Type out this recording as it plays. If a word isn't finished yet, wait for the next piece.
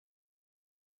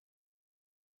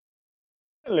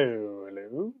Hello,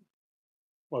 hello.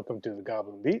 Welcome to the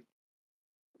Goblin Beat.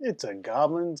 It's a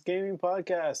Goblins gaming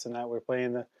podcast. Tonight we're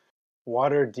playing the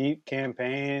Waterdeep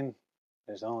campaign.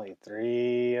 There's only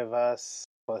 3 of us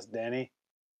plus Danny.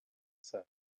 So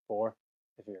 4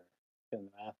 if you're doing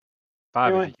the math.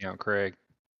 5 Anyway. if you count Craig.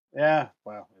 Yeah,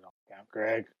 well, we don't count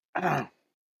Craig. Half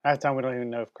the time we don't even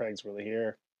know if Craig's really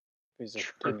here. He's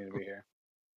just pretending to be here.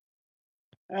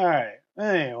 Alright,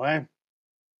 anyway.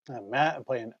 I'm Matt. I'm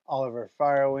playing Oliver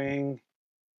Firewing,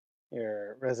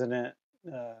 your resident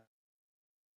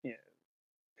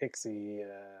pixie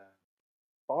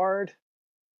bard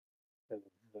with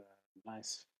the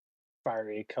nice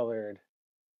fiery colored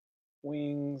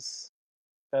wings,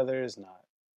 feathers, not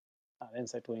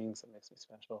insect wings. That makes me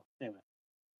special. Anyway.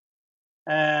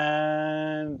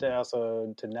 And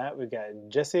also tonight we got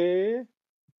Jesse,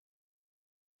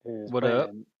 who's What playing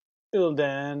up?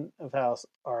 Ildan of House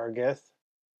Argith.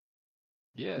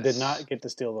 Yes. Did not get to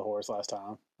steal the horse last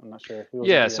time. I'm not sure.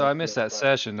 Yeah, so I missed that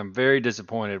session. I'm very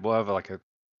disappointed. We'll have like a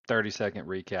 30-second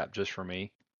recap just for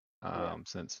me,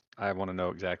 since I want to know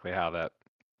exactly how that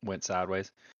went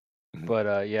sideways.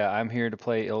 But yeah, I'm here to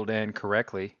play Ildan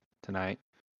correctly tonight.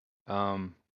 Our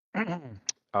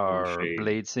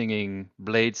blade singing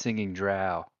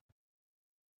drow.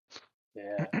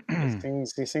 Yeah, he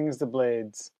sings the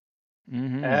blades.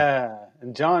 Mm-hmm.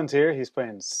 And John's here. He's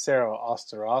playing Sarril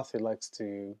Ostoroth, who likes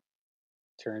to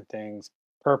turn things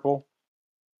purple.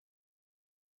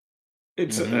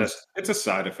 It's a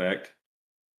side effect.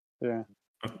 Yeah.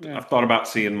 I've thought about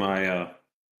seeing my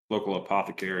local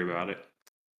apothecary about it.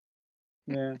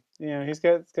 Yeah, he's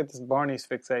got this Barney's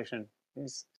fixation.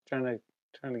 He's trying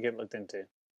to get looked into.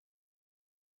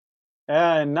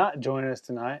 And not joining us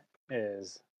tonight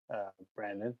is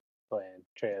Brandon playing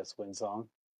Treos Windsong.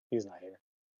 He's not here.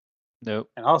 Nope.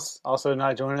 And also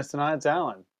not joining us tonight is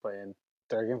Alan playing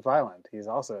Durgan Phylund. He's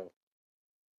also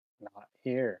not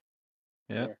here.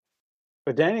 Yeah.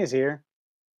 But Danny's here.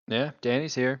 Yeah,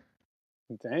 Danny's here.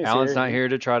 Alan's not here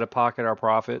to try to pocket our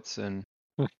profits and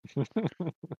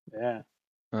yeah.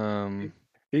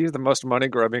 He's the most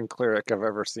money-grubbing cleric I've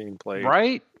ever seen played.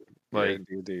 Right? Like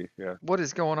D&D, yeah. What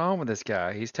is going on with this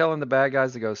guy? He's telling the bad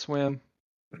guys to go swim.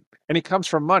 And he comes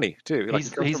from money, too.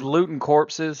 He's looting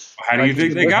corpses. How do you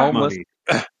think they got money?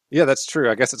 Yeah, that's true.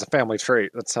 I guess it's a family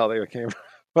trait. That's how they came.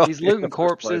 Well, he's looting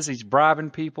corpses. He's bribing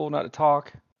people not to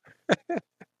talk.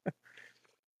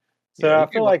 So I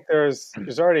feel like there's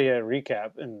already a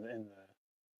recap in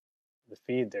the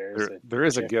feed. There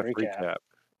is a GIF recap.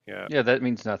 Yeah, that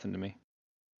means nothing to me.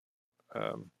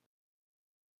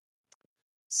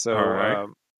 So, all right.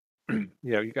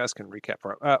 You guys can recap.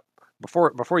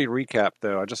 Before you recap,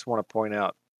 though, I just want to point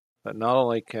out that not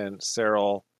only can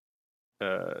Sarril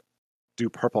do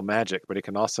purple magic, but he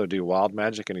can also do wild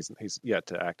magic, and he's yet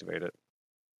to activate it.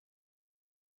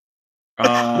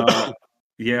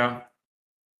 Yeah.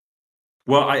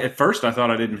 Well, at first I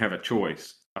thought I didn't have a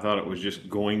choice. I thought it was just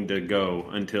going to go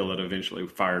until it eventually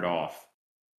fired off.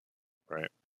 Right.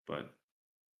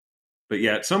 But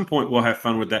yeah, at some point we'll have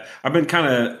fun with that. I've been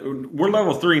we're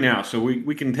level 3 now, so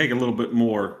we can take a little bit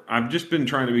more. I've just been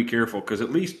trying to be careful because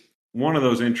at least one of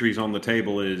those entries on the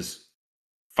table is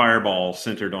fireball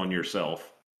centered on yourself.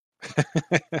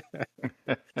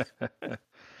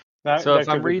 So if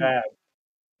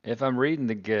I'm reading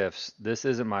the GIFs, this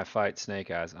isn't my fight, Snake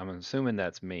Eyes. I'm assuming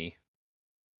that's me.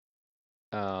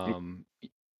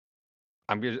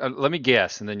 Let me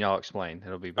guess, and then y'all explain.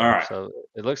 It'll be better. All right. So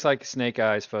it looks like Snake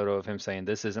Eyes photo of him saying,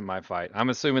 "This isn't my fight." I'm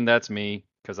assuming that's me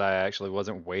because I actually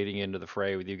wasn't wading into the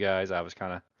fray with you guys. I was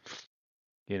kind of,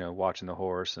 watching the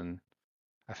horse, and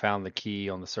I found the key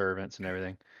on the servants and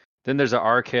everything. Then there's a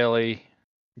R. Kelly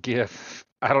GIF.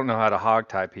 I don't know how to hog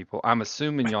tie people. I'm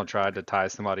assuming y'all tried to tie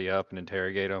somebody up and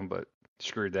interrogate them, but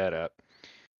screwed that up.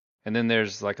 And then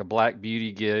there's like a Black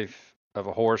Beauty GIF of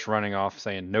a horse running off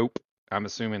saying, "Nope." I'm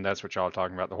assuming that's what y'all are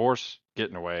talking about. The horse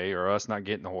getting away or us not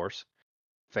getting the horse.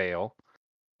 Fail.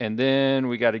 And then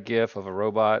we got a GIF of a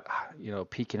robot,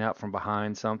 peeking out from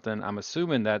behind something. I'm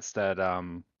assuming that's that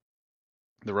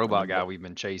the robot guy we've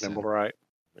been chasing.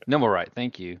 Nimblewright,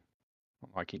 thank you.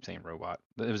 I keep saying robot.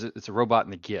 It's a robot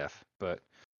in the GIF, but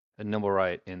a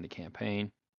Nimblewright in the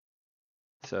campaign.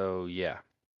 So yeah.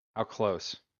 How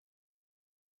close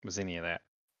was any of that?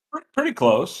 Pretty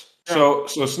close. So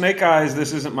Snake Eyes,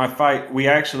 this isn't my fight. We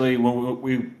actually,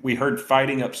 when we heard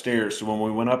fighting upstairs, so when we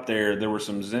went up there were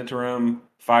some Zentarum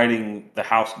fighting the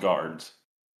house guards.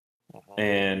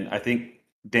 And I think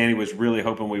Danny was really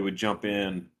hoping we would jump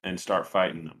in and start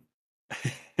fighting them.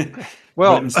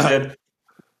 Well, but instead,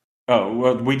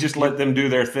 we just let them do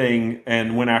their thing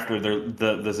and went after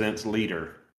the Zent's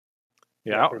leader.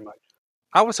 Yeah, pretty much.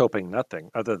 I was hoping nothing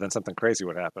other than something crazy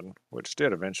would happen, which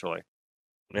did eventually.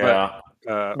 Yeah.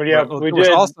 But yeah, we there was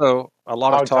did also a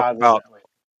lot of talk hogtie the about. Zently.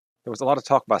 There was a lot of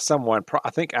talk by someone, I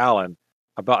think Alan,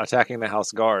 about attacking the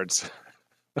house guards.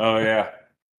 Oh yeah.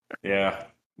 Yeah.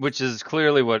 Which is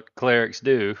clearly what clerics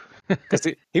do. Because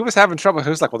he was having trouble. He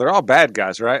was like, well, they're all bad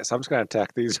guys, right? So I'm just going to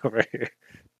attack these over here.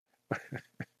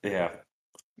 Yeah.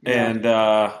 Yeah. And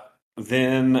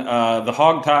then the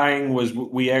hog tying was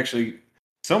we actually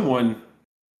someone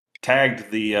tagged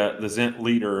the Zent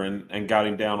leader and got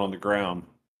him down on the ground.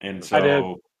 And I did.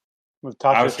 so With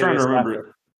I was Tasha's trying to hideous remember.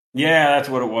 laughter. Yeah, that's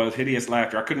what it was. Hideous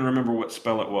laughter. I couldn't remember what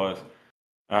spell it was.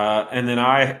 And then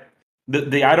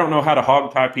the I don't know how to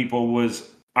hog tie people was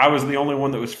I was the only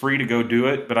one that was free to go do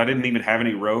it, but I didn't even have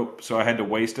any rope, so I had to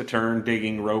waste a turn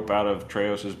digging rope out of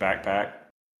Treos's backpack.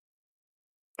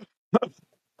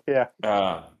 Yeah.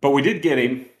 But we did get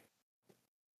him,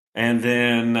 and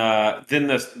then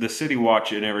the city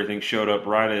watch and everything showed up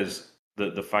right as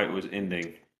the fight was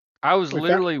ending. I was We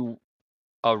literally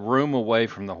a room away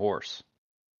from the horse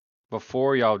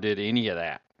before y'all did any of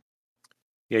that.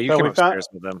 Yeah, you So came we found- upstairs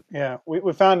with them. Yeah,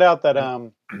 we found out that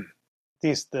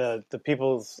the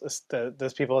people's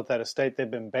those people at that estate, they've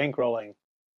been bankrolling,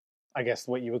 I guess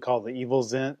what you would call the evil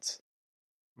Zents,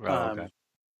 Oh, okay.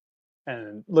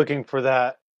 and looking for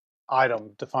that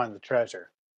item to find the treasure.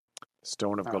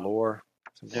 Stone of Oh. Galore.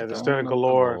 Yeah, the Stone. Stone of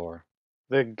Galore.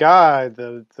 The guy,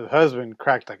 the husband,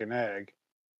 cracked like an egg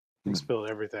and spilled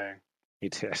everything. He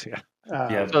did, yeah.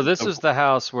 Yeah. So this is the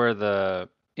house where the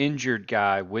injured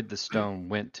guy with the stone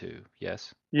went to.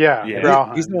 Yes. Yeah, Yeah.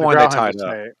 Grauhund, He's the one they Grauhund tied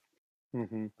up. estate.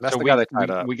 Mm-hmm. That's so the we, guy they tied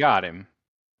up. we got him,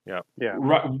 Yeah,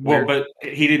 Right, well, but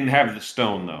he didn't have the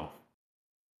stone though.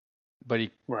 but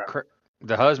right.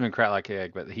 the husband cracked like an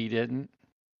egg, but he didn't.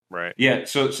 Right. Yeah,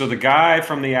 so the guy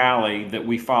from the alley that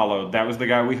we followed, that was the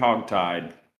guy we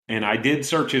hogtied, and I did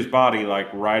search his body like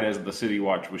right as the city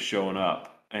watch was showing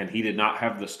up, and he did not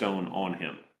have the stone on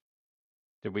him.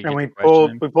 Did we And get we to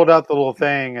question him? pulled out the little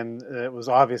thing, and it was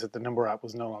obvious that the Nimblewright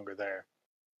was no longer there.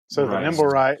 So the Right.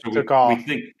 Nimblewright So took off. we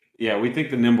think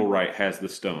the Nimblewright has the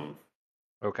stone.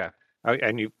 Okay.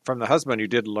 And you, from the husband, you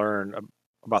did learn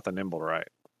about the nimble, right?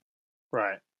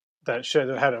 Right. That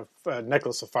had a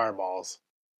necklace of fireballs.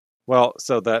 Well,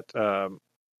 so that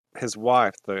his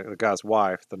wife, the guy's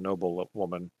wife, the noble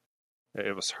woman,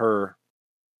 it was her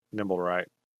nimble, right?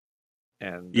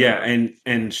 And Yeah, and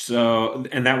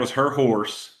that was her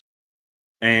horse,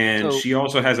 and So- she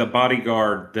also has a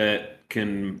bodyguard that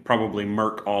can probably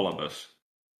murk all of us.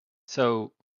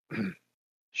 So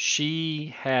she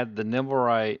had the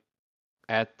Nimblewright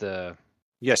at the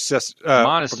yes, just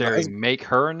monastery make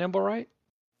her a Nimblewright?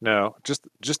 No, just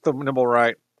the nimble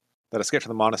right that escaped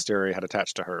from the monastery had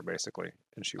attached to her basically,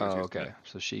 and she was Oh, using okay. it.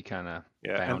 So she kind of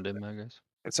Yeah, found him, I guess.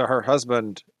 And so her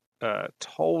husband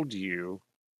told you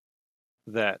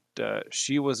that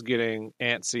she was getting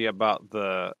antsy about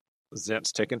the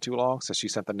Zents taking too long, so she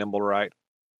sent the nimble right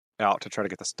out to try to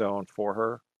get the stone for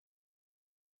her.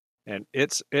 And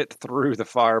it threw the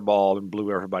fireball and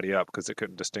blew everybody up because it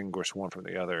couldn't distinguish one from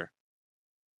the other,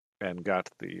 and got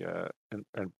the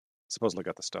and supposedly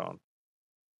got the stone.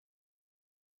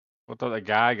 I thought the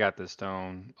guy got the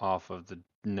stone off of the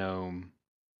gnome.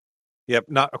 Yep,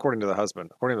 not according to the husband.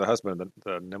 According to the husband,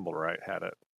 the nimble right had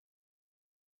it.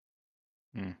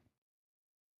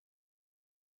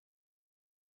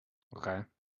 Okay.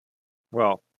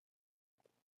 Well,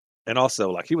 and also,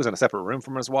 like, he was in a separate room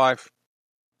from his wife.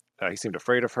 He seemed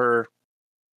afraid of her.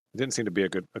 It didn't seem to be a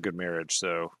good marriage,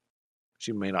 so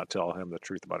she may not tell him the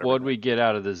truth about What'd everything. we get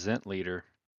out of the Zent leader?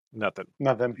 Nothing.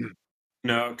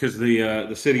 No, because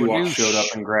the city watch showed up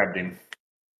and grabbed him.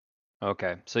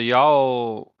 Okay. So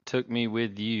y'all took me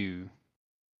with you.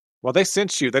 Well, they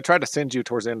sent you. They tried to send you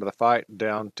towards the end of the fight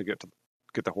down to get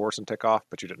the horse and take off,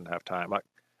 but you didn't have time. Like,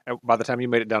 by the time you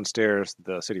made it downstairs,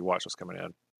 the city watch was coming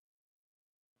in.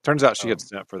 Turns out she had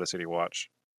sent for the city watch.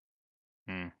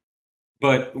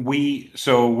 But we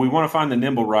want to find the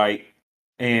Nimblewright,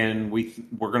 and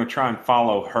we're going to try and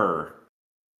follow her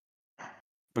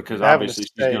because obviously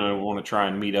she's going to want to try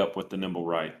and meet up with the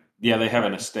Nimblewright. Yeah, they have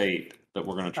an estate that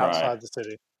we're going to try outside the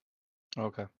city.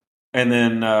 Okay. And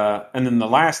then the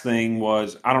last thing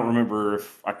was, I don't remember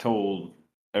if I told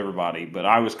everybody, but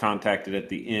I was contacted at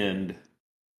the end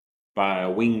by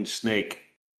a winged snake.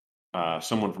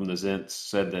 Someone from the Zents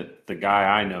said that the guy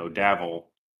I know, Davil,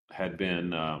 had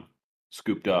been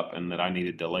scooped up and that I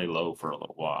needed to lay low for a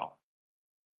little while.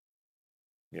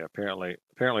 Yeah, apparently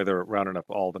they're rounding up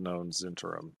all the known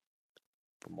Zentrum,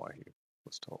 from what he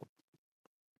was told.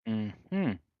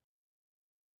 Okay.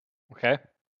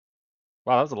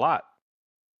 Wow, that was a lot.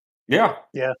 Yeah.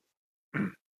 Yeah. I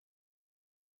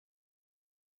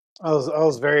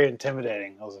was very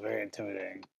intimidating. I was very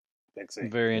intimidating, Pixie.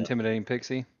 Very intimidating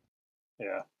pixie.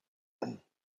 Yeah. You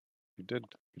did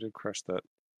crush that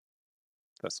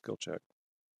skill check.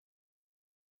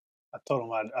 I told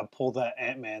him I pulled that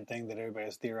Ant-Man thing that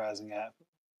everybody's theorizing at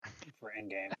for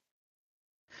Endgame.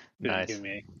 Nice. Give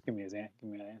me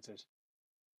answers.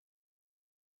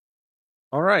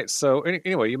 All right. So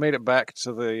anyway, you made it back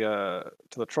to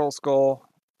the troll skull.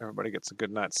 Everybody gets a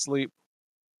good night's sleep.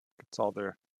 Gets all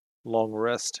their long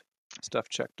rest stuff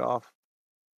checked off,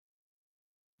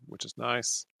 which is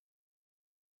nice.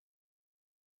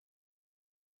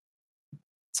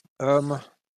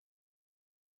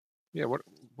 Yeah.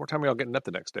 What time are y'all getting up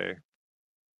the next day?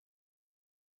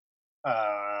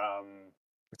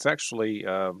 It's actually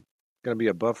going to be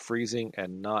above freezing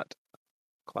and not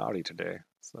cloudy today,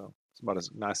 so it's about as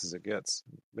nice as it gets.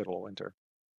 Middle of winter.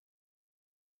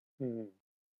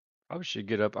 Probably should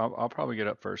get up. I'll probably get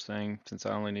up first thing since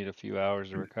I only need a few hours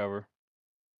to recover.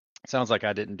 Sounds like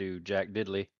I didn't do jack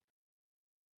diddly.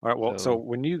 All right. Well, so So-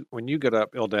 when you get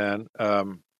up, Ildan,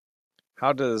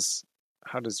 how does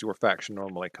your faction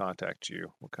normally contact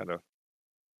you? What kind of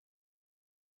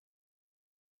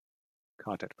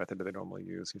contact method do they normally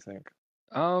use, you think?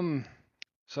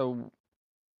 So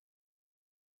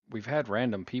we've had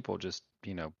random people just,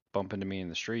 bump into me in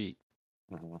the street.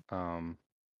 Mm-hmm.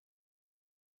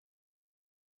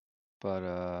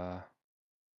 But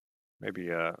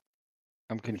Maybe I'm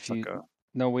maybe it's confused. like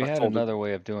No, we a had folded another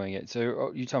way of doing it.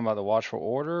 So you talking about the Watchful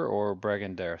Order or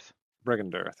Bregenderth?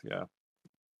 Brigandarth, yeah.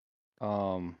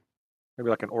 Um, Maybe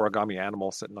like an origami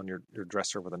animal sitting on your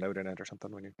dresser with a note in it or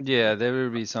something when you. yeah, there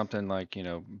would be something like,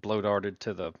 blow darted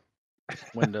to the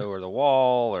window or the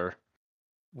wall or,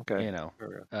 Okay. There we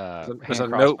go. There's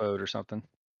hand a note crossbowed or something.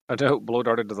 blow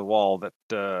darted to the wall that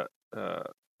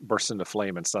bursts into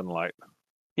flame in sunlight.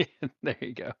 Yeah, there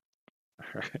you go. All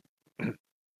right.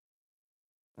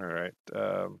 All right.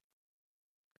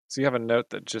 So you have a note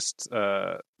that just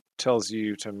tells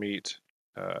you to meet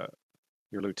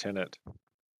your lieutenant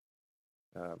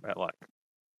at like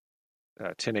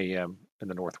 10 a.m. in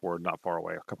the North Ward, not far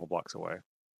away, a couple blocks away.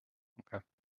 Okay.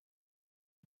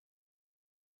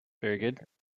 Very good.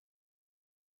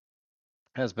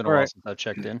 Has been a All while right. since I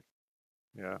checked in.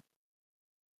 Yeah.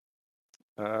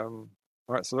 All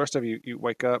right. So the rest of you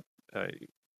wake up. You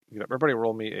get up. Everybody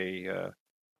roll me a. Are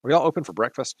we all open for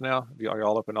breakfast now? Are you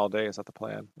all open all day? Is that the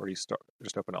plan? Or do you start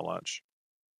just open at lunch?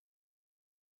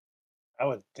 I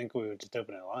would think we would just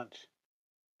open at lunch.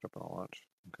 Open at lunch.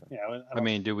 Okay. Yeah, I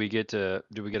mean, do we get a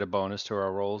bonus to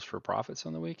our rolls for profits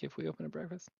on the week if we open at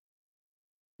breakfast?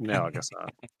 No, I guess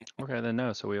not. Okay, then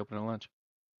no. So we open at lunch.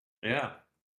 Yeah.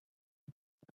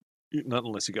 Not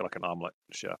unless you get like an omelet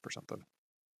chef or something.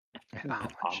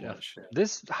 Omelet Omelet chef. chef.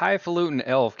 This highfalutin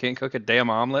elf can't cook a damn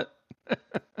omelet.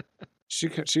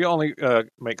 She only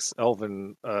makes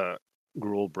elven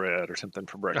gruel bread or something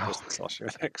for breakfast. That's all she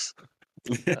makes.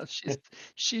 No,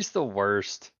 she's the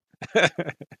worst.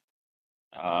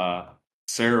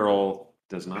 Sarril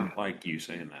does not like you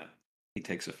saying that. He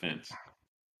takes offense.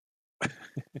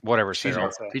 Whatever, She's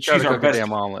Sarah. our- He tried she's to our cook a best-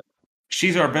 damn omelet.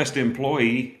 She's our best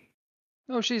employee.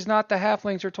 No, she's not. The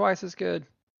halflings are twice as good.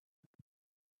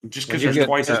 Just When because you there's get,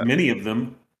 twice as many of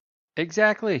them.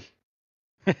 Exactly.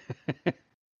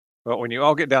 Well, when you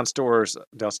all get downstairs,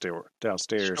 there's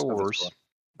Stores.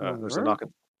 a knock at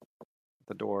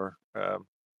the door, at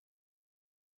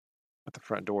the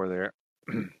front door there.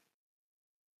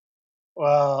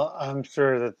 Well, I'm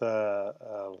sure that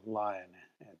the lion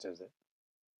answers it.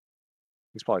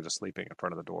 He's probably just sleeping in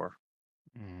front of the door.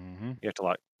 Mm-hmm. You have to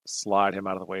like slide him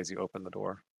out of the way as you open the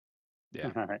door. Yeah.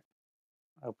 All right.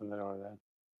 Open the door then.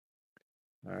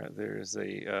 All right, there's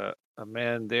a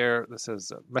man there that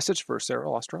says message for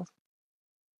Sarril Ostoroth.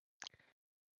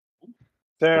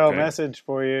 Sarril, Okay. message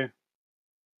for you.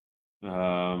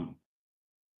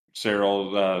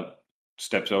 Sarril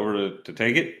steps over to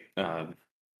take it.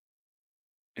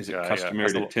 Is it Yeah,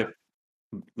 customary to tip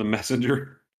the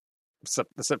messenger? It's up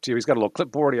to you. He's got a little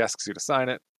clipboard. He asks you to sign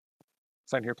it.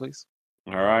 Sign here, please.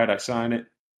 All right, I sign it.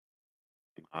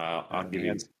 I'll And give he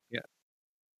him. hands- Yeah.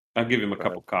 I'll give him a Go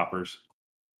couple ahead. coppers.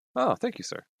 Oh, thank you,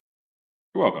 sir.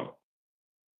 You're welcome.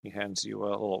 He hands you a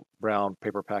little brown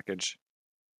paper package.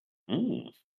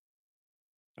 All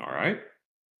right.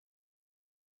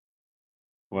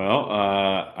 Well,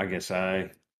 I guess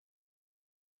I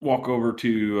walk over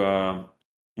to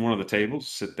one of the tables,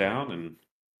 sit down, and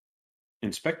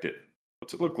inspect it.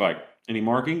 What's it look like? Any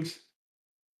markings?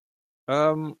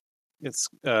 It's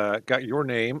got your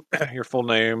name, your full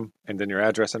name, and then your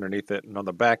address underneath it. And on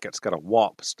the back, it's got a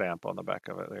WAMP stamp on the back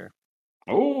of it there.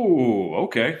 Oh,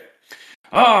 okay.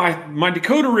 Ah, my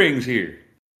decoder ring's here.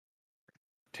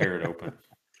 Tear it open.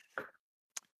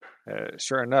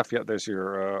 Sure enough, yep, there's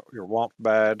your Womp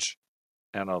badge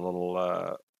and a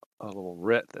little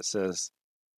writ that says,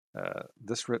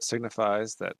 "This writ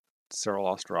signifies that Sarril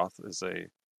Ostoroth is a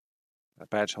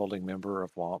badge-holding member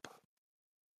of Womp."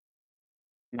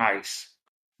 Nice.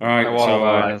 All right, I walk so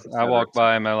by. Right, I walk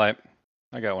by, and I'm like,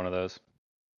 I got one of those.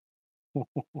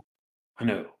 I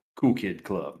know, cool kid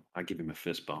club. I give him a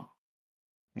fist bump.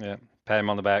 Yeah, pat him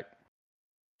on the back.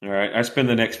 All right, I spend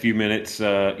the next few minutes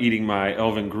eating my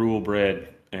elven gruel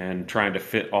bread and trying to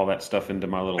fit all that stuff into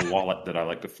my little wallet that I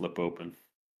like to flip open.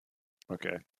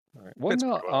 Okay. All right. Wouldn't Fits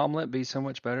an pretty well. omelet be so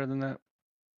much better than that?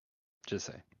 Just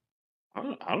say. I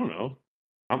don't know.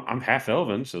 I'm half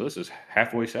elven, so this is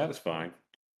halfway satisfying.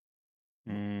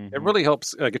 It really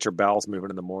helps get your bowels moving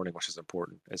in the morning, which is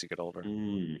important as you get older.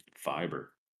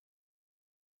 Fiber.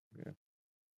 Yeah.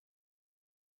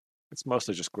 It's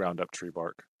mostly just ground up tree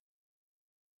bark.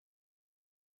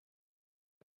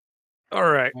 All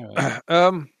right. All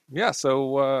right. Yeah.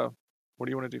 So, what do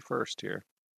you want to do first here?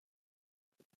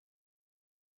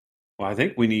 Well, I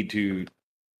think we need to.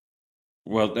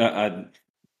 Well,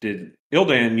 did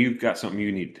Ildan? You've got something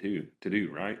you need to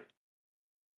do, right?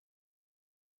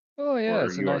 Oh yeah, Or are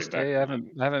it's a you already nice back day. I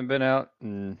behind? haven't been out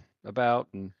and about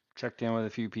and checked in with a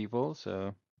few people,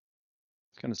 so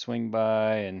it's gonna swing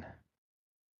by and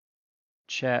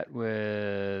chat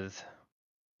with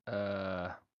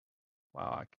wow,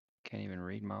 I can't even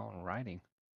read my own writing.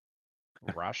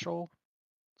 Rashel?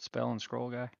 Spell and scroll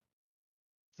guy? What's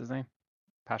his name?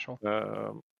 Pashel?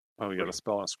 Oh yeah, the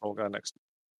spell and scroll guy next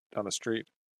down the street.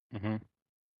 Mm-hmm.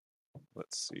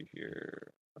 Let's see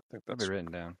here. I think Probably that's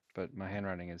written down, but my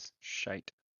handwriting is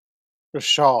shite.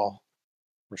 Rashal,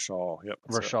 Rashal. Yep.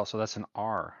 That's it. Rashal, so that's an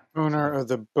R. owner of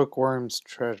the bookworm's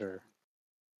treasure.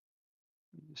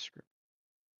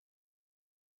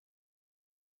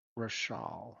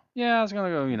 Rashal. Yeah, I was gonna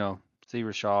go, see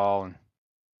Rashal and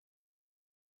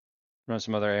run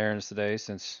some other errands today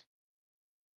since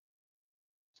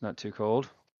it's not too cold.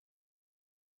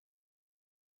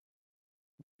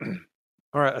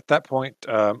 All right. At that point,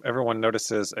 everyone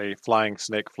notices a flying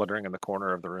snake fluttering in the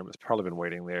corner of the room. It's probably been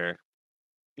waiting there.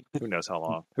 Who knows how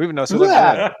long? Who even knows who lives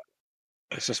there?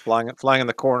 It's just flying in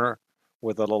the corner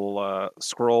with a little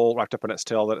scroll wrapped up in its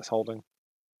tail that it's holding.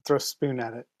 Throw a spoon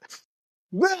at it.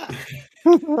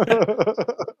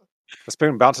 The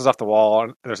spoon bounces off the wall,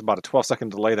 and there's about a 12-second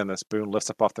delay. Then the spoon lifts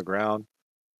up off the ground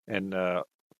and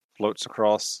floats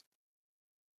across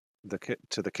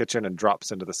to the kitchen and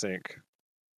drops into the sink.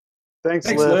 Thanks,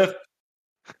 Thanks, Liv.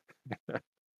 Liv.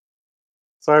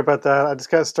 Sorry about that. I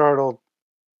just got startled.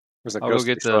 There's a I'll go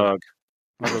ghostly get the- shrug.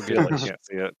 I'll go Feel get like you the can't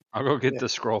see it. I'll go get Yeah. the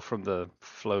scroll from the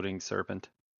floating serpent.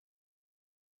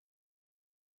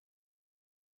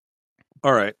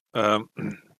 All right.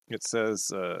 It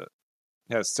says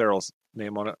has Sarrel's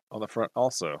name on it on the front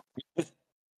also.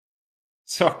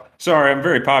 So sorry, I'm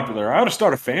very popular. I ought to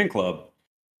start a fan club.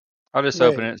 I'll just Wait.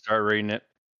 open it and start reading it.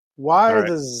 Why All are right.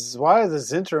 the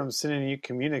Zentrum sending you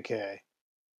communique?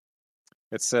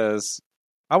 It says,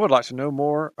 "I would like to know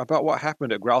more about what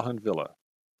happened at Growlhund Villa.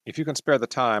 If you can spare the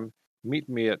time, meet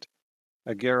me at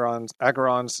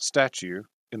Ageron's statue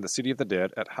in the City of the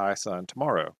Dead at high sun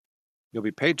tomorrow. You'll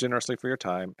be paid generously for your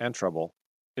time and trouble.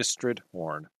 Istrid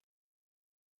Horn."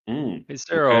 Hey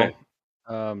Sarril,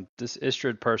 Okay. this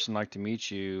Istrid person like to meet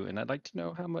you, and I'd like to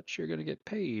know how much you're gonna get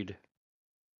paid.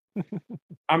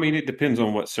 I mean, it depends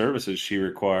on what services she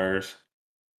requires.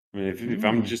 I mean, if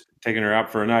I'm just taking her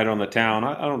out for a night on the town,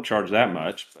 I don't charge that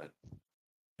much. But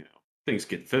things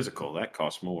get physical, that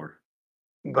costs more.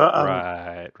 But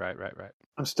Right.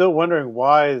 I'm still wondering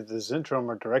why the Zentrum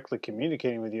are directly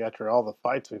communicating with you after all the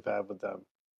fights we've had with them.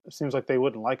 It seems like they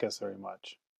wouldn't like us very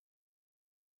much.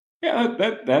 Yeah,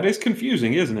 that is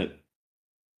confusing, isn't it?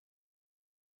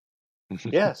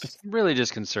 Yes. I'm really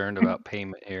just concerned about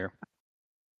payment here.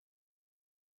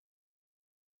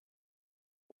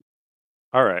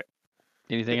 All right.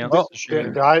 Anything else Well, to share?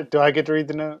 do I get to read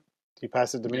the note? Do you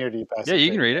pass it to me or do you pass Yeah, it to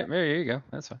you can read Taylor? it. There you go.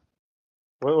 That's fine.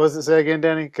 What does it say again,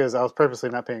 Danny? Because I was purposely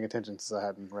not paying attention since I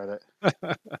hadn't read it.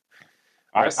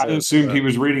 I assumed he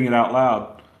was reading it out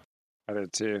loud. I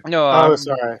did too. No, Oh,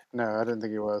 sorry. No, I didn't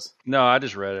think he was. No, I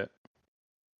just read it.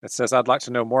 It says, "I'd like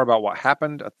to know more about what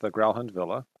happened at the Growlhund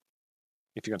Villa.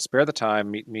 If you can spare the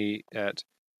time, meet me at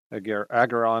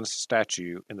Ageron's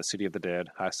statue in the City of the Dead,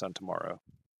 high sun tomorrow.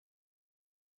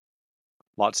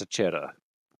 Lots of cheddar."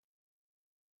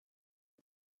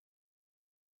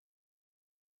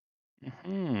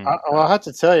 Mm-hmm. I have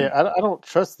to tell you, I don't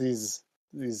trust these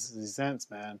Zents,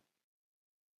 man.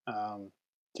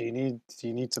 Do you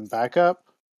need some backup?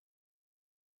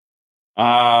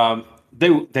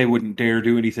 They wouldn't dare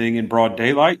do anything in broad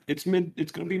daylight. It's going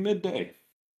to be midday.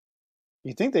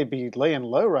 You think they'd be laying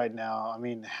low right now? I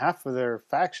mean, half of their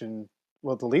faction,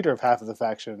 well, the leader of half of the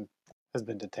faction has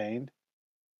been detained.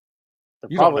 They're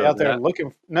You don't probably know out there that.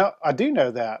 looking. No, I do know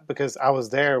that because I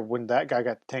was there when that guy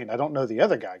got detained. I don't know the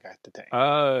other guy got detained.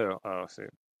 Oh, see.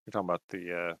 You're talking about the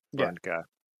Yeah. burned guy.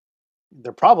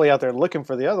 They're probably out there looking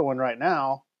for the other one right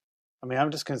now. I mean,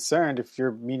 I'm just concerned if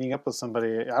you're meeting up with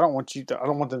somebody. I don't want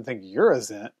them to think you're a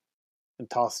Zent and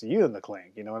toss you in the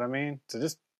clink. You know what I mean? So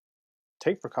just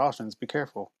take precautions. Be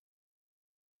careful.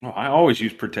 Well, I always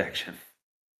use protection.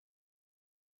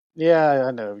 Yeah,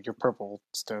 I know your purple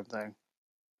stone thing.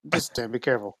 Just be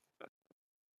careful.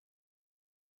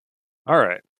 All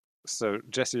right. So,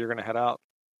 Jesse, you're going to head out?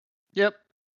 Yep.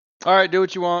 All right, do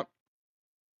what you want.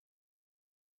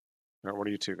 Or what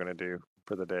are you two going to do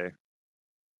for the day?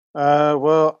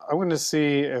 Well, I'm going to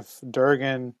see if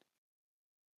Durgan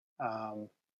and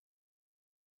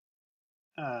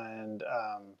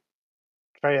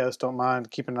Treos don't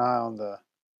mind keeping an eye on the.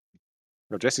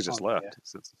 No, Jesse just Oh, left yeah.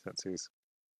 since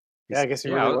Yeah, I guess he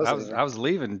Yeah, really I wasn't was here. I was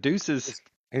leaving. Deuces.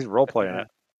 he's role playing Yeah. it.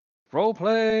 Role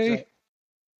play.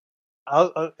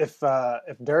 If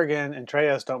Durgan and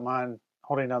Treos don't mind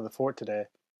holding down the fort today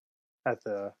at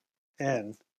the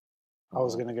inn, I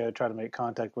was going to go try to make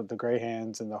contact with the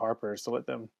Greyhands and the Harpers to let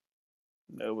them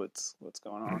know what's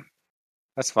going on.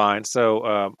 That's fine.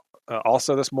 So,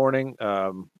 also this morning,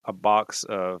 a box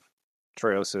of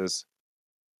Treos's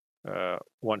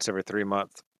once every 3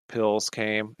 month pills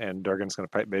came, and Durgan's going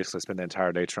to basically spend the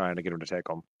entire day trying to get him to take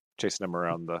them, chasing him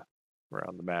around the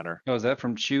manor. Oh, is that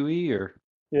from Chewy or?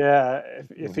 Yeah,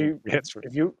 if Mhm. you Yeah, it's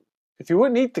if you if you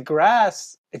wouldn't eat the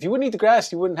grass, you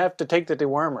wouldn't have to take the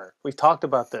dewormer. We've talked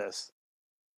about this.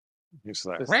 he's just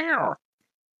like, Just, "Meow."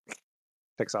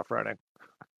 Takes off running.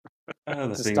 The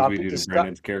just things stop. we do to Just stop.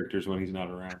 Brandon's characters when he's not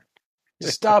around.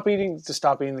 Just stop eating. Just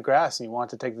stop eating the grass, and you want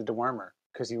to take the dewormer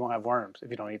because you won't have worms if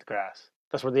you don't eat the grass.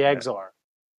 That's where the eggs are.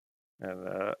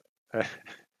 And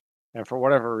and for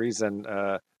whatever reason,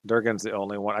 Durgan's the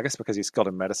only one, I guess because he's skilled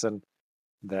in medicine,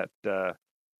 that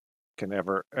can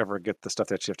ever get the stuff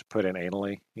that you have to put in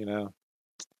anally. You know,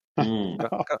 Mm.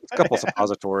 a couple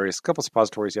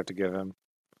suppositories, you have to give him.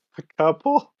 A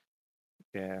couple.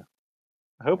 Yeah,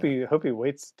 I hope he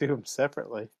waits to do them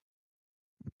separately.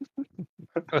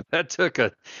 That took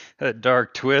a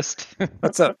dark twist.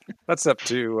 that's up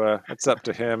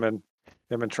to him and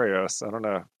Treos. I don't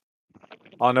know.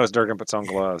 All I know is Durgan puts on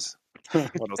gloves.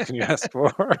 What else can you ask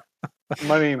for?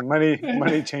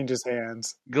 Money changes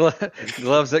hands.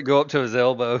 Gloves that go up to his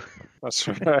elbow. That's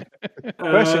right.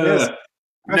 Question is,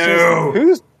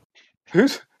 No.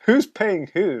 who's paying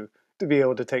who to be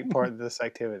able to take part in this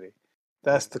activity?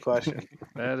 That's the question.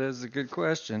 That is a good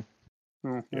question.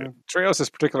 Mm-hmm. Yeah.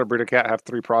 Treos' particular breed of cat have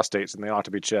 3 prostates, and they ought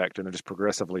to be checked, and they're just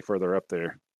progressively further up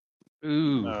there.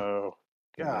 Ooh. Oh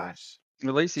gosh.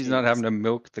 At least he's not having to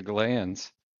milk the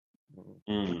glands.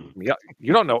 Mm. Yeah,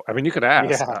 you don't know. I mean, you could ask.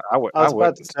 Yeah, I would. I was I about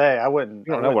would. to say I wouldn't.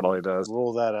 You don't I know what wouldn't all he does.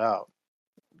 rule that out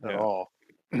at Yeah. all.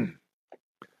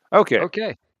 Okay.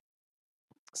 Okay.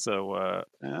 So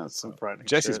Yeah, that's some frightening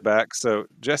Jesse's shit. back. So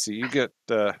Jesse, you get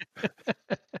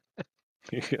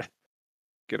you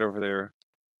get over there,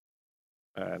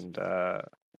 and I'm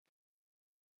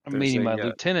there's meeting my a,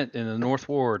 lieutenant in the North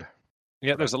Ward.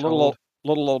 yeah, What there's a I'm little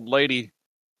told. old lady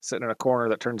sitting in a corner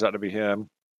that turns out to be him.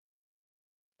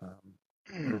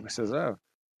 He says, "Oh,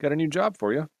 got a new job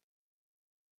for you."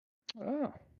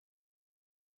 Oh.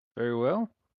 Very well.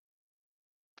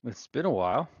 It's been a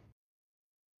while.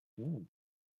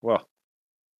 Well,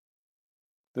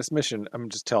 this mission, I'm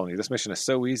just telling you, this mission is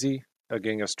so easy, a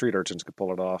gang of street urchins could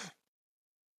pull it off.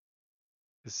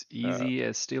 As easy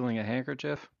as stealing a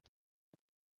handkerchief.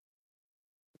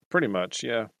 Pretty much,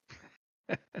 yeah.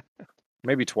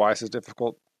 Maybe twice as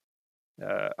difficult.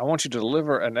 I want you to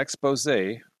deliver an expose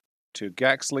to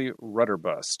Gaxley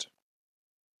Rudderbust.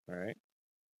 All right.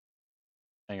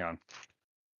 Hang on.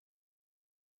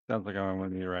 Sounds like I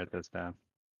want me to write this down.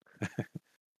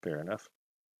 Fair enough.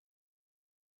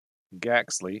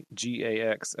 Gaxley,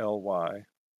 Gaxly.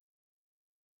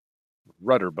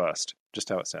 Rudderbust, just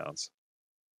how it sounds.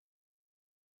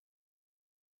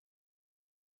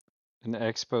 An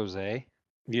expose?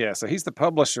 Yeah, so he's the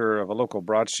publisher of a local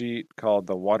broadsheet called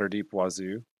the Waterdeep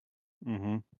Wazoo.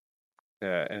 Mm-hmm.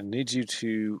 And needs you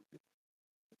to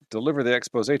deliver the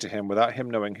expose to him without him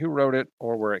knowing who wrote it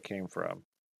or where it came from.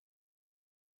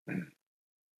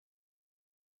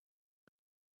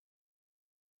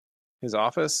 His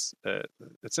office,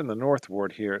 it's in the North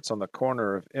Ward here. It's on the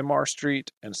corner of MR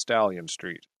Street and Stallion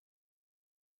Street.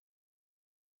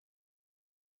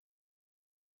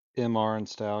 MR and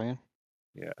Stallion.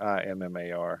 Yeah,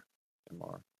 IMMAR,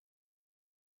 MR.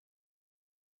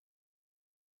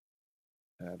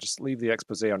 Just leave the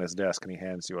expose on his desk, and he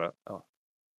hands you a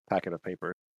packet of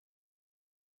papers.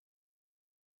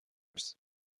 Is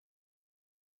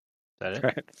that it?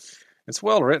 Right. It's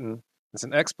well written. It's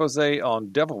an expose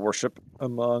on devil worship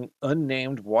among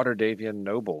unnamed Waterdavian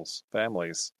nobles,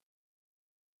 families.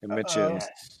 It mentions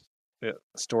the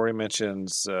story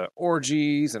mentions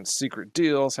orgies and secret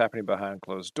deals happening behind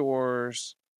closed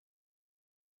doors,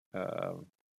 and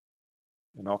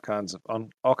all kinds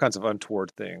of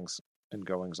untoward things and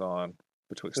goings on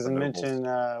betwixt Does the it nobles. mention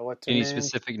what's her Any name?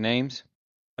 specific names?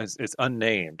 It's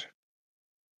unnamed.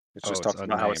 It's just it's talking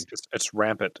about how unnamed. it's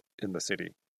rampant in the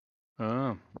city.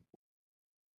 Oh,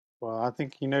 Well, I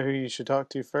think you know who you should talk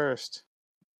to first.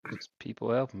 it's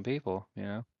people helping people, you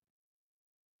know.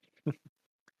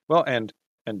 Well, and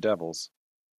devils.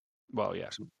 Well, yeah.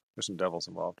 There's some devils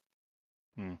involved.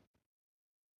 Oh man,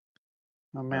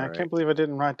 All I right. can't believe I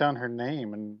didn't write down her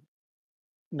name and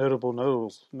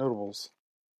notables.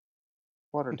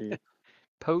 Waterdeep.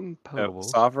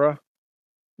 Potables. Savra.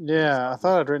 Yeah, I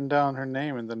thought I'd written down her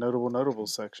name in the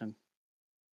notables section.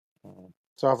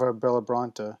 Salva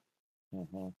Bellabranta.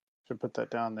 Mm-hmm. Should put that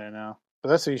down there now. But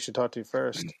that's who you should talk to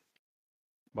first.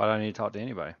 Why do I need to talk to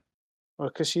anybody? Well,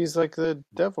 because she's like the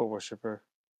devil worshiper.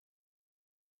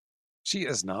 She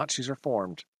is not. She's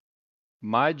reformed.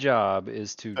 My job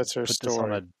is to That's her put this on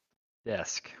story. a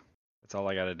desk. That's all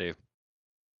I got to do.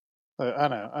 I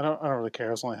know. I don't really care.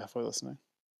 I was only halfway listening.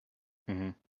 Mm-hmm.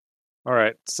 All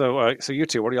right. So you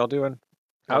two, what are y'all doing?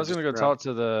 I was Just going to go around- talk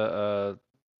to the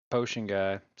potion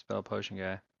guy, spell potion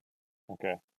guy.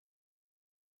 Okay.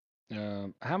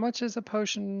 How much is a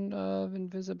potion of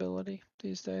invisibility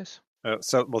these days?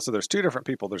 So there's two different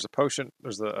people. There's a potion.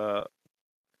 There's the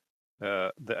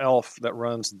elf that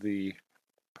runs the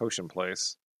potion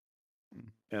place,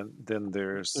 and then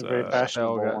there's The very Spell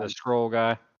fashionable guy, one. the scroll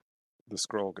guy. the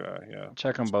scroll guy. Yeah.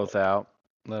 Check them both out.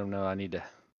 Let them know I need to.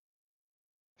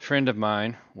 Friend of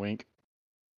mine, wink,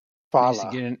 needs to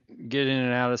Fala. get in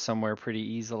and out of somewhere pretty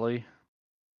easily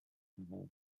Mhm.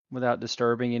 without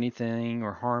disturbing anything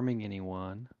or harming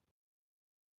anyone.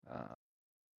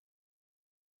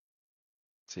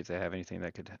 See if they have anything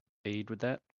that could aid with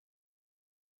that.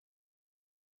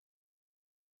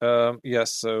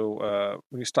 Yes. So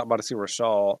when you stop by to see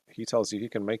Rashal, he tells you he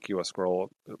can make you a scroll,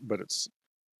 but it's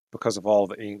because of all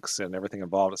the inks and everything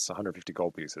involved. It's 150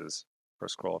 gold pieces for a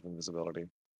scroll of invisibility.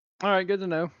 All right, good to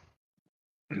know.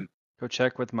 Go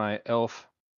check with my elf,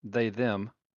 they,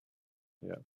 them.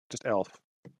 Yeah. Just elf.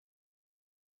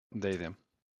 They, them.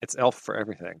 It's elf for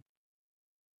everything.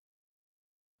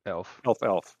 Elf. Elf.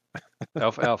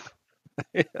 Elf.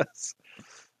 Yes.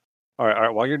 All right.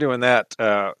 While you're doing that,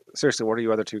 seriously, what are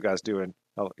you other two guys doing?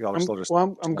 Y'all are still just.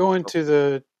 I'm going to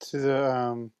the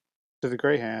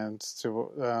Greyhands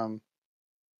to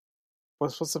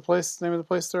what's the name of the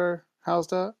place they're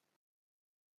housed at?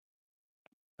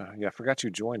 Yeah, I forgot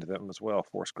you joined them as well,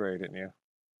 4th grade, didn't you?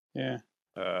 Yeah.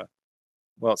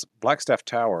 Well, it's Blackstaff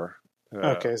Tower.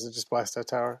 Okay, is it just Blackstaff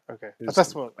Tower? Okay, is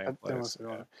that's the what. main place,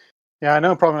 yeah. Yeah, I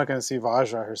know I'm probably not going to see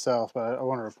Vajra herself, but I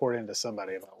want to report into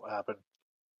somebody about what happened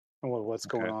and what's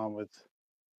going on with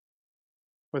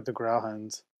the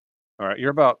Growlhounds. All right, you're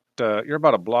about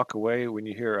a block away when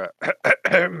you hear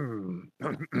a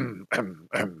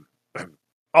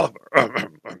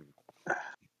Oliver.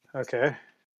 Okay.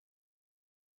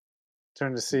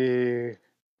 Turn to see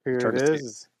who Turn it to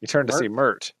is. You turn to see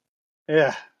Mert.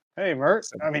 Yeah. Hey, Mert.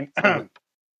 I mean, hello.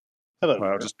 Well,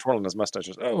 Mert. just twirling his mustache.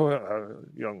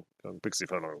 Young pixie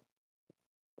fellow.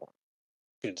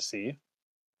 Good to see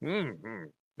you. Mm-hmm.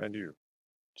 And you?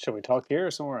 Shall we talk here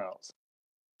or somewhere else?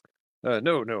 No.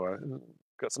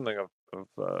 Got something of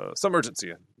some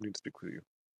urgency. I need to speak with you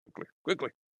quickly.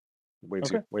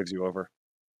 Waves you over.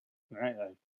 All right, I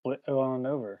flit on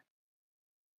over.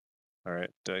 All right.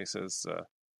 He says.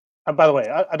 By the way,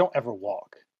 I don't ever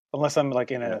walk unless I'm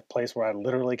like in a place where I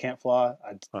literally can't fly.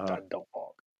 I don't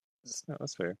walk. No,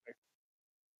 that's fair.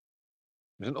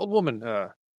 There's an old woman,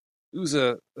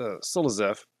 Uza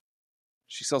Solazev.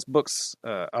 She sells books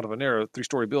out of a narrow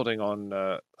 3-story building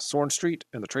on Sorn Street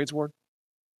in the Trades Ward.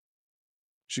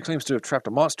 She claims to have trapped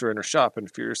a monster in her shop and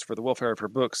fears for the welfare of her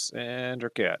books and her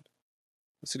cat.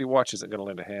 The city watch isn't going to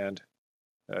lend a hand,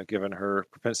 given her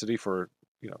propensity for,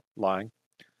 lying.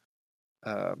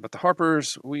 But the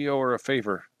Harpers, we owe her a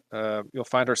favor. You'll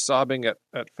find her sobbing at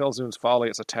Felzun's Folly.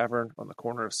 It's a tavern on the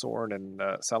corner of Sorn and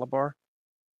Salabar.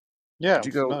 Yeah, Could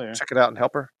you go familiar. check it out and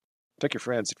help her? Take your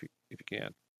friends if you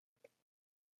can,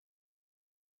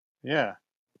 Yeah.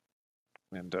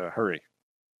 and hurry.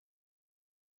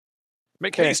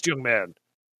 Make Okay. haste, young man.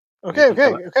 Okay, He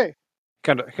okay.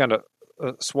 kind of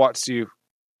swats you.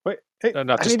 Wait, hey,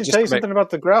 Not I just need to just tell you to make something about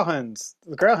the Growlhens.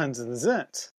 The Growlhens and the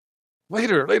Zent.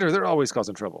 later. They're always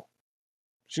causing trouble.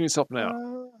 She needs help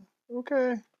now.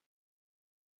 Okay.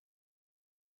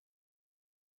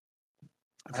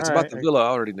 If All it's about right. the villa, I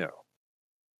already know.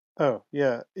 Oh,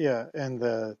 yeah, and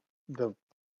the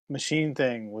machine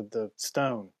thing with the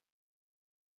stone.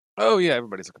 Oh yeah,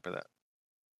 everybody's looking for that.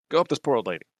 Go up this poor old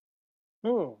lady.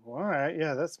 Oh, all right.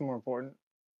 Yeah, that's more important.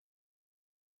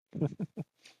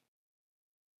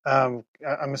 I'm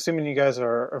assuming you guys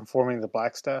are informing the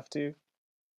black staff too.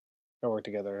 They work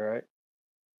together,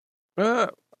 right?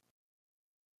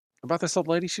 About this old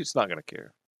lady, she's not gonna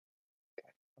care.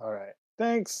 All right.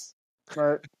 Thanks.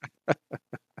 Smart. All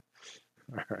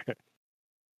right.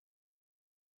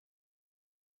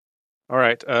 All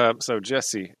right. So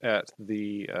Jesse at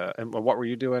the and what were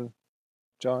you doing,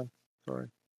 John? Sorry.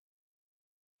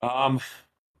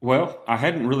 Well, I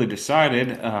hadn't really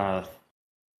decided.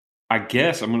 I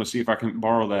guess I'm going to see if I can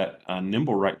borrow that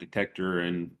nimble right detector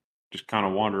and just kind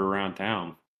of wander around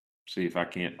town, see if I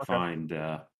can't Okay. find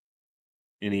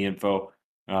any info.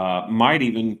 Might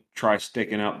even try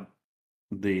sticking out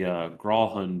the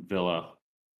Gralhund villa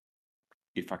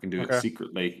if I can do it Okay.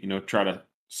 secretly. Try to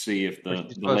see if Was the she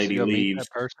the supposed to lady go meet leaves.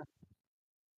 that person?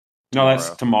 No,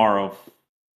 that's Tomorrow. tomorrow.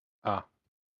 Ah,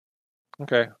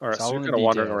 Okay. All right. it's So all you're in the kind of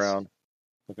wandering details. around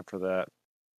looking for that.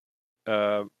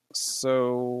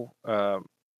 So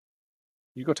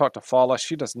you go talk to Fala.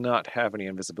 She does not have any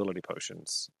invisibility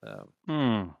potions.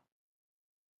 Hmm.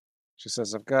 She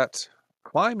says, "I've got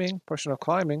potion of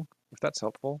climbing, if that's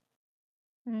helpful."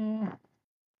 Mm,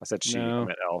 I said she. I no.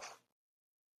 meant elf.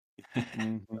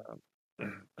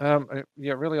 Mm-hmm.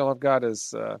 Yeah. Really, all I've got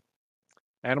is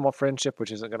animal friendship,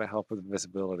 which isn't going to help with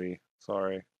invisibility.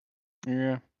 Sorry.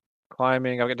 Yeah.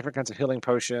 Climbing. I've got different kinds of healing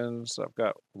potions. I've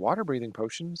got water breathing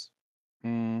potions.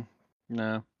 No.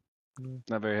 Mm.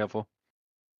 Not very helpful.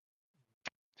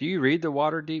 Do you read the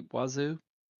Waterdeep Wazoo?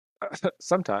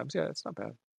 Sometimes, yeah, it's not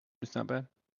bad. It's not bad.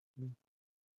 Mm.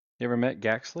 You ever met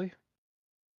Gaxley?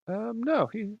 No,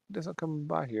 he doesn't come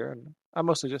by here, and I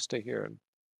mostly just stay here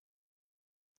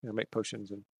and make potions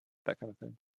and that kind of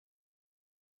thing.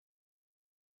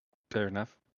 Fair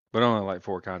enough. But only like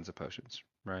 4 kinds of potions,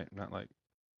 right? Not like.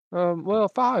 Well,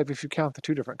 5 if you count the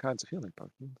 2 different kinds of healing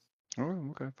potions.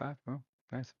 Oh, okay, 5. Oh,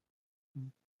 nice.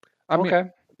 Mm. I mean, Okay.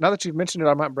 now that you've mentioned it,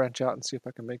 I might branch out and see if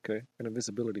I can make an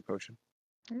invisibility potion.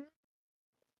 You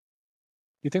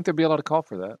think there'd be a lot of call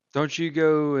for that? Don't you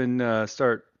go and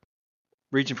start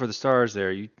reaching for the stars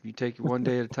there. You take it one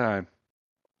day at a time.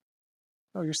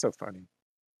 Oh, you're so funny.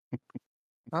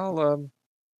 I'll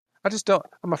I just don't.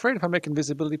 I'm afraid if I make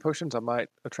invisibility potions, I might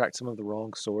attract some of the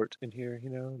wrong sort in here.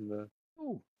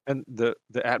 Oh. And the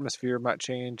atmosphere might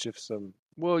change if some.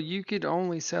 Well, you could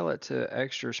only sell it to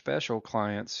extra special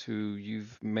clients who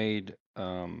you've made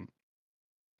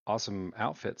awesome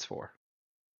outfits for,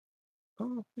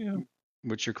 Oh, yeah,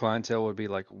 which your clientele would be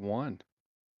like 1.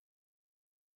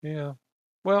 yeah.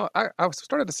 Well, I was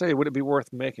started to say, would it be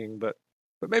worth making, but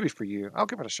maybe for you, I'll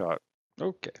give it a shot.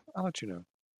 Okay, I'll let you know.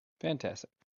 fantastic.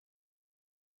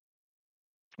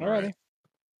 All right. Alrighty.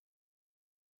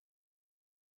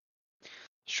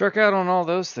 Struck out on all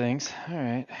those things. All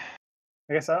right.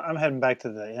 I guess I'm heading back to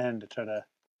the inn to try to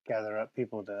gather up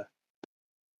people to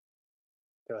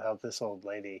go help this old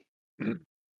lady. I'm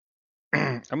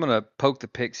gonna poke the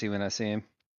pixie when I see him.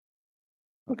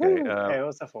 Okay. Hey,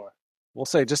 what's that for? We'll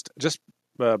say just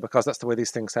because that's the way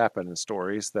these things happen in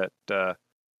stories that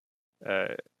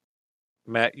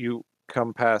Matt, you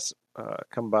come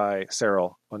by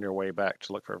Sarril on your way back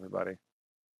to look for everybody.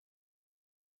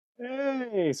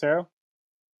 Hey, Sarah.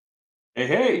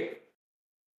 Hey.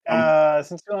 Um,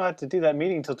 Since you don't have to do that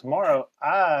meeting till tomorrow,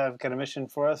 I've got a mission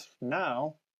for us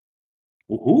now.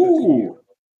 If you Ooh,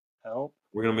 help,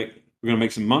 we're gonna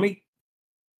make some money.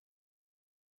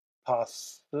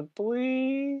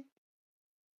 possibly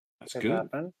That's could good.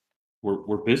 happen.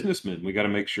 We're businessmen. We got to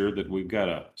make sure that we've got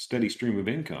a steady stream of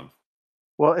income.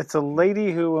 Well, it's a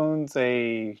lady who owns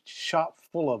a shop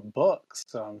full of books,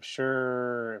 so I'm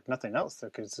sure, if nothing else,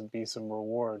 there could be some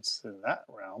rewards in that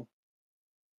realm.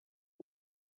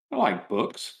 I like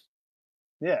books.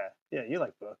 Yeah, you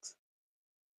like books.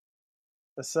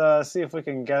 Let's see if we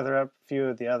can gather up a few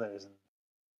of the others and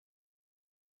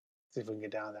see if we can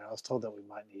get down there. I was told that we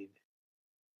might need.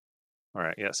 All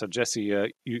right. Yeah. So Jesse,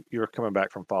 you're coming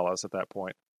back from Follows at that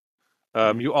point.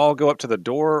 You all go up to the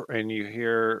door, and you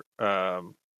hear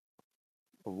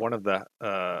one of the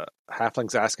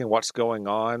halflings asking what's going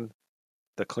on.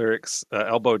 The cleric's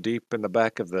elbow deep in the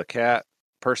back of the cat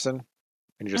person,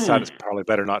 and you decide it's probably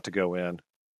better not to go in.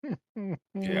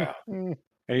 Yeah. And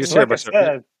you just Like I hear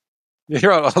said, you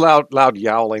hear a loud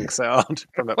yowling sound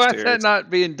from Why is upstairs. that not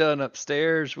being done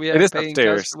upstairs? We It have is paying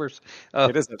upstairs. customers. Oh.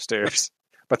 It is upstairs,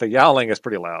 but the yowling is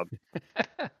pretty loud,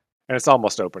 and it's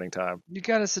almost opening time. You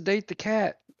gotta sedate the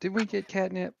cat. Did we get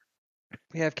catnip?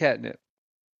 We have catnip.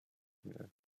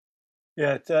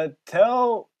 yeah.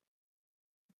 Tell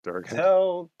Durgan.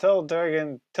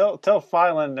 Durgan, tell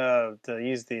Phylund to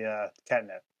use the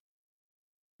catnip.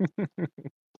 I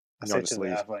say You'll to just the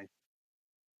leave. halfling.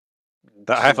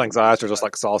 The halfling's eyes are just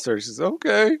like saucers. She says,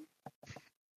 "Okay."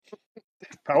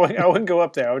 I wouldn't go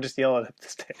up there. I would just yell it up the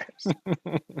stairs.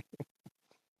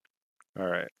 All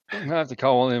right. I have to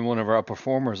call in one of our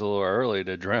performers a little early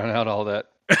to drown out all that.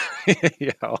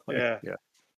 Yeah. Yeah.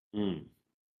 Mm.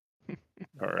 All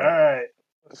All right. right.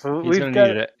 So He's gonna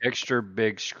need an extra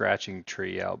big scratching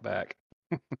tree out back.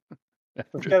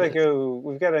 We've got to go.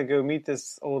 We've got to go meet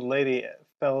this old lady at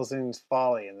Felzin's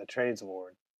Folly in the Trades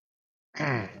Ward.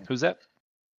 Who's that?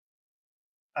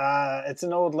 It's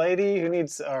an old lady who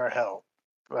needs our help.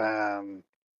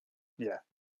 Yeah.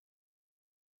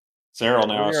 Sarril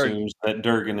now We are- assumes that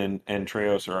Durgan and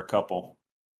Treos are a couple.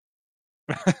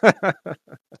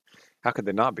 How could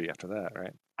they not be after that,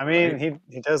 right? I mean,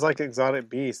 he does like exotic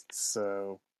beasts,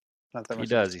 so not that He much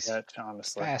does. of a He's stretch,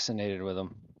 honestly. fascinated with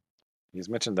them. He's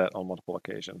mentioned that on multiple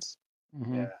occasions.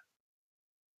 Mhm. Yeah.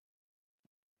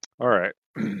 All right.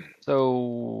 So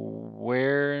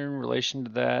where in relation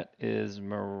to that is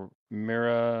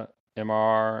Mira,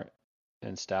 MR,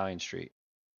 and Stallion Street?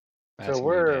 So Asking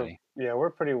you, Danny. we're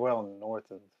pretty well north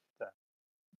of that.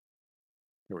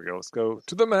 Here we go. Let's go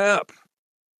to the map.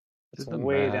 It's the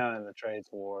way map. down in the Trades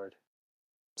Ward.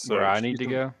 So Where I need to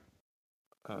go?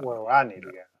 Where I need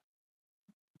to go.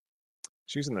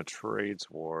 She's in the Trades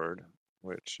Ward,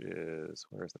 which is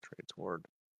where's the Trades Ward?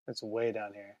 It's way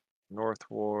down here. North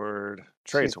Ward,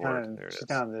 Trades Ward. There it She's is.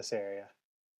 down in this area.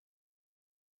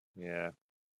 Yeah.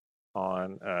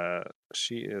 On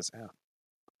she is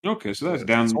Okay, so that's It's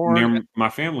down Sorn. near my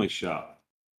family's shop.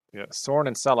 yeah, Sorn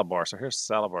and Salabar. So here's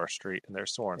Salabar Street and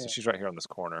there's Sorn. So Yeah. she's right here on this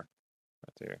corner.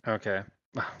 Right there. Okay.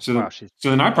 So, Wow, she's so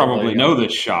then I probably totally know on.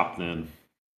 this shop then.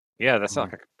 Yeah, that's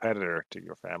like a competitor to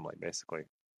your family, basically.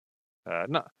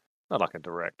 Not like a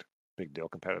direct big deal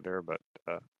competitor, but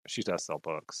she does sell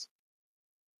books.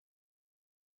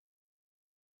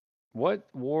 What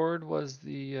ward was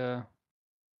the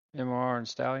MR and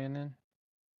Stallion in?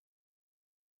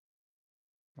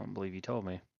 I don't believe you told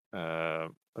me.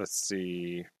 Let's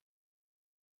see.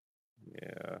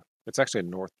 Yeah, it's actually a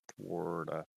North Ward,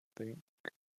 I think.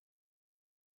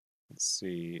 Let's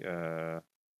see.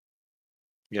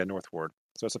 Yeah, North Ward.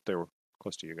 So it's up there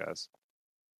close to you guys.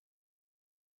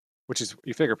 Which is,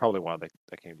 you figure, probably why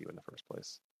they came to you in the first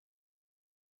place.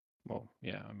 Well,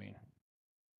 yeah, I mean,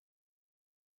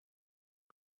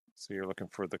 So you're looking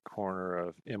for the corner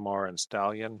of MR and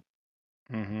Stallion.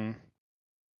 mm-hmm.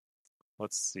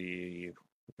 Let's see if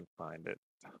we can find it.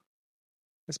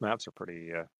 These maps are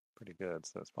pretty good,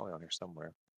 so it's probably on here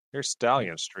somewhere. Here's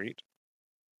Stallion Street.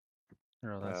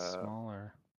 Oh, that's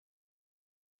smaller.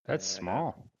 That's and-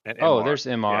 small. And Oh, MR. there's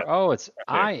MR. Yeah. Oh, it's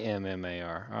there.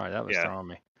 IMMAR. All right, that was Yeah. throwing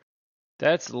me.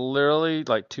 That's literally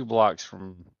like 2 blocks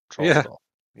from Yeah. Trollskull.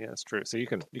 Yeah, that's true. So you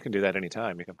can do that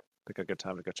anytime. You can pick a good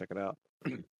time to go check it out.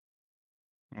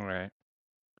 All right.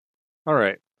 All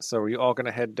right. So are you all going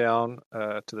to head down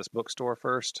to this bookstore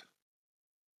first?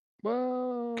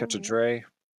 Well, Catch a dray?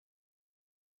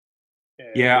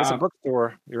 Yeah, It's a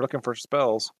bookstore. You're looking for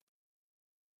spells.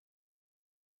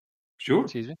 sure.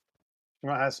 excuse me. You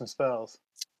might have some spells.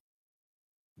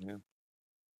 Yeah.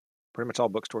 Pretty much all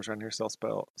bookstores around here sell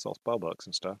spell books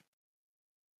and stuff.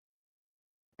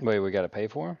 Wait, we got to pay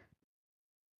for them?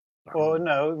 Well,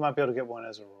 no, we might be able to get one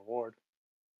as a reward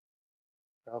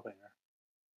for helping her.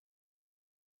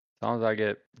 As long as I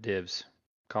get dibs.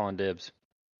 Calling dibs.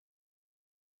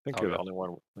 I think I'll you're the go. only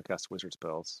one that casts wizard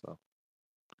spells. So.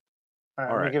 All right,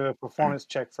 All let me right. give a performance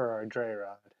check for our Dre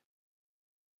ride.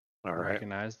 All right.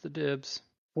 Recognize the dibs.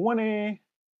 20.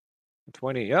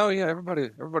 20. Oh yeah,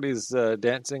 everybody's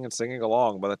dancing and singing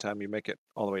along by the time you make it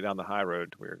all the way down the high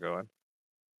road to where you're going,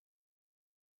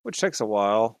 which takes a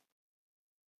while,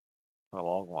 a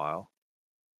long while.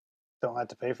 Don't have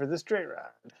to pay for this Dre ride.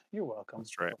 You're welcome.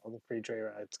 That's right. All the free Dre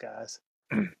rides, guys.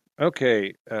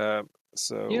 Okay,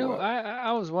 so You know,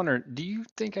 I was wondering, do you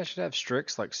think I should have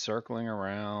Strix like circling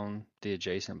around the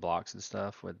adjacent blocks and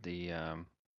stuff with the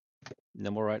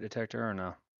Nimble right detector or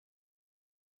no?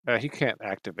 He can't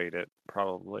activate it.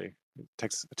 Probably it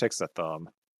takes a thumb.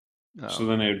 Oh, So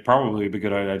then it'd probably be a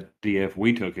good idea if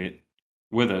we took it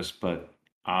with us, but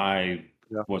I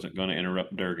Yeah. wasn't going to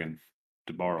interrupt Durgan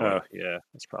to borrow Oh it. yeah,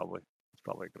 that's probably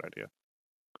a good idea.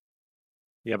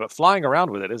 Yeah, but flying around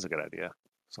with it is a good idea.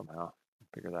 Somehow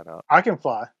figure that out. I can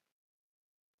fly,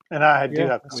 and I do Yeah,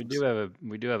 have.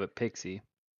 we do have a pixie,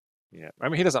 Yeah, I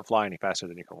mean he doesn't fly any faster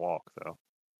than you can walk, though.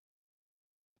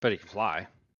 but he can fly.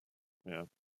 Yeah.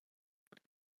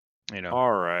 You know,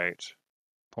 All right.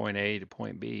 point A to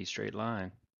point B, straight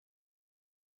line.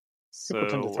 People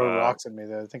tend to throw So rocks at me.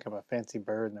 They think I'm a fancy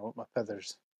bird, and they want my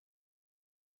feathers.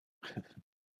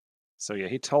 so yeah,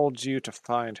 he told you to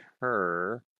find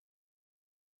her.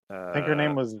 I think her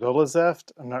name was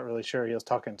Zolazeft. I'm not really sure. He was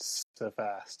talking so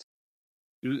fast.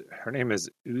 Her name is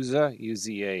Uza,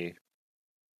 Uza.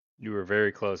 You were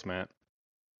very close, Matt.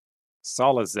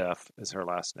 Solazef is her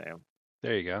last name.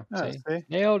 There you go. Oh, See? see?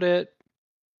 Nailed it.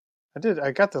 I did.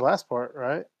 I got the last part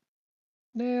right.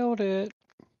 Nailed it.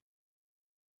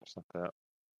 Just like that.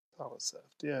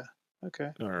 Zolazeft. Yeah.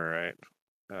 Okay. All right.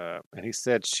 And he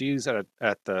said she's at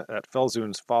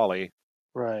Felzun's Folly.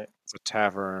 Right. It's a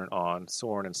tavern on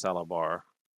Sorn and Salabar.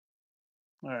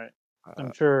 All right. Uh,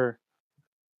 I'm sure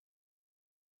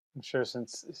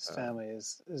since his family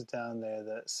is down there,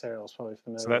 that Sarrel's probably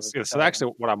familiar so that's with the so actually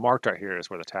tavern. what I marked right here is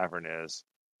where the tavern is.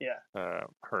 Yeah.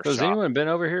 Her So has shop anyone been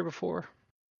over here before?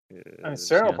 I mean, is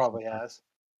Sarrel Yeah. probably has.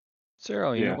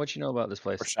 Sarah, Yeah. what you know about this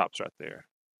place? her shop's right there.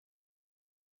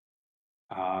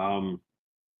 Make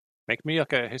Make me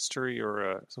like a history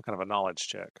or some kind of a knowledge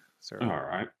check, Sarah. all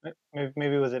right.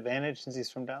 Maybe with advantage since he's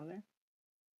from down there.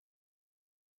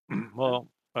 Well,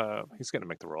 he's going to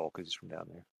make the roll because he's from down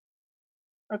there.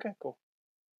 Okay, cool.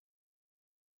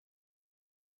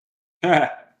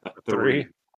 3.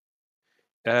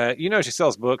 She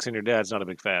sells books, and your dad's not a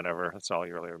big fan of her. That's all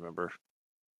you really remember.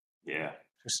 Yeah.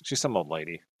 She's some old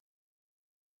lady.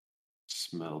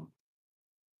 Smelled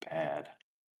bad.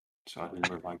 So I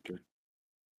never liked her.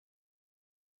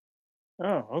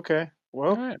 Oh, okay.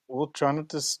 Well, All right. we'll try not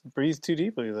to breathe too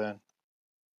deeply then.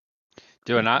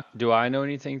 Do I know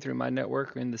anything through my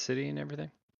network in the city and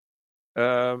everything?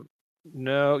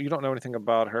 No, you don't know anything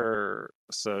about her,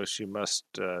 so she must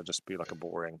just be like a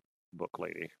boring book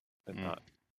lady and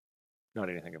not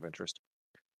anything of interest.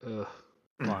 Ugh.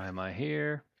 Why am I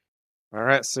here? All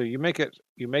right, so you make it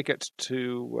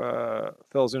to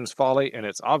Felzun's Folly, and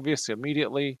it's obvious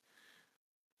immediately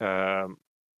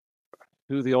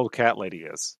who the old cat lady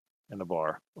is in the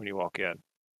bar when you walk in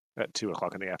at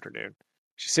 2:00 in the afternoon.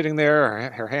 She's sitting there,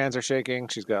 her hands are shaking.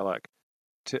 She's got like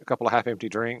a couple of half-empty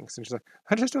drinks, and she's like,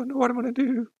 "I just don't know what I'm gonna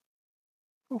do."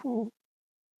 Ooh.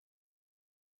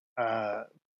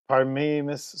 Pardon me,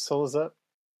 Miss Solazup.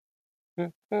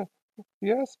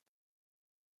 Yes.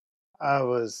 I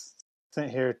was sent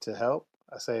here to help.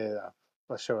 I say,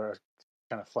 I show her,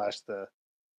 kind of flash the.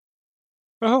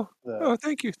 Oh,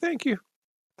 thank you.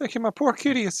 My poor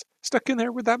kitty is stuck in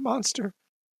there with that monster.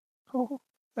 Oh,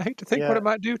 I hate to think what Yeah. it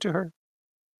might do to her.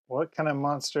 What kind of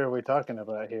monster are we talking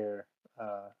about here,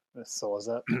 Miss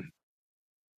Solazup?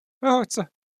 Oh,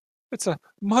 it's a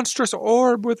monstrous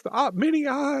orb with many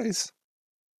eyes.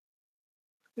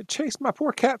 It chased my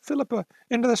poor cat Philippa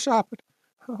into the shop.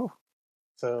 Oh,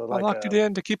 So I locked it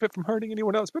in to keep it from hurting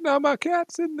anyone else, but now my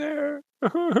cat's in there.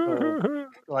 So,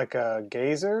 like a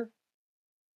gazer?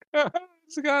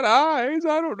 It's got eyes.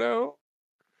 I don't know.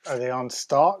 Are they on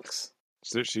stalks?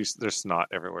 So there's snot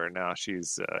everywhere now.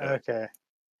 She's Okay.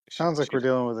 Sounds like we're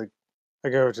dealing with a. I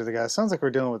go over to the guy. Sounds like we're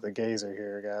dealing with a gazer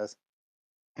here, guys.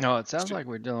 No, it sounds like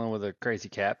we're dealing with a crazy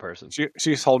cat person.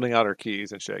 She's holding out her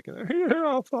keys and shaking them. Here,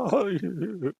 I'll follow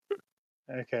you.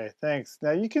 Okay, thanks.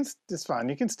 Now you can. It's fine.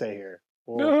 You can stay here.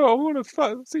 No, I want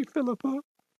to see Philippa.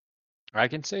 I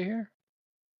can stay here?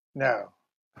 No.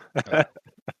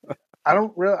 I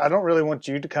don't really want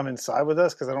you to come inside with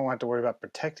us because I don't want to worry about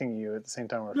protecting you at the same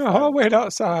time. No, I'll wait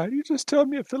outside. You just tell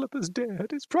me if Philippa's dead.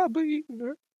 It's probably eaten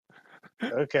her.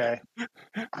 Okay.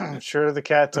 I'm sure the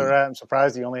cat's all right. I'm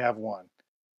surprised you only have one.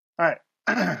 All right.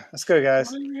 Let's go,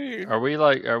 guys. Are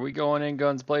we going in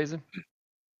guns blazing?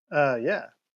 Yeah.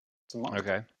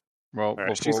 Okay. Well, right,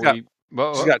 before she's got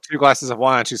 2 glasses of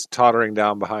wine. She's tottering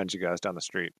down behind you guys down the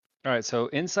street. All right, so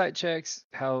insight checks,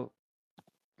 how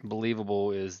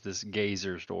believable is this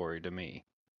gazer story to me?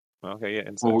 Okay, yeah,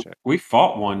 insight check. We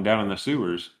fought one down in the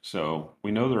sewers, so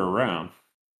we know they're around.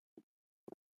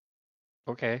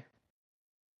 Okay.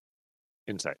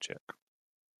 Insight check.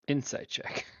 Insight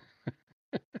check.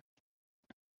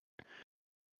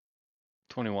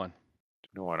 21.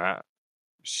 21.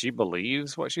 she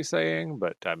believes what she's saying,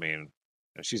 but I mean,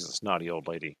 she's a snotty old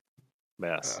lady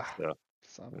mess. Ugh, So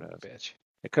son who of a knows? bitch.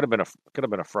 It could have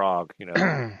been a frog,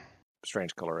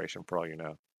 strange coloration for all you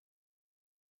know.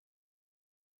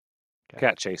 Okay.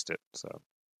 Cat chased it, so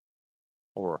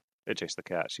or it chased the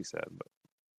cat. She said, but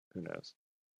who knows?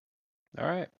 All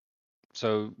right.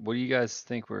 So, what do you guys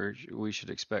think we should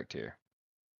expect here?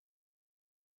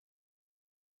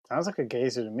 Sounds like a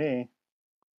gazer to me.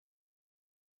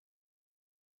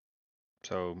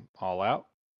 So, all out?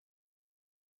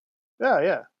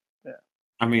 Yeah.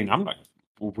 I mean,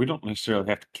 we don't necessarily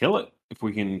have to kill it if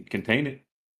we can contain it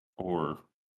or,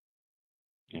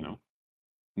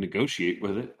 negotiate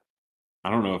with it. I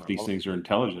don't know if these I'll things are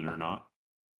intelligent or not.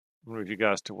 move you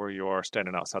guys to where you are,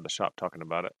 standing outside the shop talking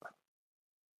about it.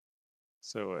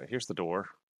 So here's the door.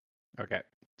 Okay.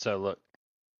 So, look,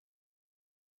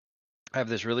 I have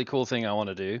this really cool thing I want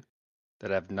to do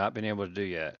that I've not been able to do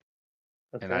yet.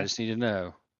 And I Okay. just need to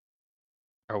know,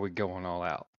 are we going all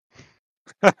out?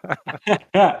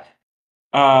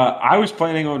 I was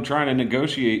planning on trying to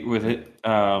negotiate with it.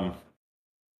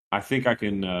 I think I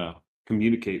can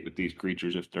communicate with these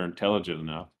creatures if they're intelligent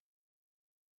enough.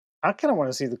 I kind of want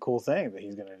to see the cool thing that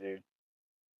he's gonna do.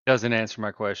 Doesn't answer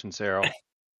my question, Sarril. uh,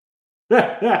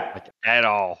 Like, at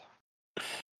all.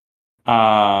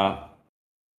 I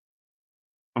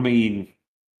mean,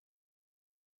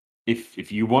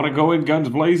 if you want to go in guns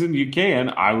blazing, you can.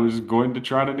 I was going to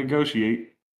try to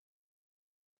negotiate,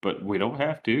 but we don't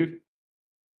have to.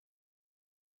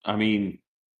 I mean,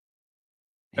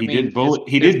 he did bully.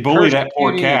 He It's did bully that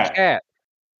poor persecuting a cat. cat.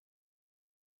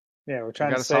 Yeah, we're I trying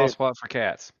got to a soft save spot for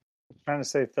cats.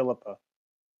 Philippa.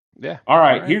 Yeah. All All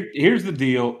right, right. here's the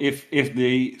deal. If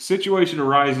the situation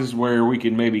arises where we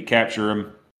can maybe capture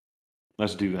him,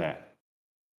 let's do that.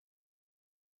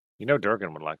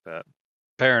 Durgan would like that.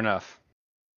 Fair enough.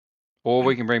 Or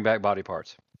we can bring back body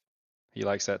parts. He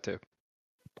likes that too.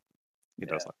 He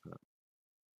does like that.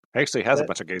 He actually has a That,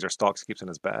 bunch of gazer stalks he keeps in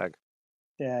his bag.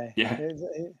 yeah, Yeah.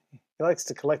 he likes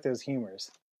to collect those humors.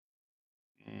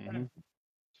 Mm-hmm.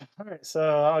 All right,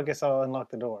 so I guess I'll unlock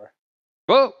the door.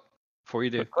 Whoa! Before you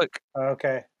do. Click.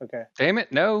 Okay. Damn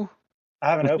it, no.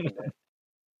 I haven't opened it.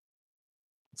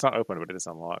 It's not open, but it is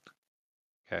unlocked.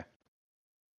 Okay.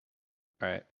 All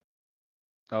right.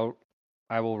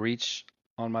 I will reach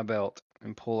on my belt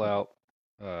and pull out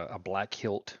a black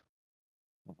hilt.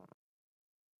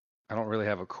 I don't really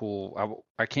have a cool.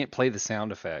 I can't play the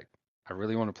sound effect. I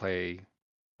really want to play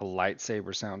a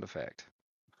lightsaber sound effect.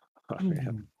 Oh,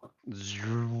 man.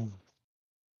 Zoom.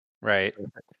 Right.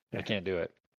 I can't do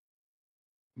it.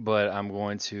 But I'm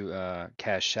going to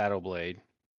cast Shadow Blade.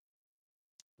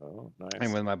 Oh, nice.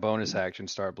 And with my bonus action,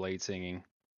 start blade singing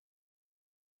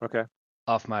Okay.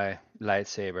 off my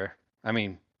lightsaber. I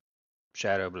mean,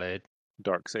 Shadow Blade.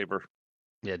 Dark saber.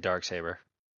 Yeah, dark saber.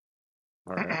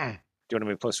 All right. Do you want to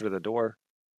move closer to the door?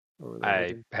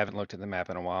 I haven't looked at the map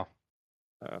in a while.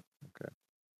 Oh, okay.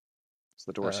 So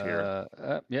the door's here.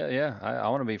 Yeah. I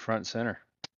want to be front and center.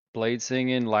 Blade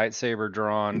singing, lightsaber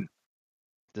drawn.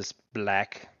 This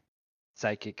black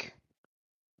psychic.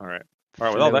 All right. All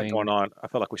right. With all that flowing. going on, I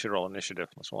feel like we should roll initiative.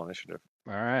 Let's roll initiative.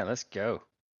 All right, let's go.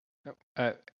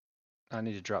 I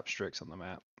need to drop Strix on the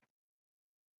map.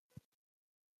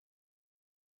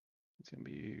 It's gonna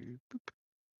be boop,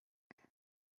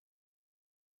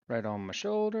 right on my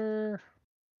shoulder.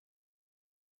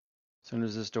 As soon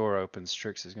as this door opens,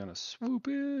 Strix is gonna swoop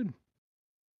in.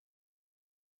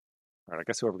 All right. I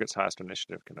guess whoever gets highest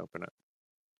initiative can open it.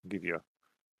 I'll give you a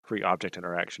free object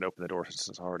interaction. Open the door since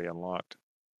it's already unlocked.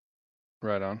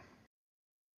 Right on.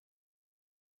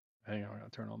 Hang on, I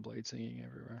gotta turn on blade singing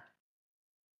everywhere.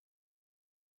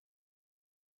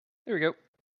 There we go.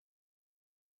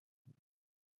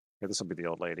 Yeah, this will be the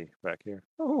old lady back here.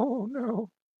 Oh no!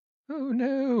 Oh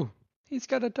no! He's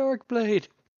got a dark blade,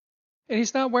 and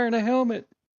he's not wearing a helmet.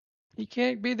 He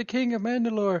can't be the king of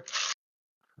Mandalore.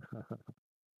 Let's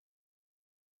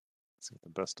see what the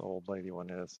best old lady one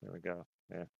is. There we go.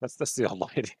 Yeah, that's the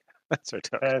old lady. That's right.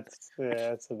 That's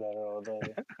a better old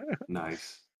lady.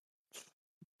 Nice.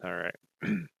 All right.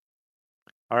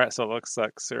 All right. So it looks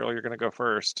like Sarril, you're going to go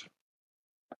first.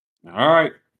 All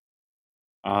right.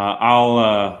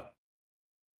 I'll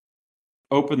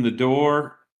open the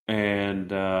door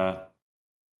and I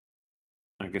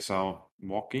guess I'll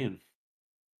walk in.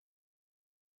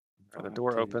 The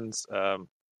door opens.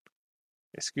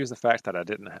 Excuse the fact that I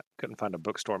couldn't find a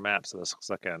bookstore map, so this looks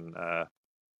like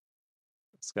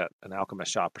it's got an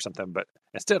alchemist shop or something. But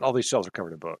instead, all these shelves are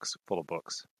covered in books, full of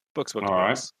books. Books. All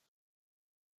right.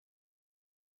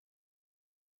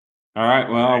 All right.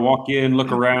 Well, I walk in,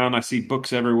 look around. I see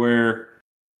books everywhere.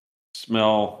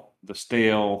 smell the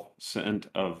stale scent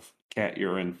of cat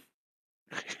urine.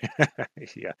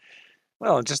 Yeah.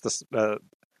 Well, and just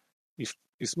you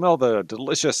you smell the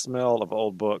delicious smell of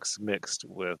old books mixed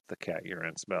with the cat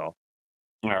urine smell.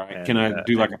 All right. Can And I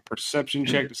do like a perception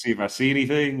check to see if I see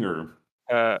anything or?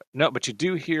 no, but you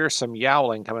do hear some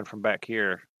yowling coming from back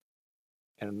here,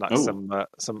 and like Oh,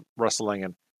 some rustling,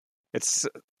 and it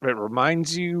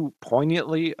reminds you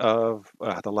poignantly of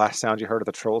the last sound you heard of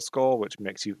the troll skull, which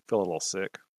makes you feel a little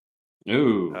sick.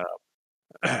 ooh.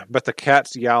 But the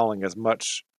cat's yowling is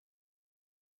much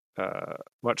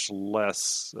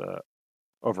less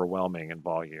overwhelming in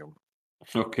volume.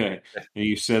 Okay. And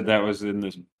you said that was in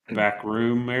this back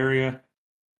room area?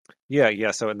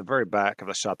 Yeah. So in the very back of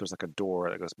the shop, there's like a door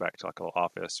that goes back to like a little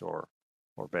office or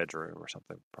bedroom or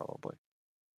something, probably.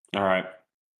 All right.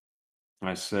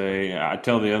 I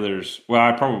tell the others, well,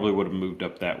 I probably would have moved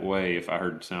up that way if I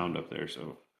heard sound up there.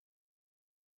 So,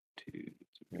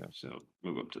 Yeah. so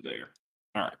move up to there.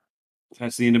 All right.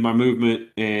 That's the end of my movement.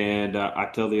 And I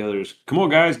tell the others, come on,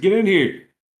 guys, get in here.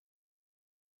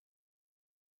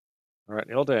 All right,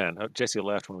 Ildan. Oh, Jesse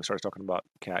left when we started talking about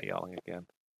cat yowling again.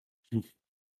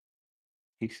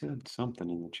 He said something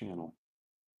in the channel.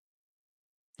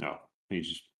 No, he's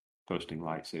just posting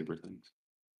lightsaber things.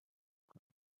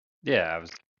 Yeah,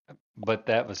 but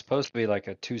that was supposed to be like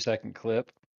a 2-second clip,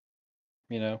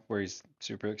 where he's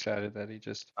super excited that he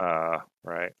just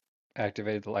Right.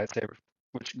 activated the lightsaber,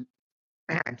 which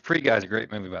Free Guy's a great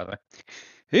movie, by the way.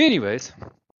 Anyways,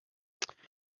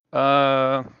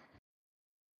 uh,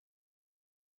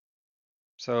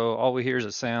 so all we hear is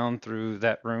a sound through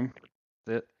that room.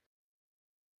 That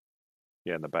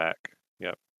Yeah, in the back.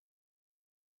 Yep.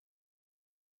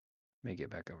 Let me get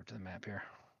back over to the map here.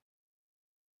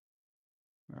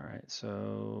 All right,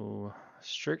 so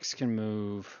Strix can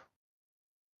move.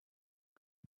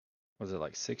 Was it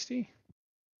like 60?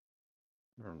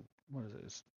 Or what is it?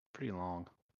 It's pretty long.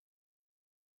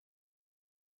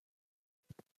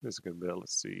 This is a good bit.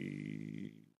 Let's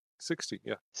see. 60.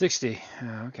 Yeah. 60.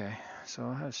 Okay, so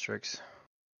I'll have Strix.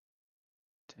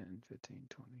 10, 15,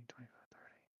 20, 25,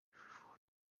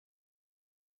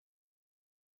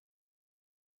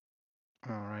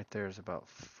 30. All right, there's about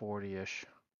 40-ish.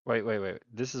 Wait.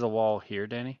 This is a wall here,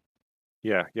 Danny?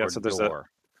 Yeah. Or So door?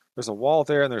 there's a wall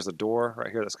there, and there's a door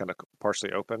right here that's kind of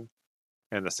partially open,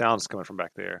 and the sound's coming from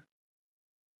back there.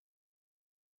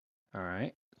 All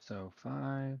right, so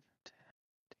 5, 10,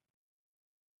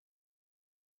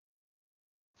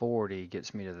 40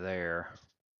 gets me to there.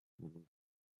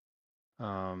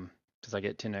 Mhm. Because I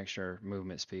get 10 extra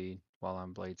movement speed while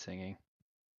I'm blade singing.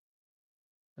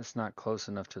 That's not close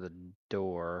enough to the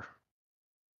door.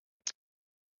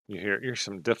 You hear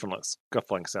some different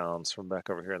scuffling sounds from back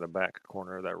over here in the back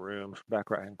corner of that room, back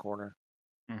right hand corner.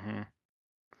 Mm-hmm.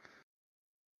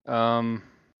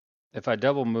 If I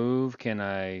double move, can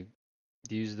I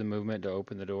use the movement to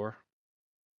open the door?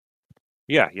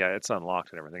 Yeah, it's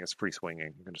unlocked and everything. It's free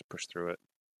swinging. You can just push through it.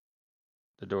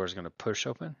 The door is going to push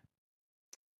open?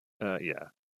 Yeah.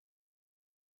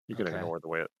 You can Okay. ignore the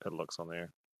way it looks on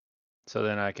there. So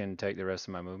then I can take the rest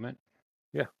of my movement?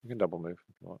 Yeah, you can double move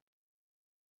if you want.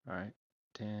 All right.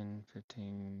 10,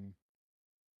 15.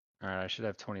 All right, I should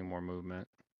have 20 more movement.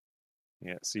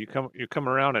 Yeah, so you come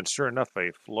around, and sure enough,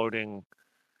 a floating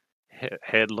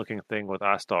head-looking thing with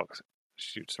eye stalks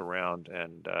shoots around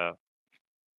and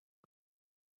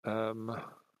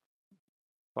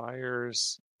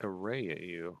fires a ray at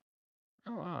you.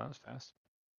 Oh, wow, that was fast.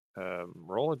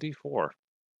 Roll a d4.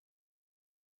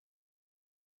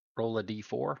 Roll a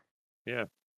d4. Yeah.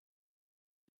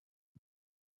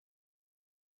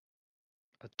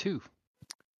 A 2.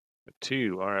 A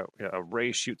 2. All right. Yeah, a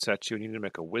ray shoots at you, and you need to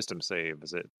make a wisdom save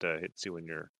as it hits you in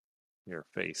your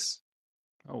face.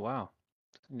 Oh, wow.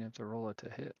 You have to roll it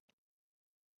to hit.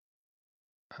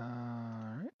 All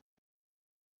right.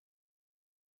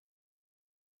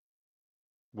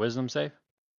 Wisdom save?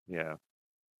 Yeah.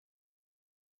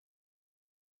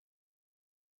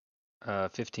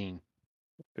 15.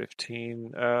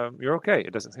 15. You're okay.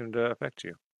 It doesn't seem to affect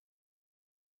you.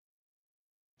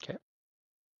 Okay.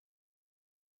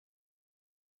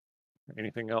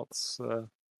 Anything else? The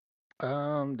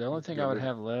only thing I would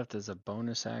have left is a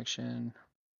bonus action.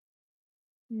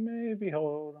 Maybe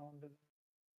hold on to.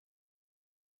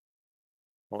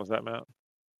 What was that, Matt?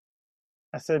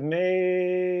 I said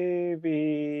maybe.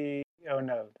 Oh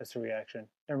no, that's a reaction.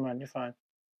 Never mind. You're fine.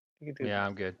 You can do Yeah, this.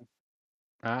 I'm good.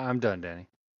 I'm done, Danny.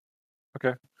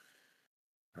 Okay.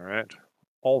 All right.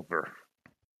 Oliver.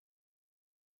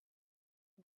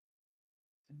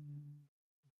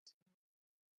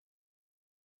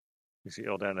 You see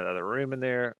Ildan in the other room in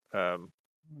there.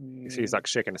 You see he's like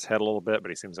shaking his head a little bit, but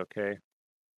he seems okay.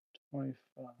 25,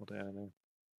 Hold down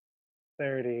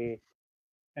 30,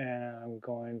 and I'm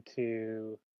going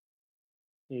to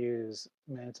use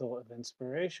Mantle of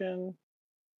Inspiration.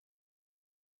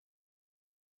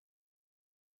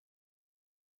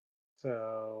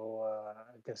 So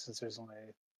I guess since there's only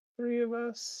 3 of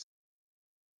us,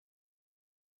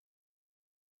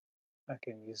 I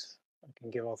can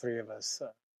give all 3 of us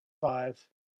 5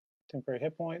 temporary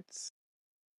hit points,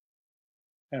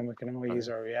 and we can only use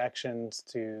our reactions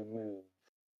to move.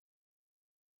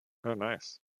 Oh,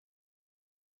 nice.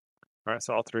 All right,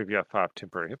 so all 3 of you have 5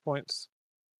 temporary hit points.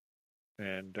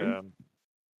 And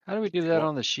How do we do that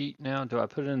on the sheet now? Do I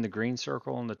put it in the green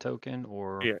circle on the token,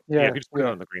 or yeah, if you just put it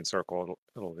on the green circle,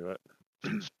 it'll do it.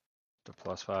 the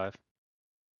 +5?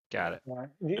 Got it. Right.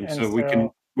 And so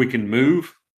we can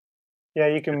move. Yeah,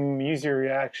 you can use your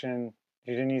reaction.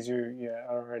 If you didn't use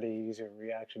already use your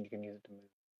reaction, you can use it to move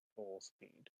full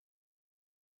speed.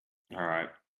 All right.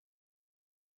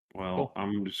 Well, Cool.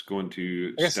 I'm just going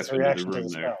to I guess step it's a into the reaction to room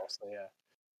the there. spell, so yeah.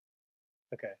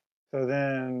 Okay. So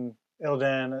then,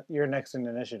 Ildan, you're next in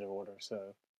initiative order,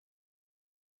 so.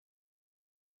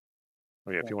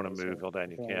 Oh, yeah, if you want to move,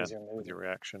 Ildan, you can with your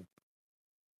reaction.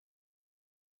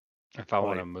 If I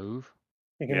want to move?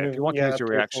 You can move, if you want to use your up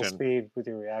to reaction. full speed with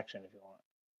your reaction if you want.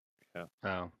 Yeah.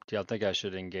 Oh, do y'all think I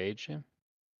should engage him?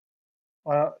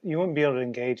 Well, you wouldn't be able to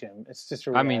engage him. It's just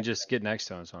a reaction. I mean, just get next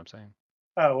to him, is what I'm saying.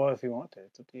 Oh, well, if you want to,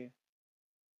 it's up to you.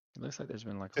 It looks like there's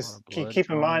been like a lot of Just blood. keep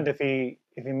in mind if he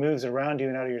moves around you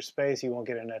and out of your space, you won't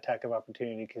get an attack of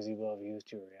opportunity because he will have used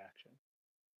your reaction.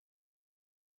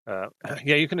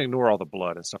 Yeah, you can ignore all the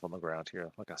blood and stuff on the ground here.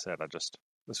 Like I said,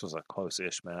 this was a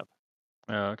close-ish map.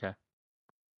 Oh, okay.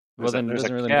 Well, then it there's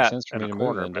doesn't a really make cat sense for in me a to move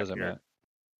corner then, back does it, here. Matt?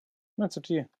 That's up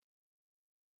to you.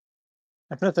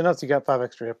 If nothing else, you got 5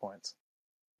 extra hit points.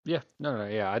 Yeah, no,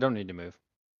 yeah, I don't need to move.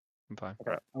 I'm fine.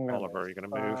 Okay, Right. I'm gonna Oliver, move. are you going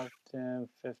to move? 5, 10,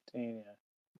 15, yeah.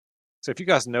 So if you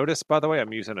guys notice, by the way,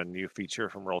 I'm using a new feature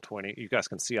from Roll20. You guys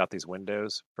can see out these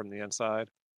windows from the inside,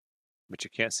 but you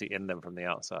can't see in them from the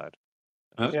outside.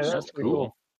 Yeah, That's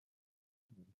cool.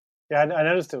 Yeah, I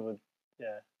noticed it would.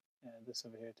 Yeah, this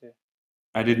over here too.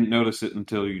 I didn't notice it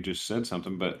until you just said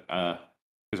something, but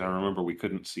because I remember we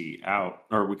couldn't see out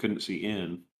or we couldn't see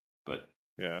in, but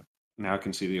yeah, now I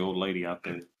can see the old lady out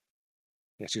there.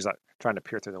 Yeah, she's like trying to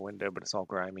peer through the window, but it's all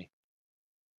grimy.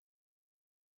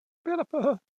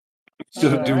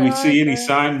 So, do we see any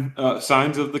signs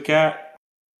of the cat?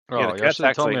 Oh, Yeah, the y'all cat's should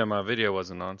have told actually. me my video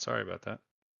wasn't on. Sorry about that.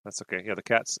 That's okay. Yeah, the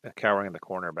cat's cowering in the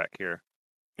corner back here.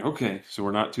 Okay, so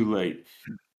we're not too late.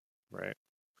 Right.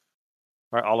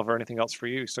 All right, Oliver, anything else for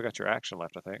you? You still got your action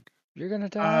left, I think. You're going to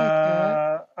die,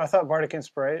 cat. I thought Bardic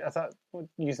Inspiration. I thought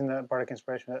using that Bardic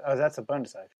Inspiration. Oh, that's a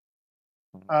bonus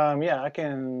action. Yeah, I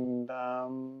can.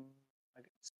 I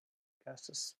guess cast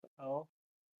a spell.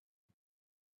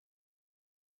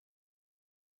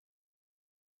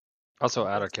 Also,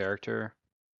 out of character.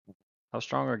 How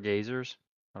strong are gazers?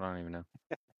 I don't even know.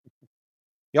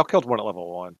 Y'all killed one at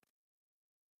level 1.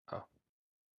 Oh.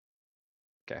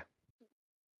 Okay.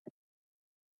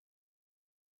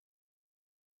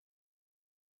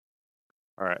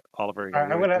 All right, Oliver. All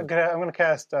right, I'm gonna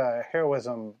cast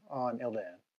Heroism on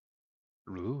Ildan.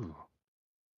 Ooh.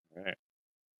 All right.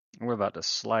 We're about to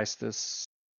slice this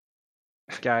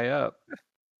guy up.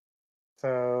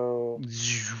 So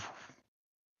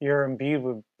you're imbued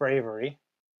with bravery.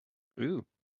 Ooh.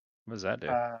 What does that do?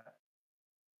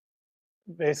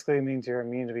 Basically means you're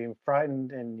immune to being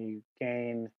frightened, and you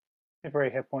gain temporary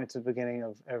hit points at the beginning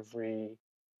of every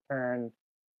turn,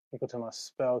 equal to my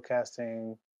spell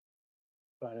casting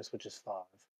bonus, which is 5.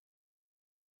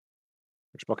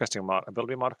 Your spellcasting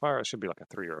ability modifier? It should be like a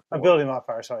 3 or a 4. Ability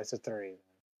modifier, sorry, it's a 3.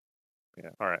 Yeah.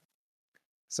 All right.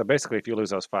 So basically, if you lose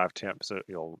those 5 temps,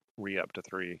 you'll re-up to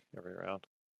 3 every round.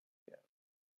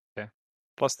 Yeah. Okay.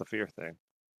 Plus the fear thing.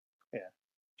 Yeah.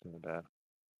 Isn't bad.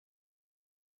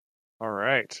 All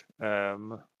right.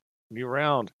 New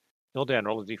round. Ildan,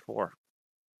 roll a d4.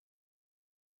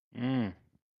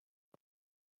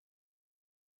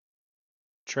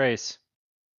 Trace.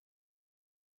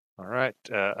 All right.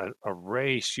 A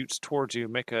ray shoots towards you.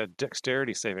 Make a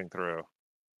dexterity saving throw.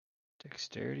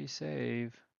 Dexterity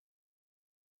save.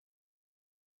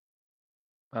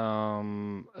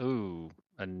 Ooh,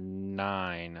 a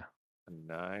 9. A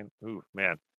 9. Ooh,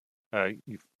 man.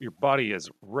 Your body is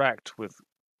racked with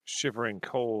shivering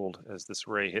cold as this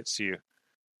ray hits you.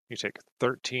 You take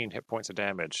 13 hit points of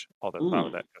damage. Although 5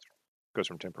 of that goes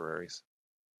from temporaries.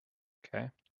 Okay.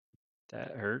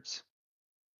 That hurts.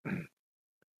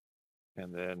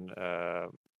 And then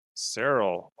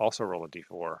Sarril, also roll a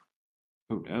d4.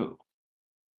 Oh no.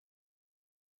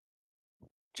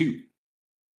 2.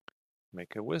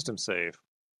 Make a wisdom save.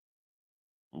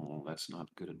 Oh, that's not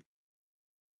good.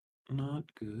 Not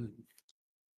good.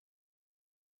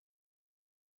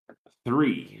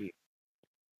 3.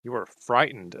 You are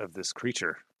frightened of this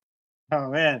creature. Oh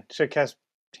man, should cast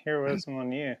heroism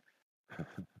on you.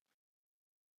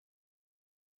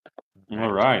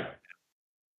 All right.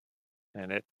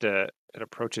 And it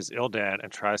approaches Ildan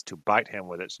and tries to bite him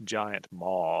with its giant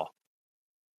maw.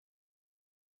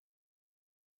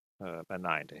 A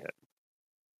 9 to hit.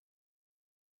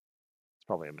 It's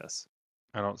probably a miss.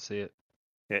 I don't see it.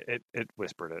 It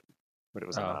whispered it, but it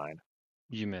was a 9.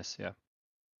 You miss, yeah.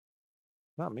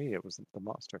 Not me. It was the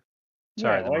monster.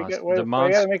 Sorry, Yeah, the why monster. you The why you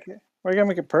monster. gotta make it? Why you gotta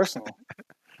make it personal?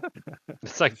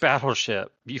 It's like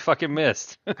Battleship. You fucking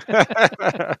missed.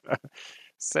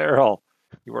 Sarril,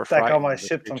 you are Stack all frightened my of this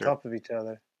ships on creature. top of each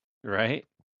other. Right?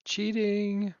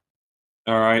 Cheating.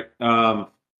 All right.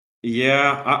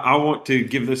 Yeah, I want to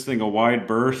give this thing a wide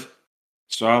berth.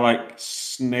 So I like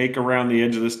snake around the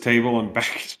edge of this table and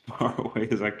back as far away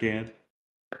as I can.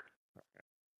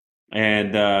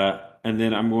 And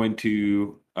then I'm going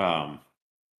to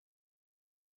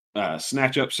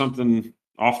snatch up something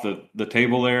off the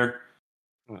table there,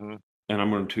 Mm-hmm. and I'm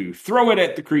going to throw it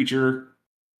at the creature,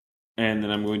 and then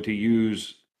I'm going to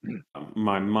use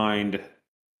my mind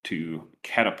to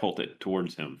catapult it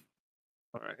towards him.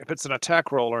 All right. If it's an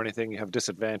attack roll or anything, you have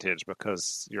disadvantage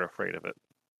because you're afraid of it.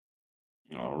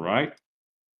 All right.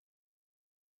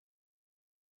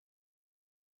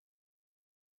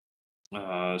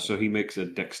 So he makes a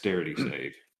dexterity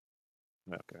save.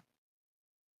 Okay.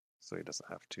 So he doesn't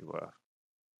have to.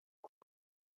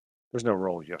 There's no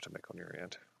roll you have to make on your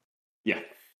end. Yeah.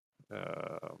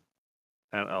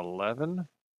 An 11.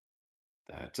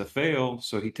 That's a fail.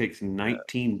 So he takes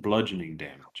 19 bludgeoning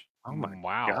damage. Oh my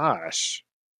Wow. gosh!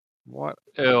 What?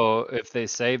 Oh, if they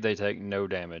save, they take no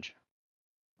damage.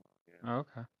 Yeah.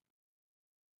 Okay.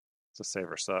 It's a save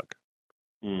or suck.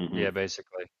 Mm-hmm. Yeah,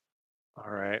 basically.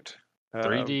 All right.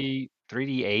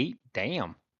 3D8?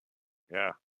 Damn.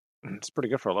 Yeah. It's pretty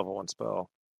good for a level 1 spell.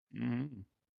 Mm-hmm.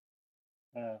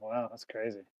 Wow, that's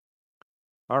crazy.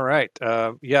 All right.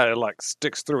 Yeah, it like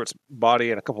sticks through its body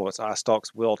and a couple of its eye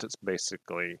stalks wilt. It's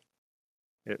basically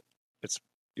it's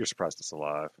you're surprised it's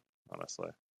alive, honestly.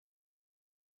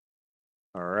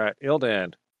 All right,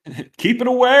 Ildan. Keep it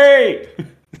away!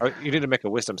 Oh, you need to make a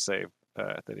wisdom save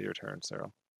at the end of your turn,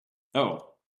 Sarril. Oh,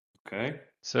 okay.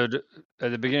 So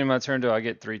at the beginning of my turn, do I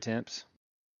get 3 temps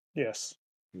Yes.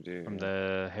 You do. from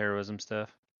the heroism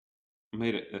stuff? I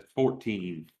made it at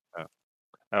 14. Oh,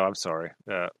 I'm sorry.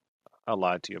 I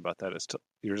lied to you about that.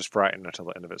 You're just frightened until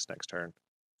the end of its next turn.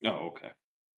 Oh, okay.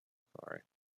 Sorry.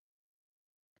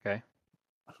 Okay.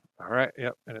 All right.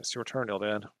 Yep. And it's your turn,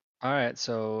 Ildan. All right.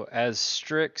 So as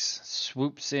Strix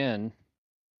swoops in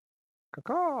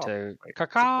Caw-caw. to Wait,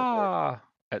 caca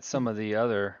at some of the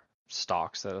other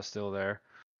stalks that are still there,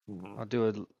 Mhm. I'll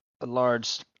do a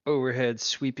large overhead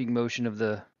sweeping motion of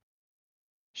the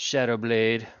Shadow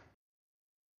Blade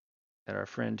at our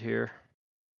friend here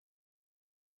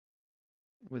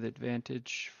with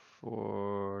advantage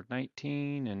for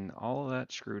 19, and all of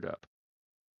that screwed up.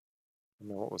 I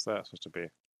mean, what was that supposed to be?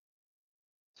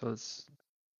 So it's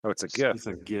Oh, it's a gift. It's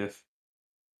a GIF.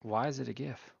 why is it a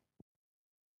GIF?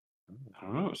 I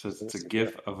don't know. It says it's a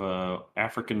GIF of a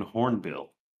African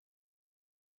hornbill.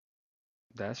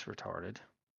 That's retarded.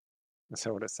 Is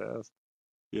that what it says?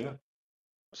 Yeah.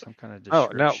 Some kind of Oh,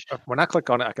 now description. when I click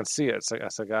on it, I can see it.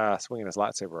 It's a guy swinging his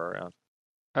lightsaber around.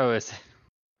 Oh, it's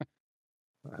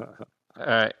all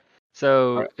right.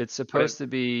 So Alright. it's supposed to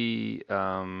be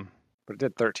But it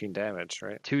did 13 damage,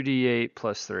 right? 2d8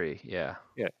 plus 3. Yeah.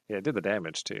 Yeah, it did the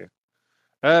damage too.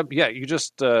 Yeah, you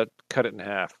just cut it in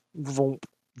half. Voomp.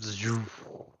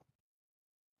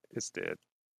 It's dead.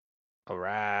 All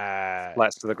right.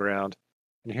 Flats to the ground.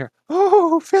 And you hear,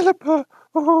 "Oh, Philippa!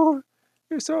 Oh,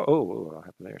 you're so... Oh, what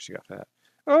happened there? She got fat.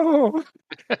 Oh,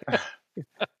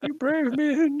 you brave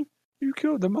men! You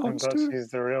killed the I'm monster!" glad she's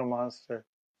the real monster.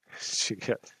 She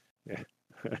got... Yeah.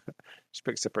 She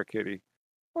picks up her kitty.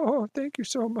 "Oh, thank you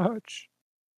so much."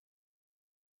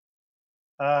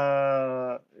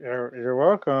 You're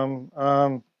welcome.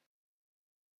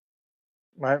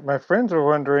 My friends were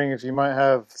wondering if you might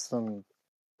have some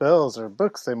spells or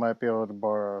books they might be able to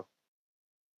borrow.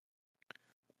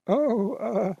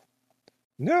 "Oh,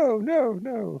 no, no,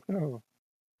 no, no.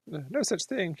 No such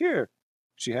thing. Here."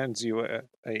 She hands you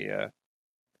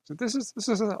so this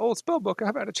is an old spell book. I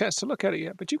haven't had a chance to look at it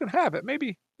yet, but you can have it.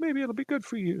 Maybe it'll be good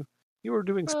for you. You were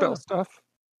doing spell Oh, stuff.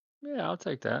 yeah, I'll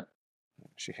take that.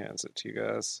 She hands it to you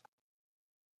guys.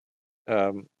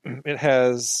 It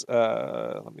has.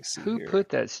 Let me see Who here. put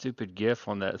that stupid GIF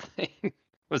on that thing?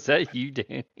 Was that you,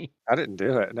 Danny? I didn't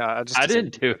do it. No, I just. I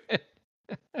didn't do it.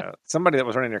 Somebody that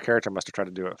was running your character must have tried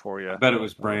to do it for you. I bet it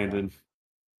was Brandon.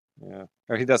 Yeah,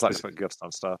 or he does like to put gifts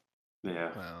on stuff.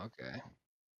 Yeah. Oh, okay.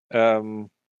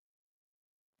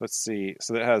 Let's see.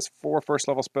 So it has 4 first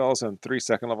level spells and 3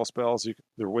 second level spells.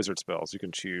 They're wizard spells. You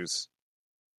can choose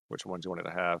which ones you wanted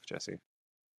to have, Jesse.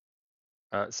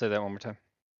 Say that one more time.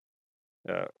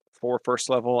 4 first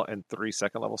level and 3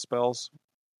 second level spells.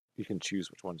 You can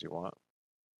choose which ones you want.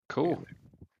 Cool.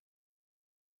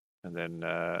 And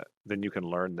then you can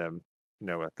learn them.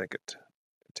 I think it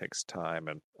takes time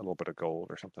and a little bit of gold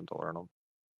or something to learn them.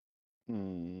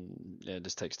 Yeah, it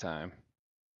just takes time.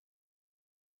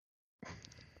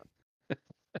 I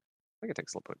think it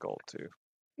takes a little bit of gold too.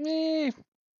 Eh.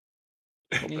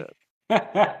 A little bit.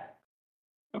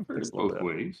 I've heard Takes it a little both bit.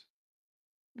 ways.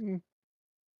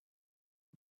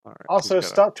 All right. Also,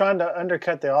 stop trying to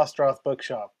undercut the Ostoroth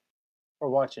bookshop. We're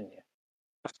watching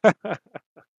you.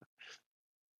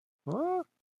 What?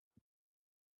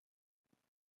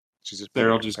 She's just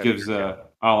Sarril just gives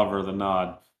Oliver the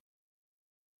nod.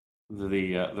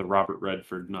 The Robert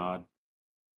Redford nod.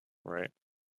 Right.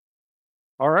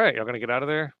 All right, y'all gonna get out of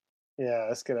there? Yeah,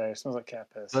 let's get out of here. It smells like cat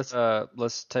piss.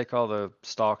 Let's take all the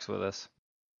stalks with us.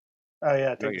 Oh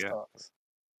yeah, take the stalks.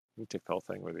 You can take the whole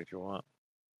thing with you if you want.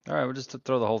 All right, we'll just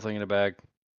throw the whole thing in a bag.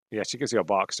 Yeah, she gives you a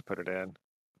box to put it in.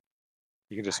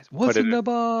 You can just What's in the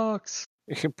box?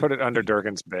 You can put it under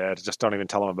Durgan's bed. Just don't even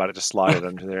tell him about it. Just slide it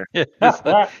under there. Yeah, it's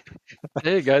like,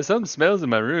 hey guys, something smells in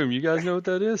my room. You guys know what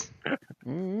that is?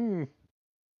 Mm-hmm.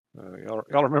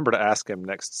 Y'all remember to ask him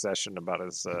next session about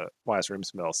why his room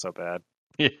smells so bad.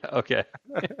 Yeah, okay.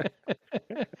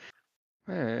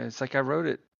 It's like I wrote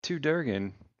it to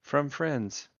Durgan from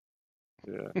friends.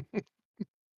 Yeah.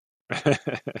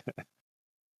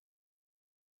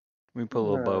 We put a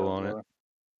little bow on it.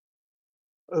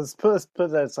 Let's put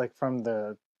that it's like from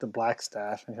the black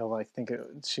staff, and he'll like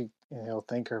he'll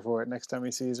thank her for it next time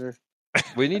he sees her.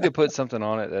 We need to put something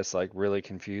on it that's like really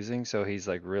confusing, so he's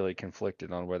like really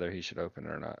conflicted on whether he should open it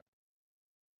or not.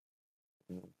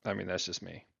 I mean, that's just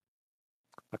me.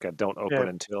 Okay, don't open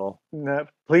until. No,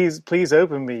 please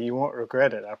open me. You won't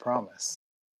regret it. I promise.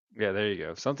 Yeah, there you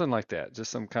go. Something like that.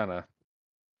 Just some kind of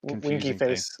confusing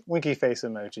winky face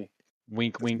emoji.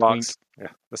 Wink, This wink, box, wink.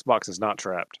 Yeah, this box is not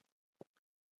trapped.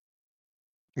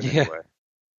 Yeah.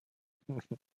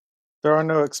 There are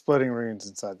no exploding runes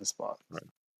inside this box. Right.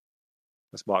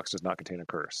 This box does not contain a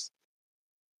curse.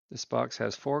 This box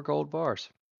has 4 gold bars.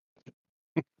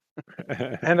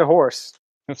 And a horse.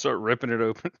 Start ripping it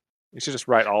open. You should just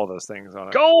write all of those things on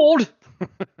it. Gold!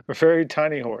 A very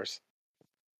tiny horse.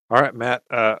 All right, Matt.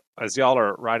 As y'all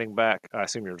are riding back, I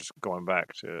assume you're just going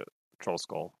back to Troll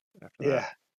Skull after that. Yeah,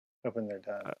 hoping they're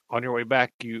done. On your way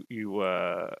back, you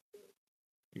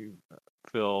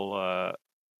feel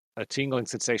a tingling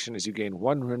sensation as you gain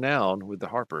 1 renown with the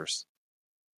Harpers.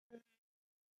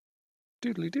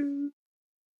 Doodly doo.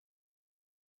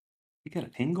 You got a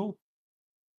tingle?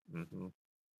 Mm-hmm.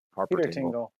 Harper Peter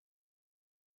tingle.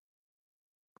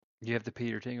 You have the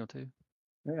Peter tingle too?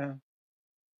 Yeah.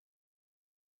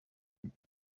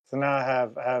 So now I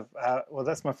have well,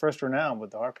 that's my first renown with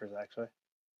the Harpers, actually.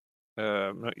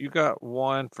 No, you got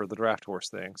 1 for the draft horse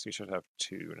thing, so you should have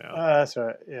 2 now. Oh, that's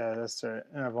right. Yeah, that's right.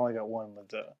 And I've only got 1 with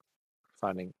the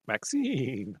Finding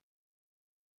Maxine.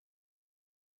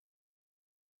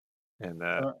 And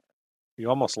you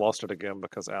almost lost it again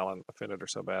because Alan offended her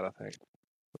so bad, I think.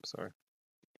 I'm sorry.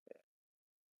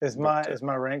 Is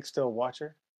my rank still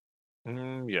Watcher?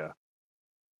 Yeah.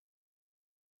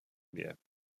 Yeah.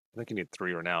 I think you need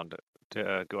 3 renown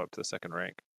to go up to the 2nd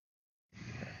rank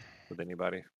with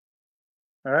anybody.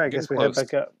 All right, I guess we head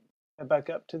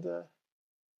back up to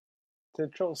the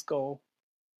Troll Skull.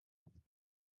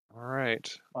 All right.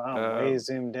 Wow, I'm way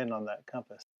zoomed in on that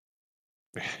compass.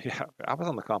 Yeah, I was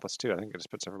on the compass too. I think it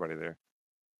just puts everybody there.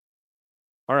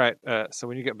 All right. So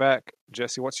when you get back,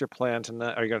 Jesse, what's your plan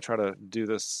tonight? Are you going to try to do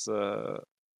this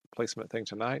placement thing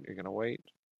tonight? Are you going to wait?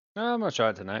 No, I'm going to try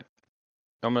it tonight.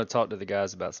 I'm going to talk to the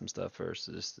guys about some stuff first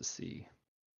just to see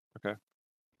what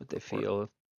they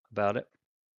feel about it.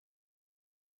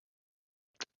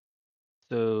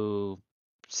 So,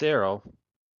 Sarril.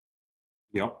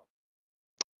 Yep.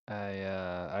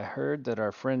 I heard that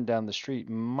our friend down the street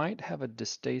might have a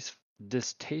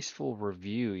distasteful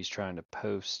review he's trying to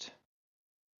post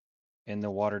in the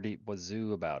Waterdeep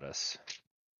Wazoo about us.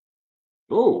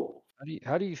 Oh.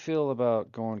 How do you feel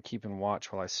about going keeping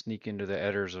watch while I sneak into the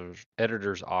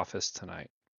editor's office tonight?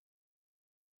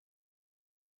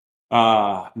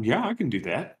 Yeah, I can do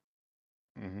that.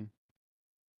 Mm-hmm.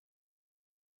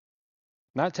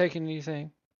 Not taking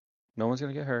anything. No one's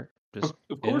gonna get hurt. Just Of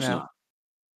in and course out, not.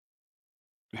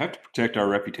 We have to protect our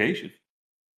reputation.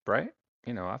 right?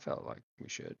 I felt like we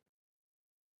should.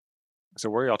 So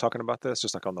where are y'all talking about this?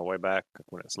 Just like on the way back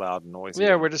when it's loud and noisy?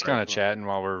 Yeah, And we're just kind of right? chatting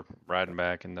while we're riding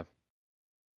back in the.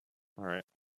 All right.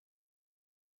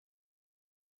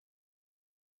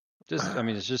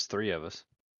 It's just three of us.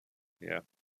 Yeah,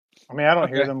 I mean, I don't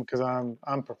hear okay. them because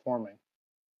I'm performing.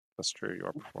 That's true. You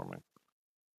are performing.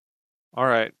 All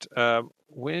right.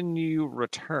 When you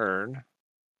return,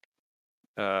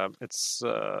 it's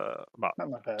about Not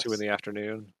my 2 in best. the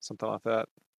afternoon, something like that,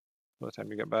 by the time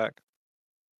you get back.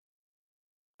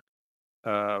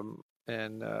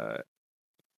 And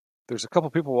there's a couple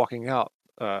people walking out,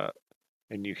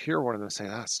 and you hear one of them say,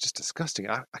 "It's just disgusting.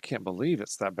 I can't believe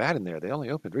it's that bad in there. They only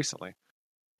opened recently."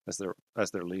 As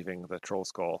they're leaving the troll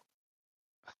skull.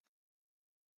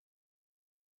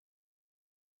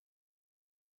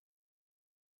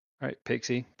 All right,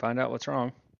 Pixie, find out what's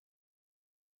wrong.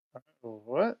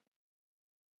 What?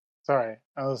 Sorry,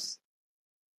 I was.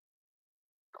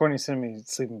 Courtney sent me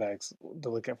sleeping bags to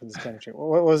look at for this chemistry.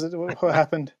 What was it? What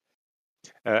happened?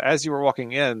 As you were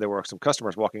walking in, there were some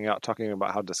customers walking out talking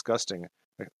about how disgusting.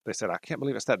 They said, "I can't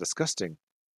believe it's that disgusting.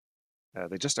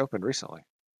 They just opened recently.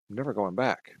 I'm never going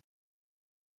back."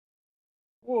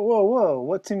 Whoa, whoa, whoa!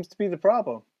 What seems to be the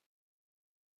problem?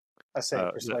 I say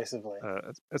Uh, persuasively.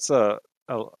 it's a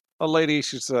a lady.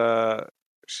 She's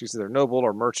either noble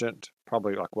or merchant,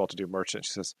 probably like well-to-do merchant.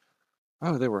 She says,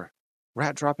 "Oh, there were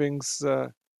rat droppings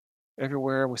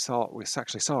everywhere, and we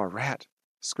actually saw a rat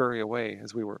scurry away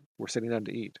as were sitting down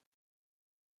to eat."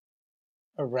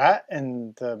 A rat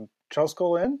in the Troll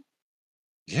Skull Inn?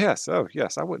 Yes, oh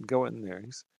yes, I wouldn't go in there.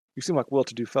 You seem like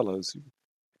well-to-do fellows. You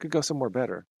could go somewhere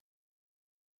better.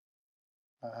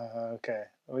 Okay,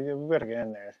 we better get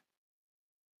in there.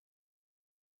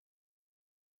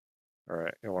 All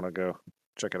right, you want to go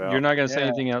check it You're out? not gonna say Yeah.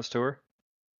 anything else to her?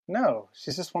 No,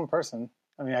 she's just one person.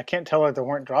 I mean, I can't tell her there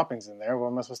weren't droppings in there. What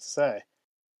am I supposed to say?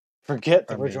 Forget I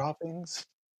there were mean, droppings?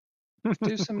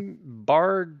 Do some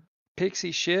bard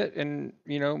pixie shit and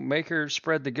make her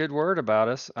spread the good word about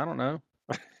us. I don't know.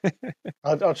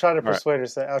 I'll try to all right. persuade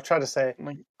her. I'll try to say,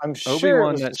 Like I'm sure it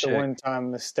Obi-Wan was that just a chick.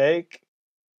 one-time mistake,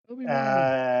 Obi-Wan.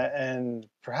 and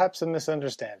perhaps a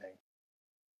misunderstanding.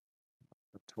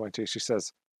 20. She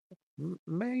says,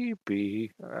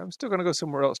 Maybe. I'm still going to go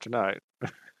somewhere else tonight."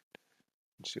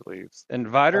 And she leaves.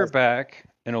 Invite her As back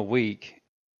in a week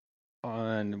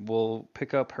and we'll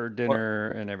pick up her What? dinner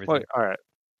and Wait, everything. all right.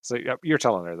 So you're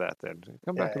telling her that then.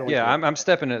 Come back in a week. Yeah, I'm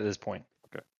stepping at this point.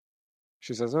 Okay.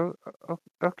 She says, "Oh,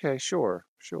 okay, sure.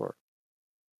 All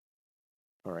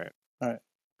right. All right,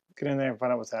 get in there and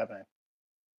find out what's happening.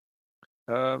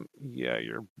 Yeah,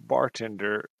 your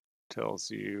bartender tells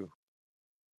you,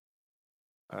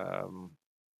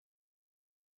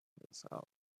 what's out.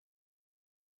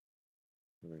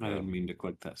 Here we I go. didn't mean to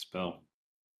click that spell.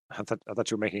 I thought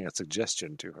you were making a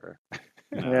suggestion to her.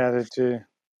 No. Yeah, did you?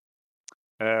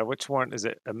 Which one is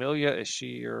it? Amelia? Is she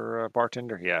your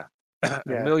bartender? Yeah. Yeah.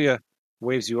 Amelia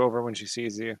waves you over when she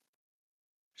sees you.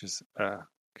 She's come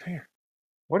here.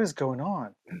 What is going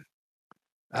on?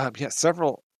 Yeah,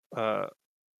 several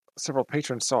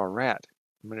patrons saw a rat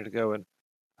a minute ago, and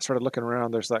I started looking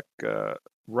around. There's like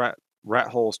rat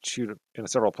holes chewed in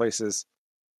several places.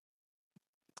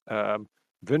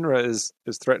 Vinra is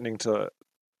threatening to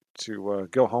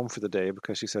go home for the day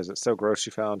because she says it's so gross.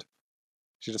 She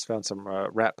just found some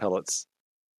rat pellets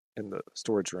in the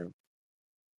storage room.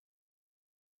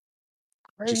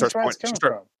 Where She are starts these rats pointing.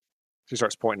 coming from? She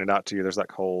starts pointing it out to you. There's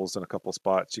like holes in a couple of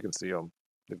spots. You can see them.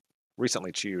 They've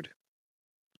recently chewed.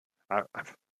 I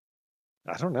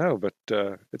don't know, but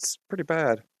it's pretty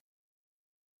bad.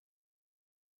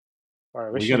 All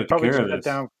right, we We got to should take probably care of shut this.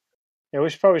 down. Yeah, we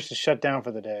should probably just shut down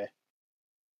for the day,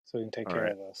 so we can take All care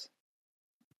right. of this.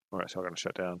 All right, so I'm going to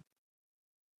shut down.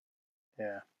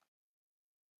 Yeah.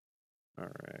 All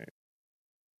right.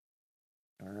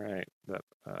 All right. That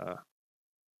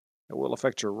it will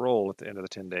affect your roll at the end of the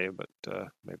 10-day, but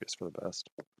maybe it's for the best.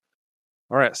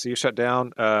 All right, so you shut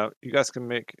down. You guys can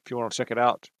make, if you want to check it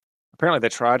out. Apparently they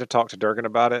tried to talk to Durgan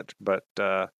about it, but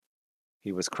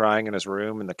he was crying in his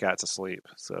room and the cat's asleep,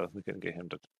 so we couldn't get him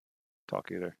to talk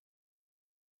either.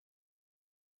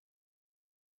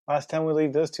 Last time we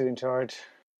leave those two in charge.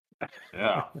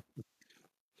 Yeah. He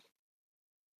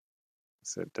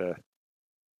said,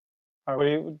 All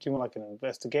right, do you want like an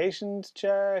investigations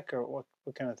check or what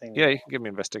kind of thing? yeah, you can give me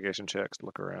investigation checks to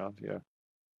look around. Yeah.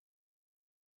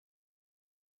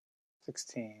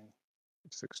 16.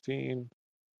 16. Can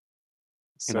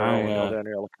So, I Ildan,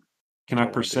 you're looking. can What I you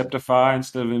wanna do? perceptify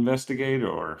instead of investigate,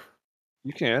 or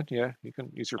You can, yeah. You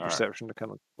can use your All right. perception to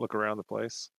kind of look around the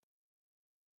place.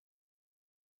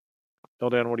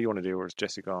 Ildan, what do you want to do? Where's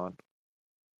Jesse gone?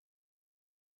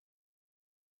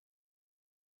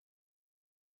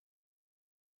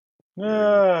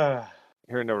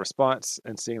 Hearing no response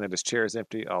and seeing that his chair is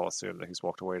empty, I'll assume that he's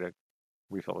walked away to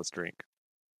refill his drink.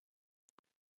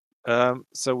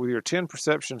 So with your 10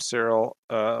 perception, Sarril,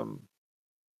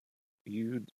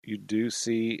 you do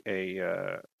see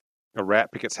a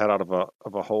rat pick its head out of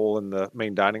a hole in the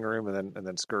main dining room and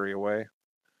then scurry away.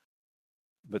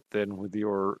 But then with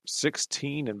your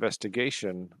 16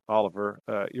 investigation, Oliver,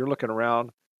 you're looking around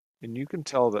and you can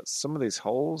tell that some of these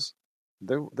holes,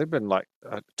 they've been like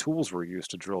tools were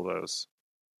used to drill those.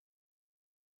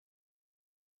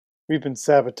 We've been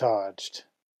sabotaged,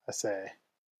 I say.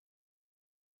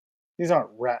 These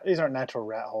aren't natural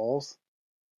rat holes.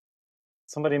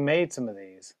 Somebody made some of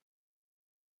these.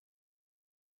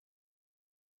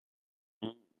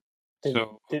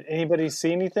 Did anybody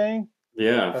see anything?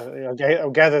 Yeah.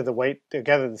 I'll gather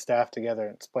the staff together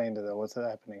and explain to them what's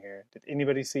happening here. Did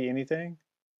anybody see anything?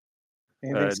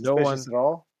 Anything suspicious at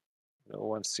all? No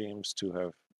one seems to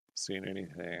have seen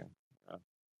anything.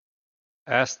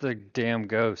 Ask the damn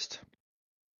ghost.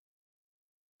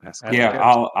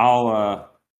 Yeah,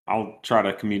 I'll try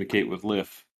to communicate with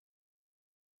Liff.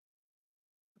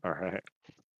 All right.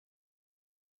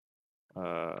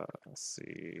 Let's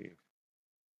see.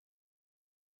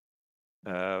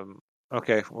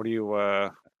 Okay. What are you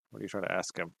trying to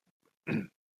ask him?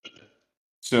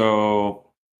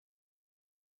 So,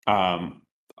 I'm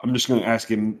just going to ask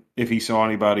him if he saw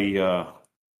anybody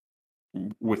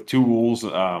with tools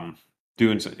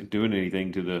doing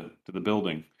anything to the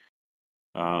building.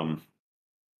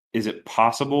 Is it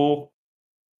possible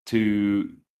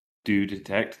to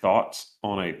detect thoughts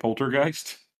on a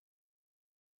poltergeist?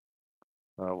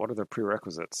 What are the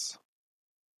prerequisites?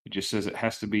 It just says it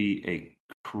has to be a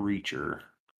creature.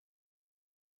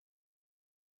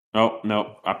 Oh,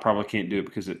 no, I probably can't do it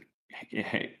because it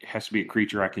has to be a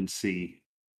creature I can see.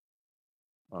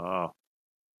 Oh,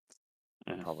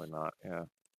 probably not, yeah.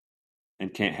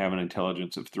 And can't have an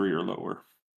intelligence of 3 or lower.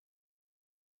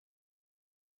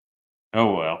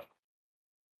 Oh, well.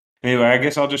 Anyway, I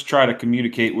guess I'll just try to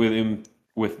communicate with him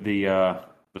with the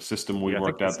system we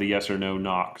worked out, the yes or no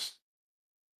knocks.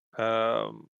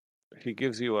 He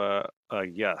gives you a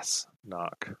yes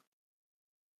knock.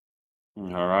 All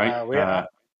right.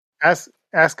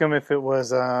 Ask him if it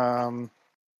was guy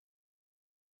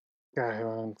who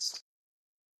owns.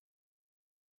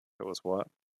 It was what?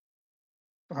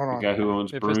 Hold on. The guy who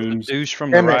owns If Bruins. it's the douche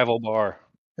from the rival bar.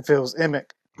 If it was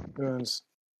Emick who owns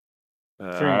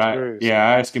Fruins Brews. Yeah,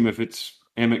 I asked him if it's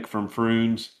Emick from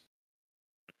Fruins.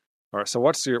 All right. So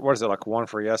what is it, like 1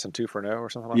 for yes and 2 for no or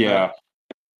something like that?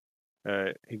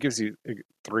 Yeah. He gives you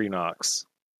 3 knocks.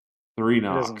 3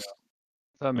 knocks.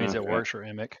 That means it works for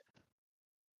Emick.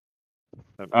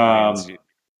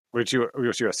 Which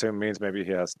you assume means maybe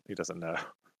he doesn't know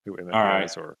who Emick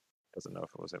is or doesn't know if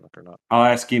it was Emick or not. I'll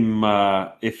ask him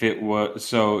if it was.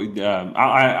 So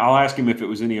I'll ask him if it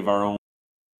was any of our own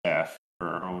staff or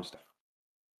our own staff.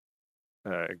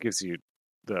 It gives you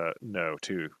the no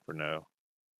 2 for no.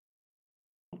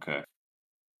 Okay.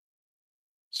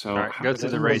 So all right, go through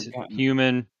the race.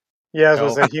 Human. Yeah, I was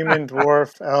going to say human,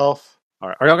 dwarf, elf. All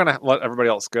right. Are y'all going to let everybody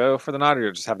else go for the night,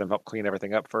 or just have them help clean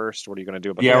everything up first? What are you going to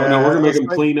do about that? No, we're going to make them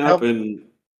clean up and...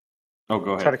 Oh,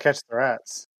 go ahead. Try to catch the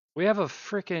rats. We have a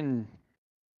freaking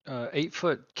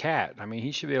 8-foot cat. I mean,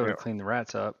 he should be able to clean the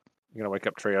rats up. You're going to wake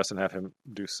up Treos and have him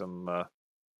do some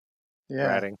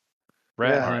ratting?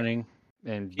 Rat hunting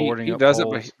and boarding he up does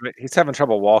holes. it, but he's having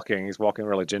trouble walking. He's walking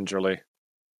really gingerly.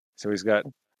 So he's got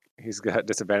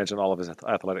disadvantage on all of his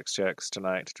athletics checks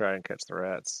tonight to try and catch the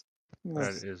rats.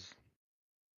 That is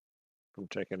from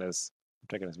taking his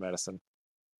medicine.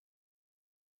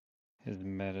 His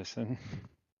medicine.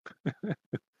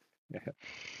 Yeah.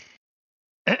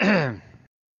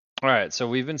 All right, so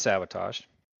we've been sabotaged.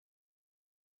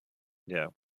 Yeah.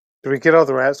 Did we get all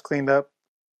the rats cleaned up?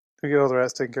 Did we get all the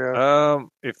rats taken care of?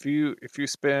 If you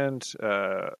spend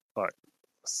like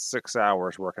 6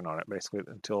 hours working on it, basically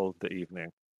until the evening,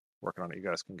 working on it, you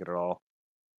guys can get it all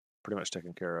pretty much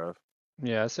taken care of.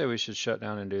 Yeah, I say we should shut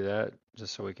down and do that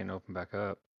just so we can open back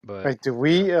up. But like, do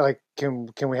we can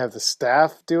we have the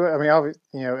staff do it? I mean, obviously,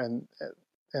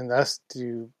 and us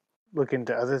do look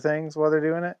into other things while they're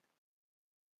doing it.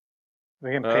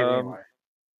 We can pay anyway.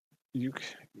 You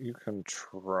can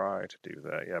try to do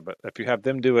that, yeah. But if you have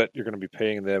them do it, you're going to be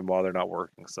paying them while they're not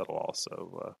working. So that'll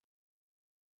also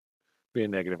be a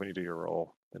negative when you do your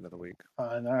roll at the end of the week.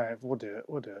 All right, we'll do it.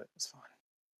 It's fine.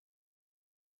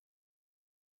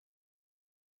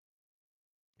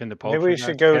 Can the Maybe poultry we guys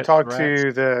should go catch talk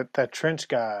rats? to that trench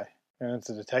guy who owns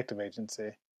the detective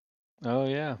agency. Oh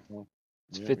yeah,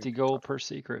 it's Yeah, 50 gold per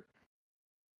secret.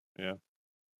 Yeah.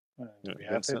 Do Yeah, we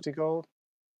have Vincent? 50 gold?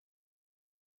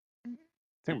 I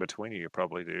think between you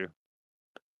probably do.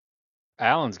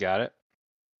 Alan's got it.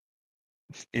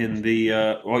 In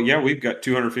the we've got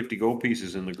 250 gold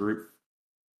pieces in the group.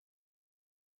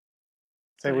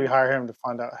 Say we hire him to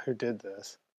find out who did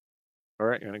this. All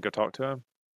right, you want to go talk to him?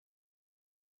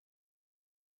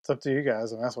 It's up to you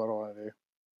guys, and that's what I want to do.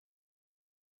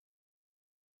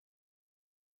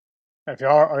 If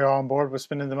are y'all on board with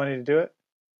spending the money to do it?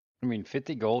 I mean,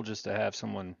 50 gold just to have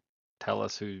someone tell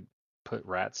us who put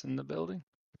rats in the building.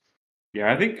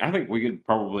 Yeah, I think we could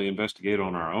probably investigate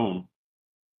on our own.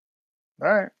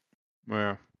 All right.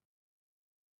 Yeah.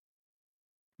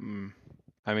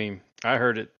 I mean, I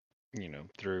heard it,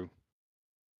 through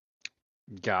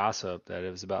gossip that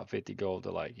it was about 50 gold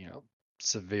to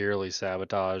severely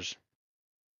sabotage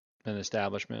an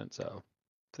establishment. So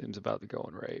seems about the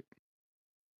going rate.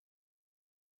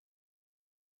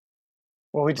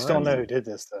 Well, we just All don't know right. who did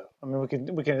this, though. I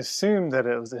mean, we can assume that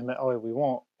it was him all we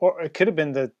want, or it could have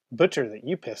been the butcher that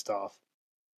you pissed off,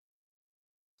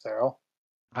 Sarril.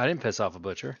 I didn't piss off a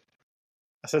butcher.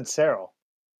 I said Sarril.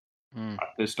 Mm. I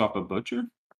pissed off a butcher.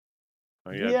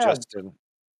 Oh yeah, Yeah. Justin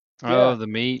Oh, the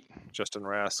meat.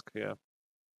 Rask, yeah,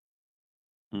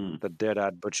 Hmm. the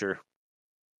dead-eyed butcher.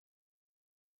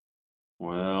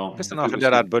 Well, Pissing if off it a was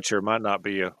dead-eyed butcher might not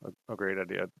be a great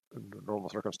idea under normal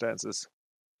circumstances.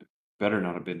 better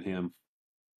not have been him.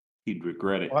 He'd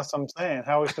regret it. Well, that's what I'm saying.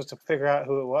 How are we supposed to figure out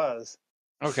who it was?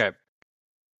 Okay.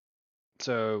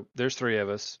 So there's 3 of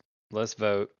us. Let's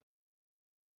vote.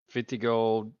 50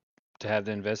 gold to have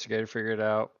the investigator figure it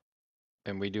out,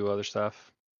 and we do other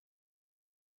stuff.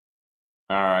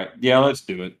 All right. Yeah, let's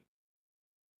do it.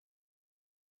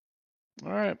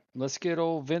 All right, let's get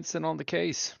old Vincent on the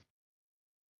case.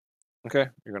 Okay,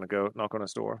 you're gonna go knock on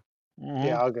his door.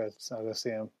 Yeah, I'll go see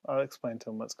him. I'll explain to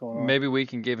him what's going on. Maybe we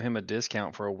can give him a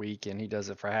discount for a week, and he does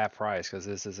it for half price because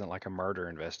this isn't like a murder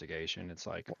investigation. It's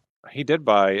like, He did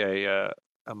buy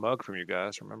a mug from you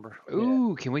guys. Remember?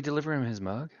 ooh, can we deliver him his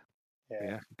mug?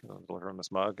 Yeah. You can deliver him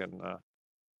this mug and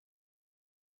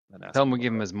then ask Tell him him we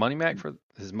give him about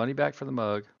his money back for the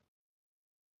mug.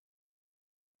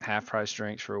 Half price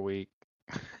drinks for a week.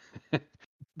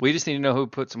 We just need to know who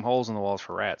put some holes in the walls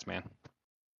for rats, man.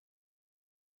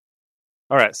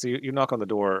 All right, so you knock on the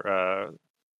door.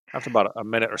 After about a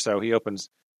minute or so, he opens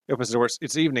the door.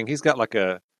 It's evening. He's got like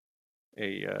a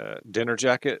dinner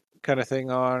jacket kind of thing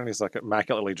on, and he's like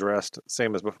immaculately dressed,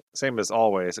 same as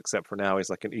always, except for now he's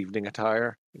like in evening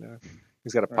attire.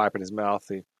 He's got a pipe in his mouth.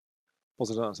 He pulls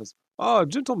it on and says, "Oh,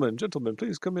 gentlemen,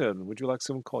 please come in. Would you like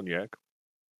some cognac?"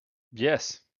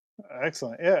 Yes.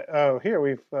 Excellent. Yeah. Oh, here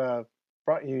we've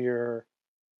brought you your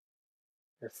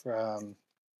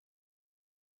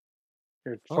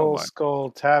Troll my. Skull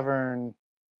Tavern.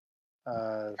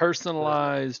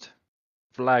 Personalized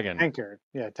flagon. Tankard.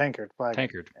 Yeah, tankard flagon.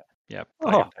 Tankard. Yeah.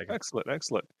 Oh, Flagon.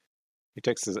 excellent. He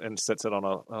takes his and sets it on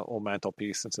a old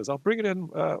mantelpiece and says, "I'll bring it in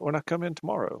when I come in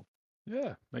tomorrow."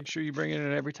 Yeah. Make sure you bring it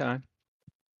in every time.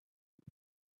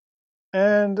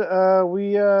 And I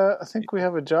think we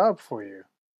have a job for you.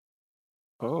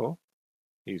 Oh,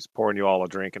 he's pouring you all a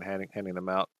drink and handing them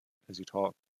out as you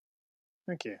talk.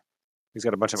 Thank you. He's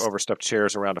got a bunch of overstuffed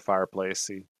chairs around a fireplace.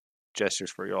 He gestures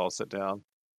for you all to sit down.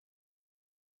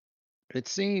 It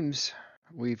seems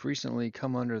we've recently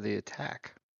come under the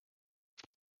attack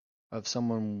of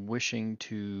someone wishing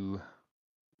to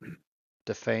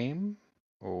defame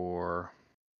or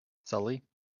sully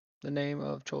the name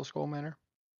of Troll Skull Manor.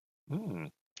 Hmm.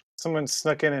 Someone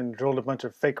snuck in and drilled a bunch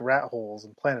of fake rat holes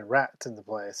and planted rats in the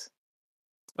place.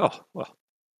 Oh, well,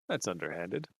 that's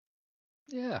underhanded.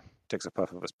 Yeah. Takes a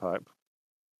puff of his pipe.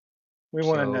 We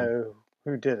want to So- know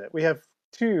who did it. We have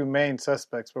 2 main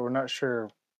suspects, but we're not sure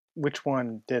which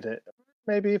one did it.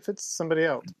 Maybe if it's somebody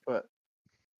else, but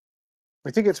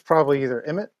we think it's probably either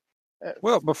Emmett.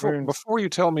 Well, before you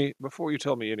tell me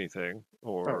anything,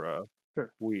 or sure.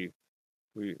 we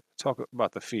talk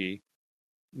about the fee,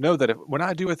 know that when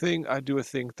I do a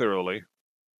thing thoroughly,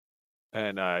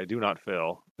 and I do not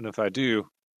fail. And if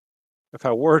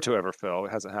I were to ever fail,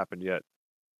 it hasn't happened yet,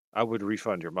 I would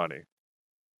refund your money.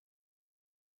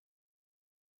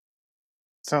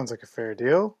 Sounds like a fair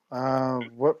deal.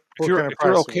 What If you're kind of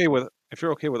price?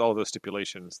 okay with all those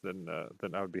stipulations, then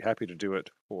I would be happy to do it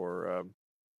for.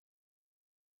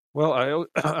 Well,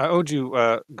 I owed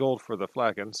you gold for the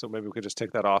flagon, so maybe we could just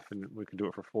take that off and we can do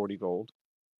it for 40 gold.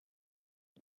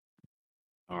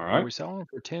 All Are right. we selling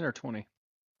for 10 or 20?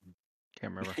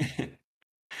 Can't remember.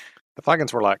 The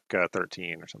flagons were like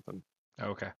 13 or something.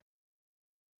 Okay.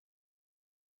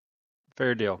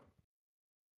 Fair deal.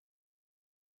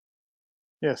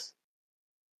 Yes.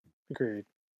 Agreed.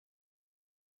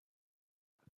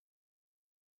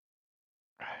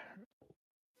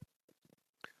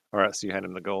 All right, so you hand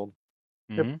him the gold.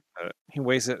 Yep. Mm-hmm. He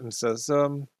weighs it and says,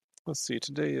 let's see,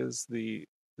 today is the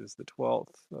 12th.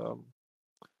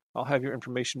 I'll have your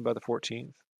information by the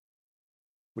 14th.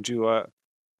 Would you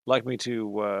like me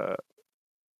to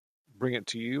bring it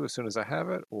to you as soon as I have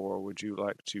it, or would you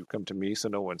like to come to me so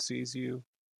no one sees you?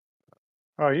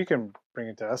 Oh, you can bring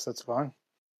it to us. That's fine.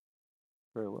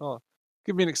 Very well.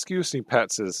 Give me an excuse, and he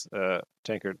pats his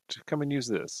tankard to come and use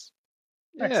this.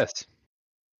 Yes.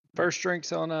 First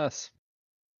drinks on us.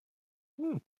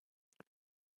 Thank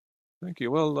you.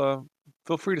 Well,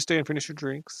 feel free to stay and finish your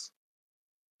drinks.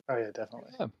 Oh, yeah,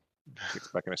 definitely. Yeah. Gets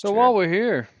back in his So chair. while we're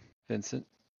here, Vincent,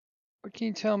 what can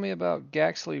you tell me about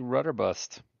Gaxley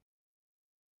Rudderbust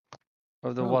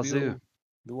of the Oh, Wazoo?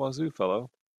 the Wazoo fellow.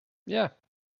 Yeah.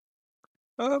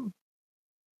 From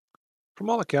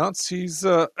all accounts, he's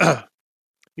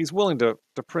he's willing to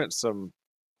print some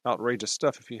outrageous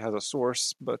stuff if he has a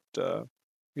source, but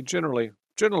he generally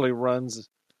runs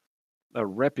a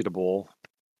reputable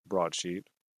broadsheet,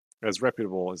 as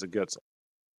reputable as it gets,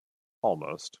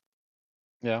 almost.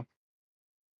 Yeah.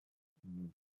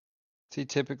 Is he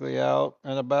typically out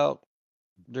and about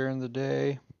during the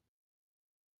day?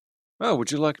 Oh,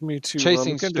 would you like me to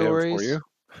Chasing look into him for stories? you?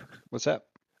 What's that?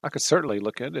 I could certainly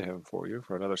look into him for you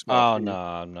for another small Oh fee.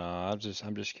 no.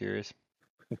 I'm just curious.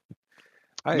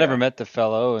 I Never met the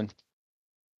fellow and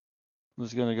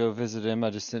was gonna go visit him. I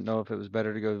just didn't know if it was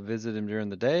better to go visit him during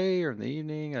the day or in the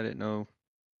evening. I didn't know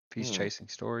if he's chasing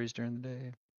stories during the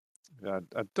day.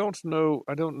 I don't know.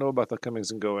 I don't know about the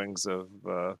comings and goings of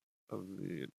the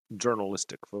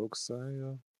journalistic folks.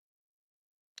 I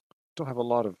don't have a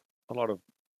lot of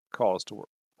cause to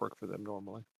work for them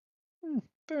normally.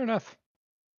 Fair enough.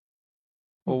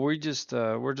 Well, we're just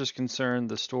concerned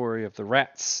the story of the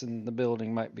rats in the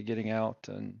building might be getting out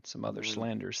and some other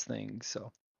slanderous things.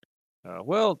 So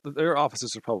Well, their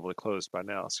offices are probably closed by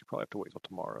now, so you probably have to wait till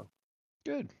tomorrow.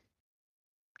 good.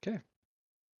 Okay.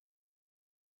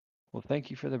 Well,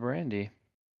 thank you for the brandy.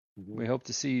 We hope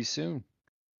to see you soon.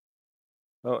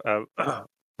 Oh,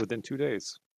 within 2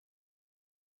 days.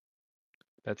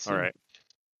 That's All soon. right.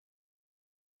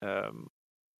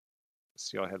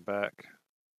 So y'all head back.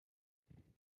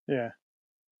 Yeah.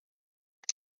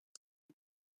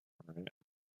 All right.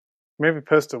 Maybe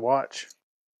post a watch.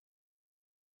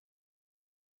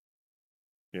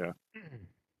 Yeah.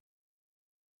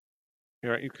 All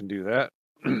right, you can do that.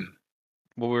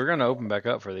 Well, we're gonna open back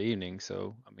up for the evening,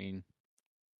 so I mean,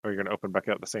 Are you going to open back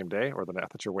up the same day, or I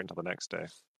thought you were waiting until the next day?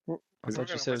 I thought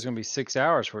you said it was gonna be 6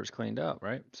 hours before it's cleaned up,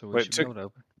 right? So we But should be able to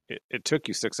open. it took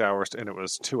you 6 hours, and it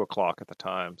was 2 o'clock at the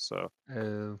time. So yeah,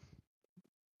 so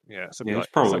Yeah, it'd it's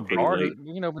be probably like pretty bar, late.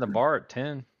 we can open the bar at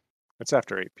 10. it's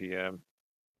after 8 p.m.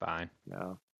 Fine.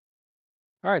 now.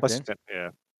 All right Plus, then.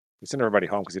 you send everybody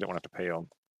home because you don't want to have to pay them.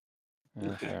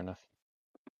 Yeah, fair enough.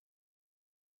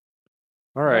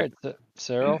 All right.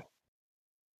 Sarril,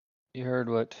 you heard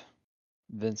what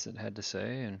Vincent had to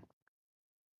say and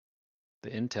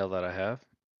the intel that I have.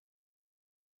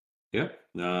 Yep.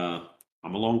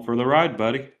 I'm along for the ride,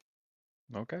 buddy.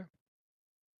 Okay.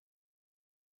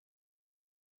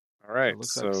 All right. It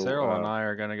looks So, like Sarril and I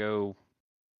are gonna go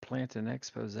plant an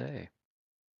expose. all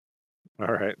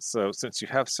right. So, since you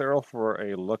have Sarril for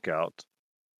a lookout,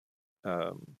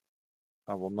 I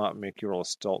will not make you roll a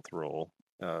stealth roll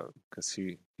because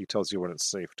he tells you when it's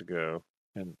safe to go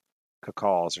and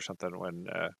calls or something when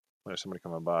there's somebody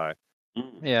coming by.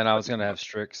 Yeah, and I was gonna have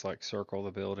Strix like circle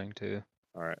the building too.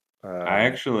 All right. I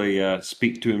actually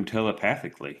speak to him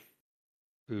telepathically.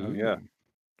 Oh yeah,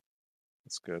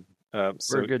 that's good. We're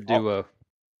So a good duo.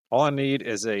 all I need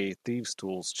is a thieves'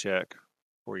 tools check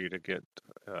for you to get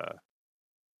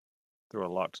through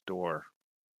a locked door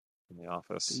in the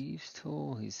office. Thieves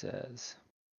tool, he says.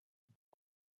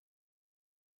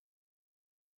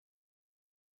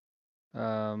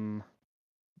 A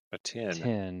 10.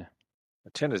 10. A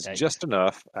 10 is Yikes. just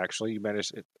enough. Actually, you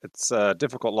manage it. It's a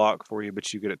difficult lock for you,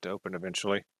 but you get it to open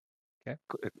eventually. Okay.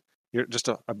 You're just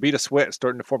a bead of sweat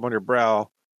starting to form on your brow,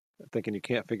 thinking you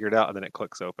can't figure it out, and then it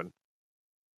clicks open.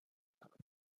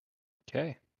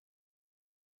 Okay.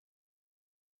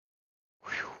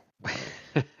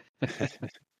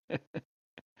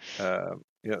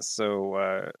 Yeah.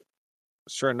 So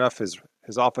sure enough, his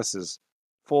office is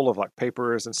full of like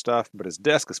papers and stuff, but his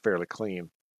desk is fairly clean.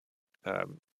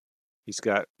 You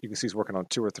can see he's working on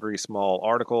 2 or 3 small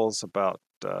articles about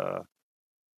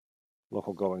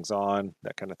local goings on,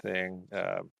 that kind of thing.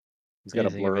 He's got a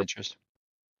Anything of blurb. interest?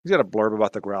 He's got a blurb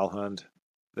about the Growlhund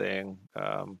thing.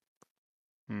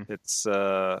 It's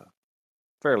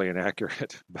fairly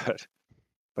inaccurate, but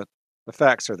the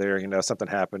facts are there. Something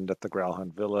happened at the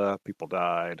Growlhund Villa. People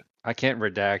died. I can't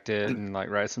redact it and like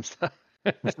write some stuff.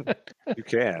 You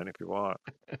can if you want.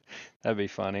 That'd be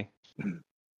funny.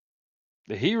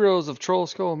 The heroes of Troll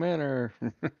Skull Manor.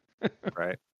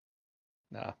 Right.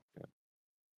 No.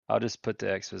 I'll just put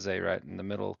the expose right in the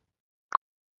middle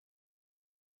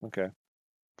Okay.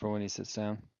 for when he sits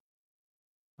down.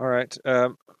 All right.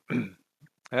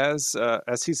 As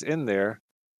he's in there,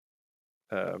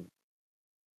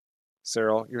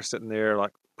 Sarril, you're sitting there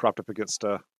like propped up against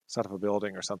a side of a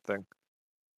building or something,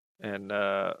 and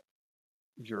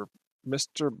your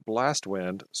Mr.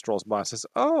 Blastwind strolls by and says,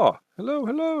 "Oh, hello,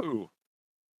 hello."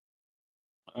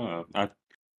 I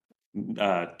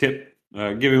tip,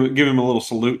 give him a little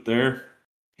salute there.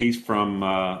 He's from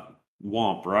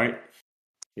Womp, right?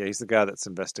 Yeah, he's the guy that's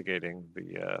investigating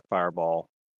the fireball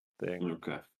thing.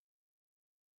 Okay.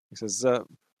 He says,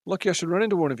 "Lucky I should run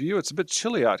into one of you. It's a bit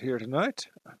chilly out here tonight.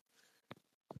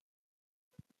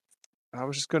 I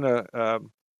was just gonna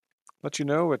let you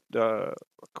know,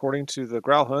 according to the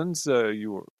Growlhunds,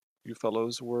 you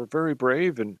fellows were very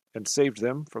brave and saved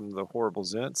them from the horrible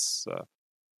Zents.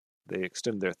 They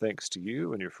extend their thanks to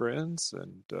you and your friends,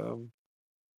 and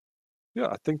yeah,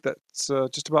 I think that's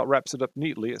just about wraps it up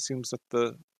neatly. It seems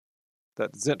that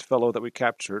that Zent fellow that we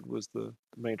captured was the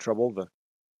main trouble. The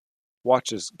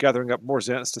Watch is gathering up more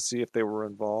Zents to see if they were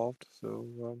involved,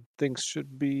 so things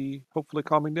should be hopefully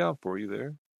calming down for you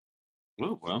there."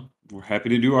 Oh, well, we're happy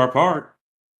to do our part.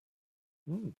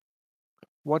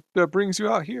 What brings you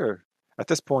out here? At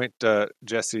this point,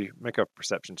 Jesse, make a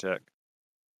perception check.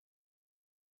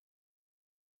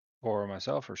 For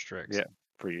myself or Strix? Yeah,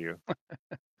 for you.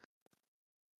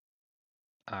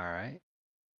 All right.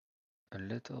 A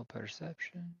little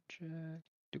perception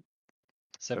check.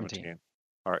 17.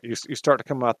 All right, you start to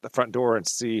come out the front door and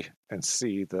see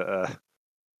the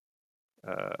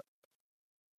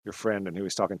your friend and who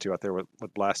he's talking to out there with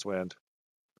Blastwind.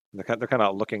 They're kind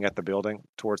of looking at the building,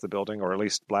 towards the building, or at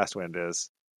least Blastwind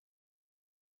is.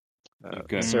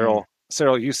 Okay. Sarril,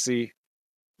 you see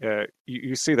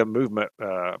you see the movement.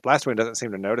 Blastwind doesn't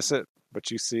seem to notice it,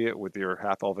 but you see it with your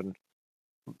half elven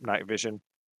night vision.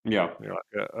 Yeah. You're like,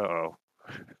 oh.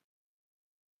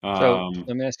 So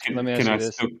let me ask you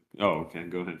this. Okay,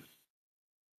 go ahead.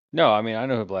 No, I mean I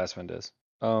know who Blastwind is.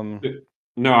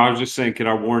 No, I was just saying, can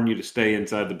I warn you to stay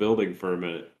inside the building for a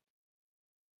minute?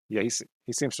 Yeah,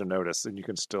 he seems to notice, and you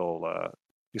can still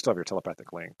you still have your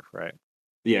telepathic link, right?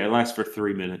 Yeah, it lasts for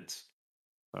 3 minutes.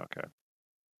 Okay.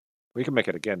 We can make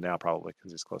it again now, probably,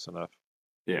 because he's close enough.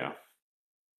 Yeah.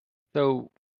 So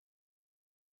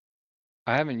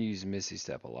I haven't used Misty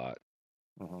Step a lot.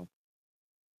 Mm-hmm.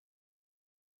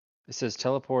 It says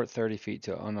teleport 30 feet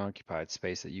to an unoccupied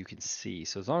space that you can see.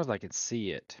 So as long as I can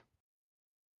see it,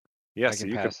 Yeah, I so can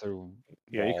you pass through.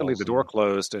 Yeah, you can leave the door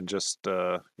closed and just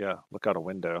look out a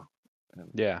window. And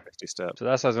Yeah. Misty Step. So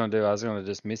that's what I was gonna do. I was gonna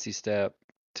just Misty Step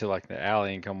to like the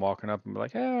alley and come walking up and be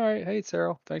like, "Hey, all right, hey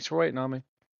Sarril, thanks for waiting on me."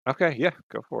 Okay, yeah,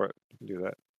 go for it. You can do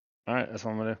that. All right, that's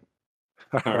what I'm gonna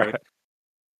do. All right.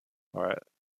 All right.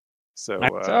 So,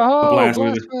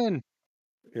 Blastwind.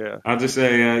 Yeah. I'll just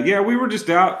say, yeah, we were just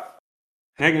out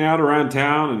hanging out around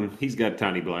town, and he's got a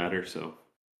tiny bladder, so.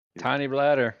 Tiny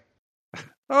bladder.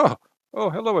 Oh,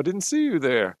 hello. I didn't see you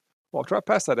there. Walked right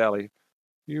past that alley.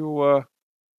 You, well,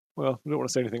 I don't want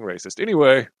to say anything racist.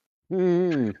 Anyway.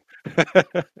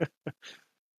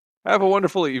 Have a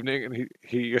wonderful evening. And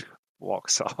he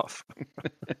walks off.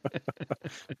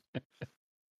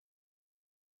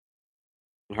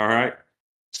 All right.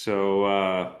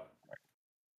 So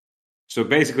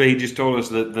basically, he just told us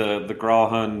that the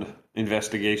Gralhund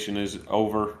investigation is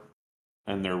over,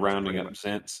 and they're rounding up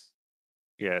since.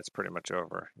 Yeah, it's pretty much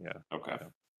over. Yeah. Okay.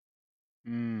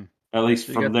 Yeah. At least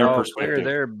So from their clear perspective.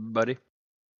 there, buddy.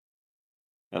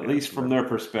 At least from their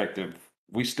perspective,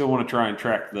 we still want to try and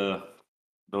track the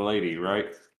lady,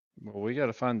 right? Well, we got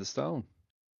to find the stone.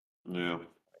 Yeah.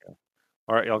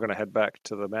 All right, y'all gonna head back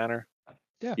to the manor?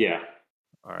 Yeah. Yeah.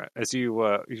 All right. As you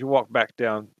walk back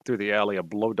down through the alley, a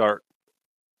blow dart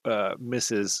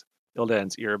misses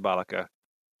Ildan's ear by like a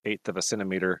eighth of a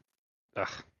centimeter. Ugh.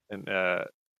 And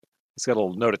it's got a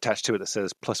little note attached to it that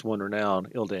says +1 renown,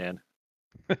 Ildan.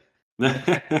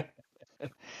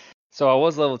 So I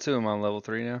was level 2. I'm on level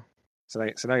 3 now. So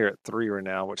now you're at 3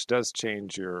 renown, which does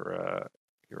change your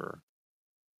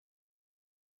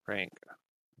rank.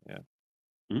 Yeah.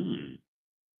 Mm.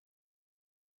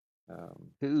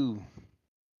 Ooh.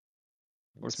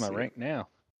 What's my rank now?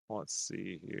 Let's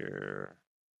see here.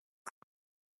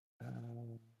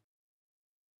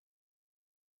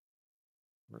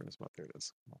 Where is my? There it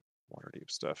is. Waterdeep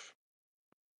stuff.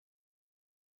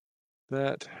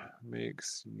 That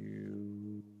makes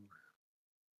you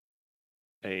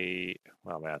a.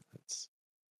 Well, man, it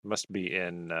must be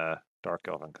in Dark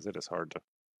Elven because it is hard to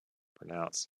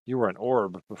pronounce. You were an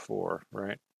orb before,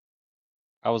 right?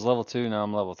 I was level 2. Now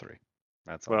I'm level 3.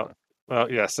 That's all.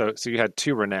 Well, yeah. So you had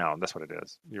 2 renown. That's what it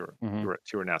is. You Mhm. were at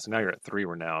 2 renown. So now you're at 3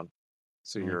 renown.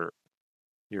 So Mhm.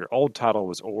 your old title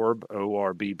was Orb,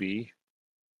 ORBB.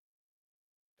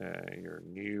 Your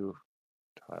new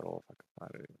title, if I can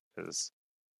find it, is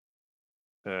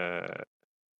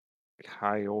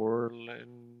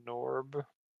Kyorlin Orb,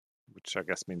 which I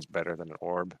guess means better than an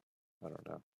orb. I don't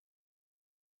know.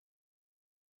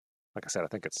 Like I said, I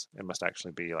think it must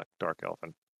actually be like Dark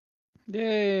Elven.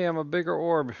 Yay! I'm a bigger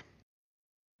orb.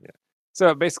 Yeah. So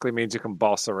it basically means you can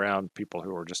boss around people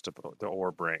who are just about the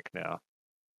orb rank now.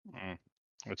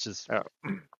 Which is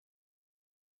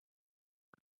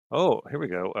Oh, here we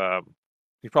go.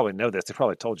 You probably know this. They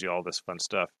probably told you all this fun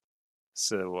stuff.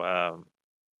 So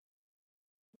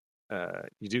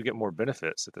you do get more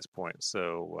benefits at this point.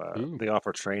 So Ooh. they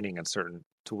offer training in certain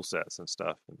tool sets and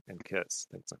stuff and kits,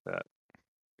 things like that.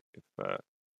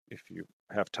 If you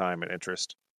have time and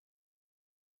interest,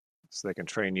 so they can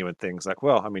train you in things like,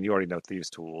 well, I mean, you already know thieves'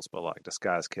 tools, but like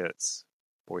disguise kits,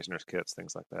 poisoners kits,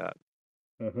 things like that.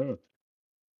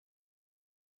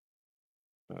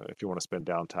 If you want to spend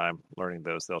downtime learning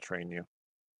those, they'll train you.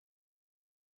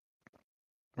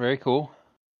 Very cool.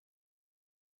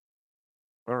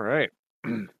 All right.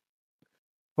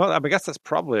 Well, I guess that's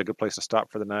probably a good place to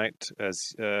stop for the night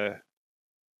as you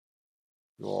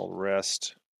all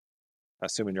rest.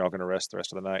 Assuming you're all going to rest the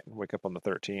rest of the night and wake up on the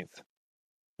 13th.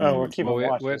 Oh, we're keeping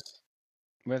watch.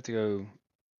 We have to go.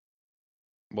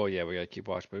 Well, yeah, we got to keep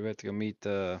watch, but we have to go meet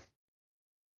the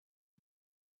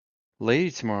lady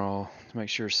tomorrow to make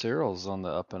sure Sarril's on the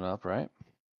up and up, right?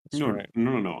 That's right.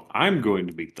 No. I'm going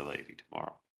to meet the lady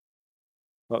tomorrow.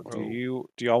 Well, do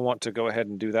y'all want to go ahead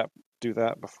and do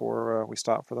that before we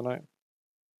stop for the night?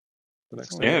 The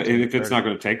next day? Yeah, if it's not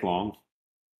going to take long.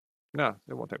 No,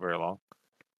 it won't take very long.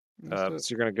 So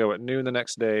you're going to go at noon the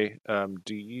next day.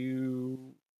 Do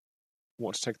you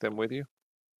want to take them with you?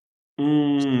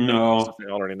 No. Since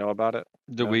they already know about it.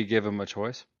 Do we give him a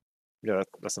choice? Yeah,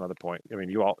 that's another point. I mean,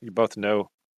 you both know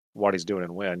what he's doing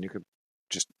and when. You could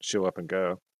just show up and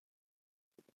go.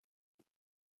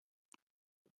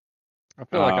 I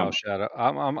feel like I'll shadow.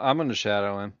 I'm going to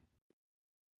shadow him.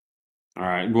 All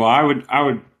right. Well, I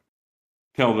would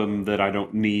tell them that I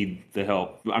don't need the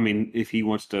help. I mean, if he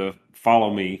wants to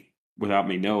follow me without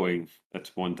me knowing,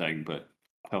 that's one thing. But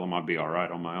tell him I'd be all right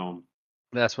on my own.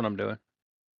 That's what I'm doing.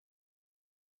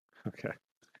 Okay.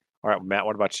 All right, Matt.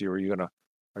 What about you? Are you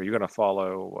gonna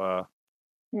follow?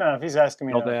 No, if he's asking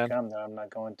me not Ildan? to come, then I'm not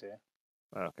going to.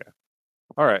 Okay.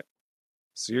 All right.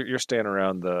 So you're staying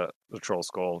around the troll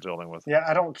skull dealing with. Yeah,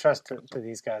 I don't trust to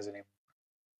these guys anymore.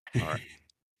 All right.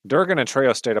 Durgan and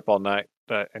Treos stayed up all night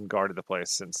and guarded the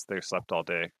place since they slept all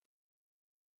day.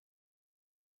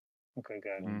 Okay,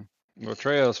 good. Well,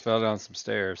 Treos fell down some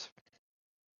stairs.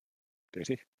 Did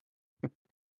he?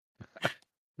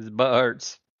 His butt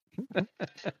hurts. I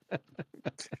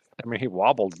mean, he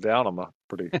wobbled down them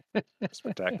pretty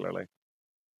spectacularly.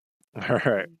 All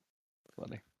right.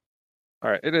 Funny. All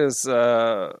right. It is.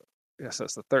 Yes,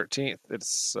 it's the 13th.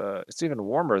 It's even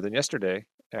warmer than yesterday,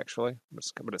 actually.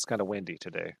 But it's kind of windy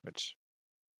today, which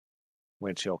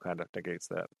wind chill kind of negates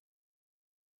that.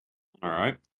 All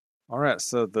right. All right.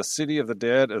 So the City of the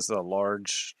Dead is a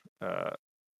large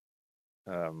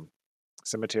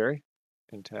cemetery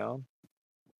in town.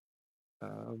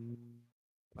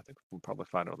 I think we can probably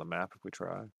find it on the map if we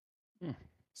try. Let's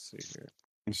see here.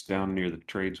 It's down near the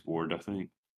trades board, I think.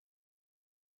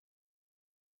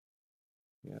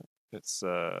 Yeah, it's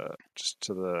just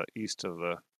to the east of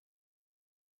the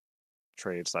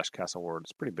trade/castle ward.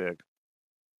 It's pretty big.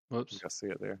 Whoops. You can see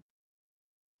it there.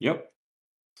 Yep.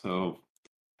 So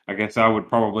I guess I would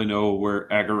probably know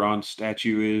where Aberrant's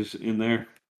statue is in there.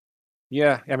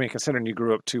 Yeah, I mean, considering you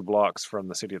grew up 2 blocks from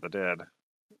the City of the Dead,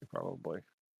 you probably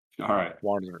All right.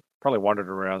 wandered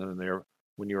around in there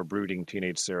when you were brooding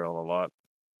teenage Sarril a lot.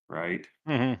 Right.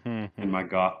 In my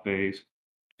goth phase.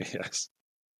 Yes.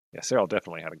 Yeah, Sarril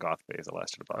definitely had a goth phase that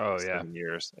lasted about 8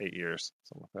 years,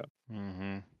 something like that.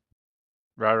 Mm-hmm.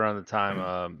 Right around the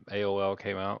time AOL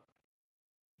came out.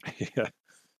 Yeah.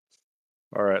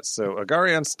 All right, so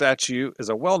Agarian's statue is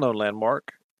a well-known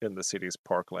landmark in the city's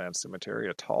Parkland Cemetery,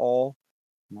 a tall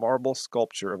marble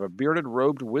sculpture of a bearded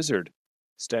robed wizard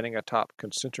standing atop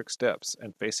concentric steps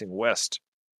and facing west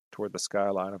toward the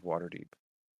skyline of Waterdeep.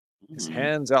 His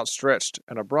hands outstretched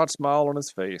and a broad smile on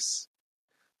his face.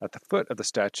 At the foot of the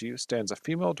statue stands a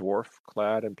female dwarf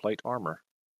clad in plate armor.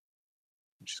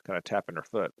 She's kind of tapping her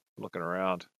foot, looking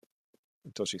around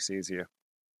until she sees you.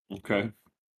 Okay.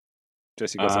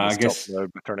 Jesse goes into I stealth guess mode,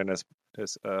 but turning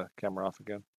his camera off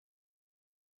again.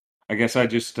 I guess I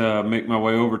just make my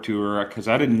way over to her because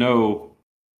I didn't know.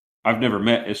 I've never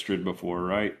met Istrid before,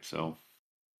 right? So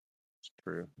It's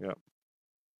true. Yep.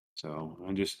 So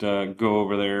I just go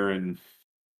over there and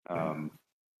I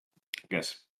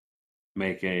guess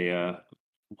make a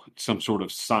some sort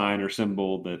of sign or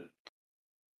symbol that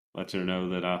lets her know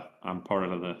that I'm part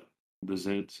of the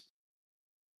Zeds.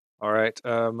 All right.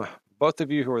 Both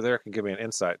of you who are there can give me an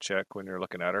insight check when you're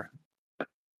looking at her.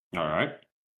 All right.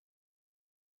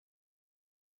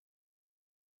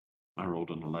 I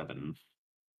rolled an 11.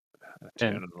 A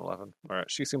 10 and 11. All right.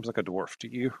 She seems like a dwarf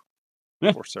to you,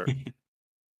 for certain.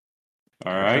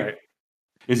 All right.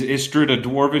 Is Istrid a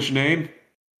dwarvish name?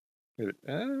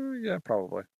 Yeah,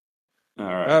 probably. All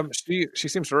right. She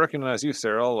seems to recognize you,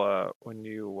 Sarril, when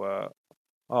you.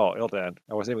 Oh, Ildan.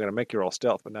 I wasn't even going to make you roll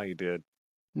stealth, but now you did.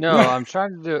 No, I'm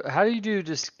trying to do. How do you do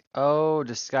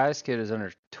disguise kit is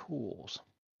under tools.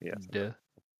 Yeah. Duh.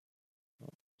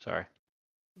 Sorry.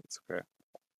 It's okay.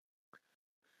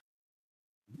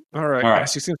 All right. All right.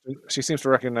 She seems to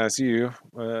recognize you.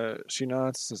 She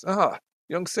nods and says, "Ah,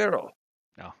 young Sarril."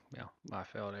 Oh, yeah. I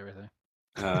failed everything.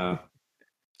 I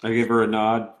give her a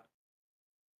nod.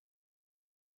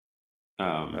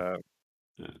 I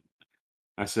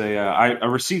say, I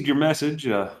received your message.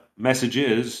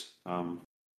 Messages.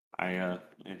 I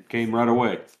came right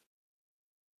away.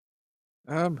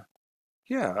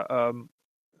 Yeah. I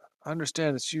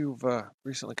understand that you've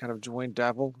recently kind of joined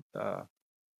Davil.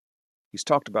 He's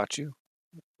talked about you.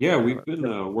 Yeah, we've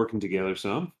been working together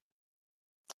some.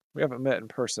 We haven't met in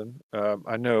person.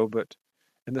 I know,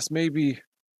 and this may be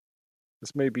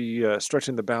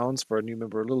stretching the bounds for a new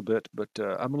member a little bit, but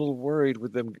I'm a little worried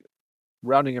with them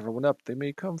rounding everyone up. They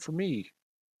may come for me.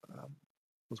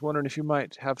 Was wondering if you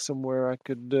might have somewhere I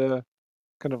could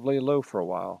kind of lay low for a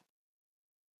while.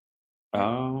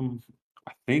 I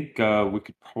think we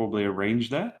could probably arrange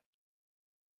that.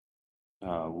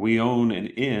 We own an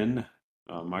inn,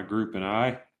 my group and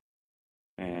I,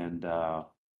 and I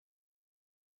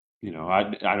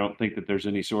don't think that there's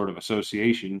any sort of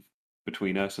association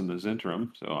between us and the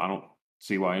Zentrum, so I don't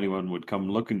see why anyone would come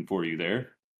looking for you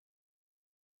there.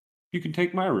 You can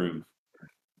take my room.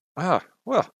 Ah,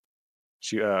 well,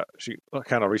 she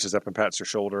kind of reaches up and pats your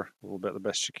shoulder a little bit, the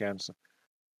best she can. So,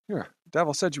 here,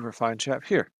 Davil said you were a fine chap.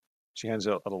 Here, she hands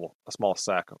you a small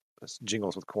sack. This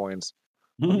jingles with coins.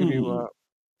 I'll give you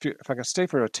if I can stay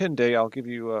for a 10-day, I'll give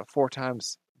you 4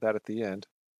 times that at the end.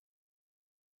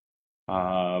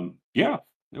 Yeah,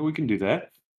 we can do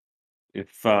that.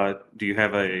 If do you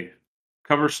have a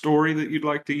cover story that you'd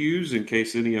like to use in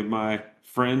case any of my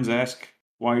friends ask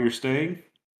why you're staying?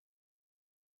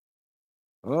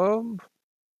 I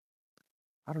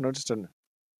don't know, just an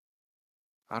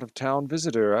out of town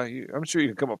visitor. I'm sure you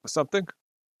can come up with something.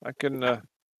 I can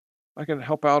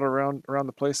help out around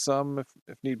the place some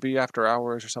if need be after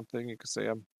hours or something. You could say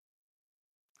I'm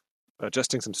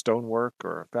adjusting some stonework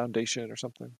or a foundation or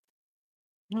something.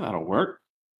 Well, that'll work.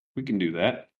 We can do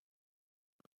that.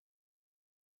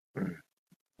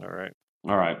 All right.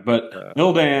 All right, but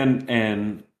Ildan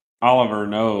and Oliver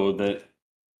know that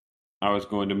I was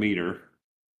going to meet her.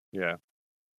 Yeah.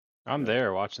 I'm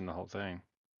there watching the whole thing.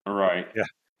 All right. Yeah.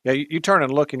 Yeah, you turn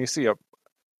and look and you see a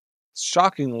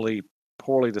shockingly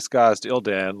poorly disguised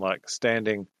Ildan like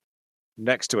standing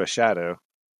next to a shadow.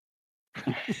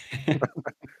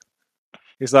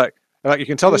 He's like you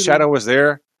can tell the shadow was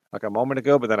there like a moment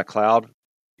ago, but then a cloud,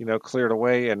 cleared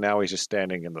away, and now he's just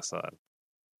standing in the sun.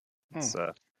 It's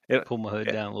pull my hood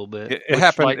down a little bit. It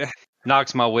happened. Like,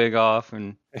 knocks my wig off,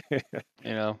 and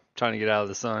trying to get out of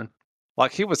the sun.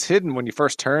 Like he was hidden when you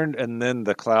first turned, and then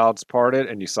the clouds parted,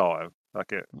 and you saw him.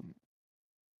 Like it.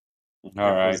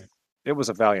 All right. It was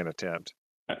a valiant attempt.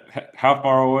 How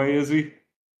far away is he?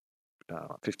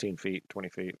 15 feet, 20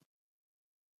 feet.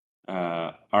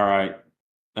 All right.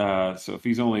 So if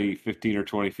he's only 15 or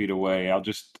 20 feet away, I'll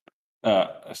just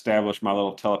establish my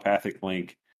little telepathic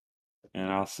link, and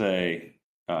I'll say,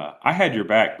 I had your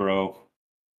back, bro.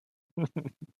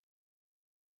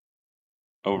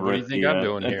 Over at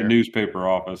the newspaper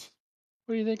office.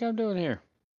 What do you think I'm doing here?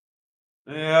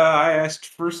 Yeah, I asked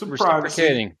for some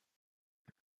privacy.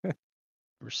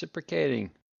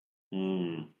 Reciprocating.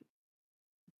 Mm.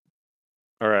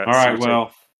 All right. All right.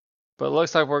 Well, but it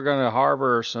looks like we're going to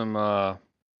harbor some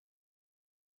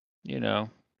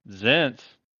Zent.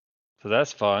 So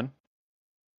that's fun.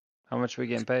 How much are we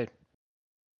getting paid?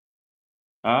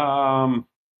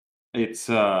 It's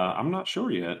I'm not sure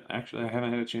yet. Actually, I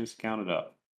haven't had a chance to count it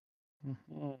up.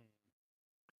 Mhm.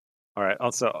 All right.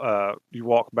 Also, you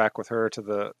walk back with her to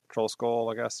the troll skull,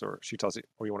 I guess, or she tells you,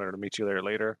 or you want her to meet you there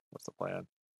later. What's the plan?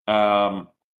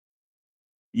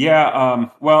 Yeah.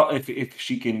 Well, if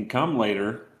she can come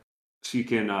later, she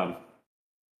can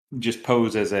just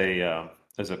pose as a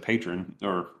patron,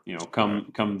 or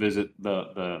come visit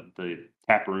the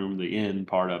tap room, the inn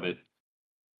part of it,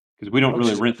 because we don't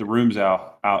really rent the rooms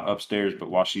out upstairs. But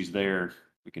while she's there,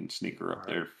 we can sneak her up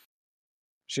there.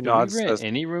 She Do we nods. rent Says,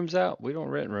 any rooms out? We don't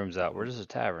rent rooms out. We're just a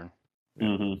tavern. yeah.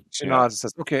 Mm-hmm. She nods and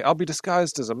says, "Okay, I'll be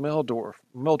disguised as a mill dwarf.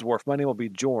 My name will be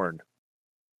Jorn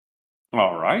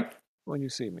All right. when you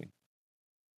see me."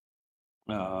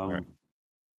 All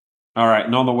right.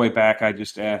 And on the way back, I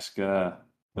just ask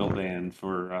Ildan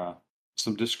for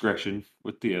some discretion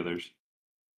with the others.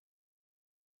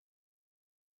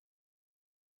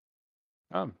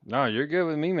 No, you're good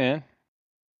with me, man.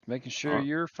 Making sure All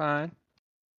you're fine.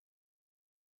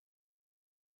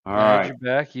 all I had right. your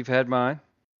back. You've had mine.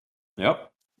 Yep.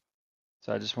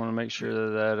 So I just want to make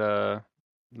sure that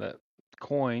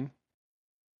coin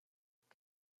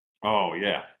Oh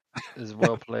yeah. is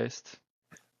well placed.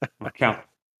 I'll count.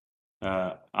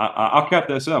 I'll count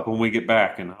this up when we get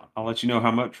back, and I'll let you know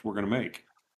how much we're gonna make.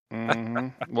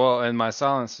 Well, and my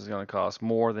silence is going to cost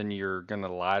more than you're going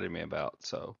to lie to me about.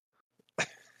 So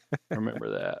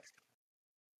remember that.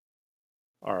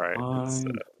 All right. Fine.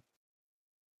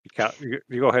 You count. You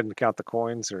go ahead and count the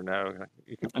coins, or no?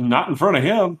 You can. Not in front of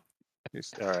him.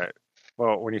 All right.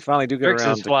 Well, when you finally do get Trix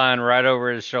around is flying right over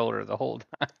his shoulder the whole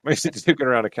time. when you do get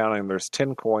around to counting, there's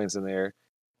 10 coins in there,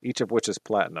 each of which is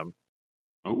platinum.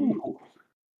 Ooh.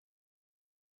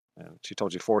 And she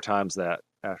told you 4 times that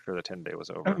after the 10-day was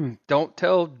over. Don't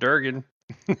tell Durgan.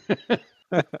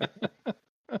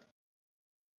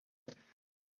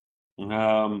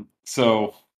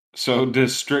 So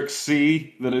does Strix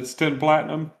see that it's 10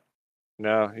 platinum?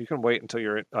 No, you can wait until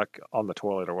you're like on the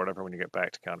toilet or whatever when you get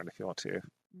back to count it if you want to.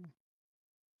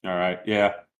 All right.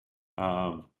 Yeah.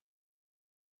 I'll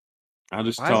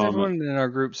just Why is tell him. everyone in our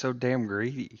group so damn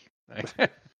greedy?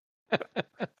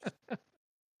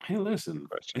 Hey, listen.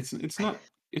 It's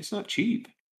not cheap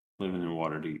living in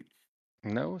Waterdeep.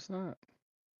 No, it's not.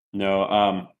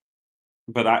 No.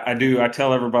 But I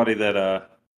tell everybody that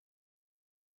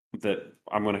that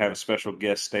I'm going to have a special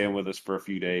guest staying with us for a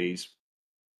few days.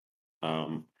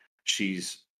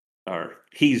 He's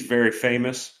very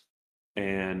famous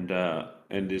and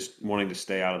is wanting to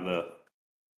stay out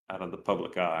of the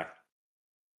public eye.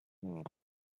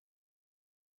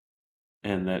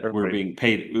 And that we're being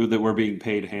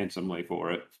paid handsomely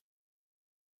for it.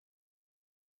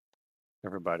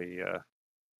 Everybody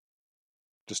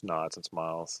just nods and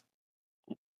smiles.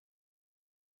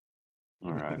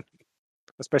 All right.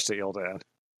 Especially Ildan.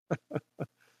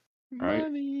 Right.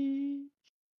 Money.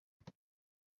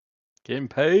 Getting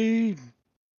paid.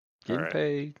 Getting right.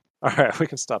 paid. All right, we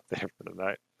can stop there for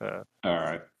tonight. All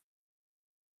right.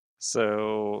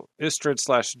 So Istrid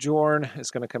 / Jorn is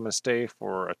going to come and stay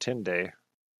for a 10-day.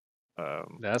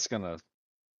 That's going to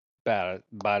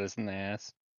bite us in the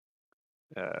ass.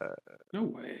 No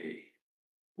way.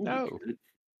 No.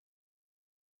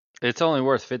 It's only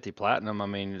worth 50 platinum. I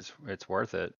mean, it's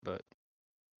worth it, but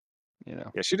Yeah,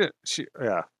 she didn't.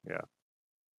 Yeah.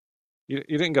 You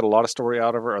didn't get a lot of story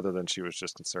out of her, other than she was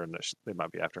just concerned that they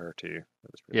might be after her too.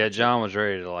 Yeah, John was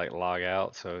ready to log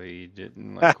out, so he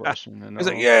didn't question. He's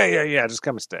like, yeah, just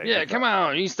come and stay. Yeah, come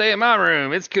on, you stay in my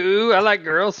room. It's cool. I like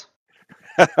girls.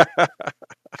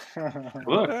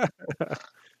 Look,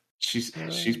 she's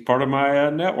part of my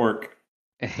network.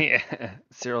 Yeah,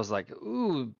 Cyril's like,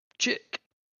 ooh, chick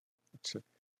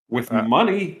with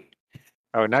money.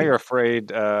 Oh, now you're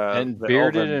afraid. And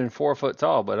bearded and 4 foot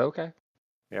tall, but okay.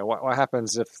 Yeah, what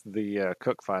happens if the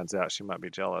cook finds out? She might be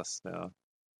jealous now.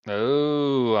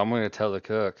 Oh, I'm going to tell the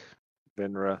cook.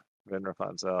 Venra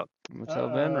finds out. I'm going to tell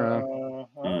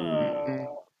Venra.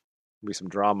 Be some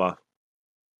drama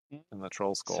in the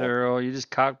troll skull. Sarril, you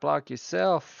just cock block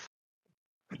yourself.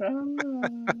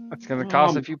 It's going to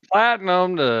cost a few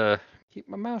platinum to keep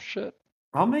my mouth shut.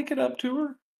 I'll make it up to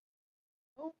her.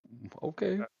 Oh,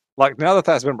 okay. Like, now that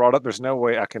that's been brought up, there's no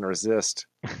way I can resist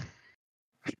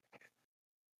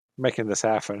making this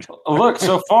happen. Look,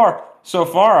 so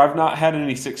far, I've not had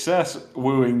any success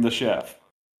wooing the chef.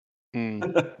 I've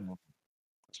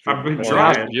been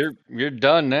trying. You're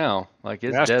done now. Like,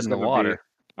 it's dead in the water.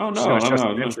 No.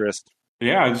 Interest.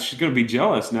 Yeah, she's going to be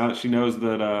jealous now that she knows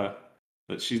that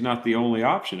she's not the only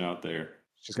option out there.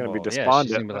 She's going to be Yeah, she's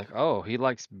despondent. gonna be like, "Oh, he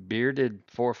likes bearded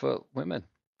 4-foot women."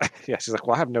 Yeah, she's like,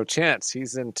 well, I have no chance.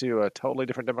 He's into a totally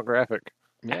different demographic.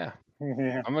 Yeah,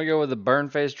 Yeah. I'm gonna go with the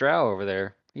burn-faced drow over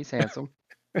there. He's handsome.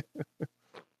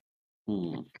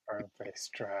 Hmm. Burn face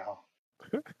drow.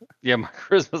 Yeah, my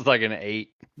charisma's like an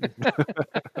 8.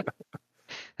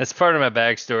 That's part of my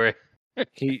backstory.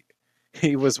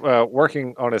 He was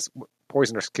working on his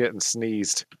poisoner's kit and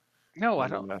sneezed. No, I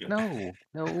don't. No.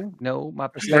 My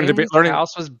Learning family's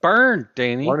house was burned,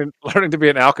 Danny. Learning to be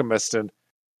an alchemist, and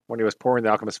when he was pouring the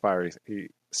alchemist fire, he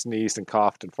sneezed and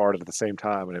coughed and farted at the same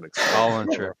time, and it exploded. All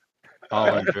untrue.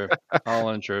 All untrue. All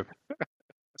untrue.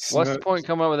 What's the point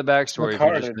coming up with a backstory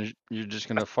if you're just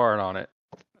gonna fart on it?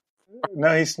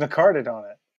 No, he snacarded on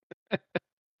it.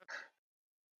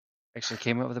 Actually,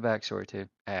 came up with a backstory too.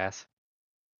 Ass.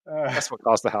 That's what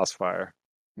caused the house fire.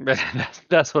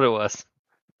 That's what it was.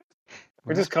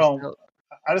 I just call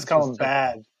him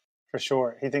bad for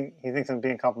short. He thinks I'm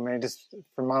being complimentary. Just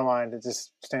for my mind, it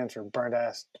just stands for burnt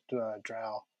ass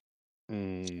drow.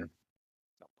 Mm.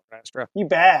 You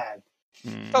bad.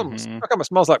 Mm-hmm. How come it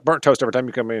smells like burnt toast every time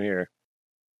you come in here?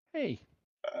 Hey.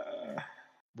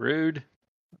 Rude.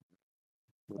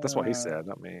 That's what he said,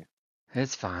 not me.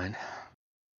 It's fine.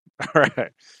 All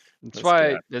right. That's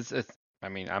why it's. I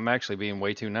mean, I'm actually being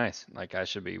way too nice. Like I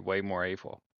should be way more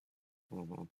A-ful.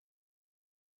 Mm-hmm.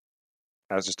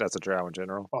 As a drow in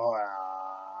general.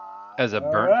 As a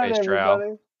burnt-faced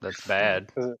drow, that's bad.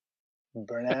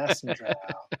 Burnt ass drow.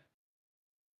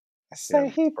 I say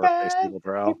he bad.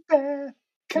 He bad.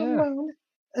 Come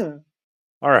on.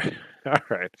 All right.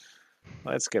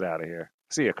 Let's get out of here.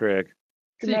 See you, Craig.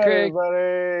 See you, Craig.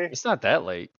 Everybody. It's not that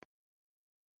late.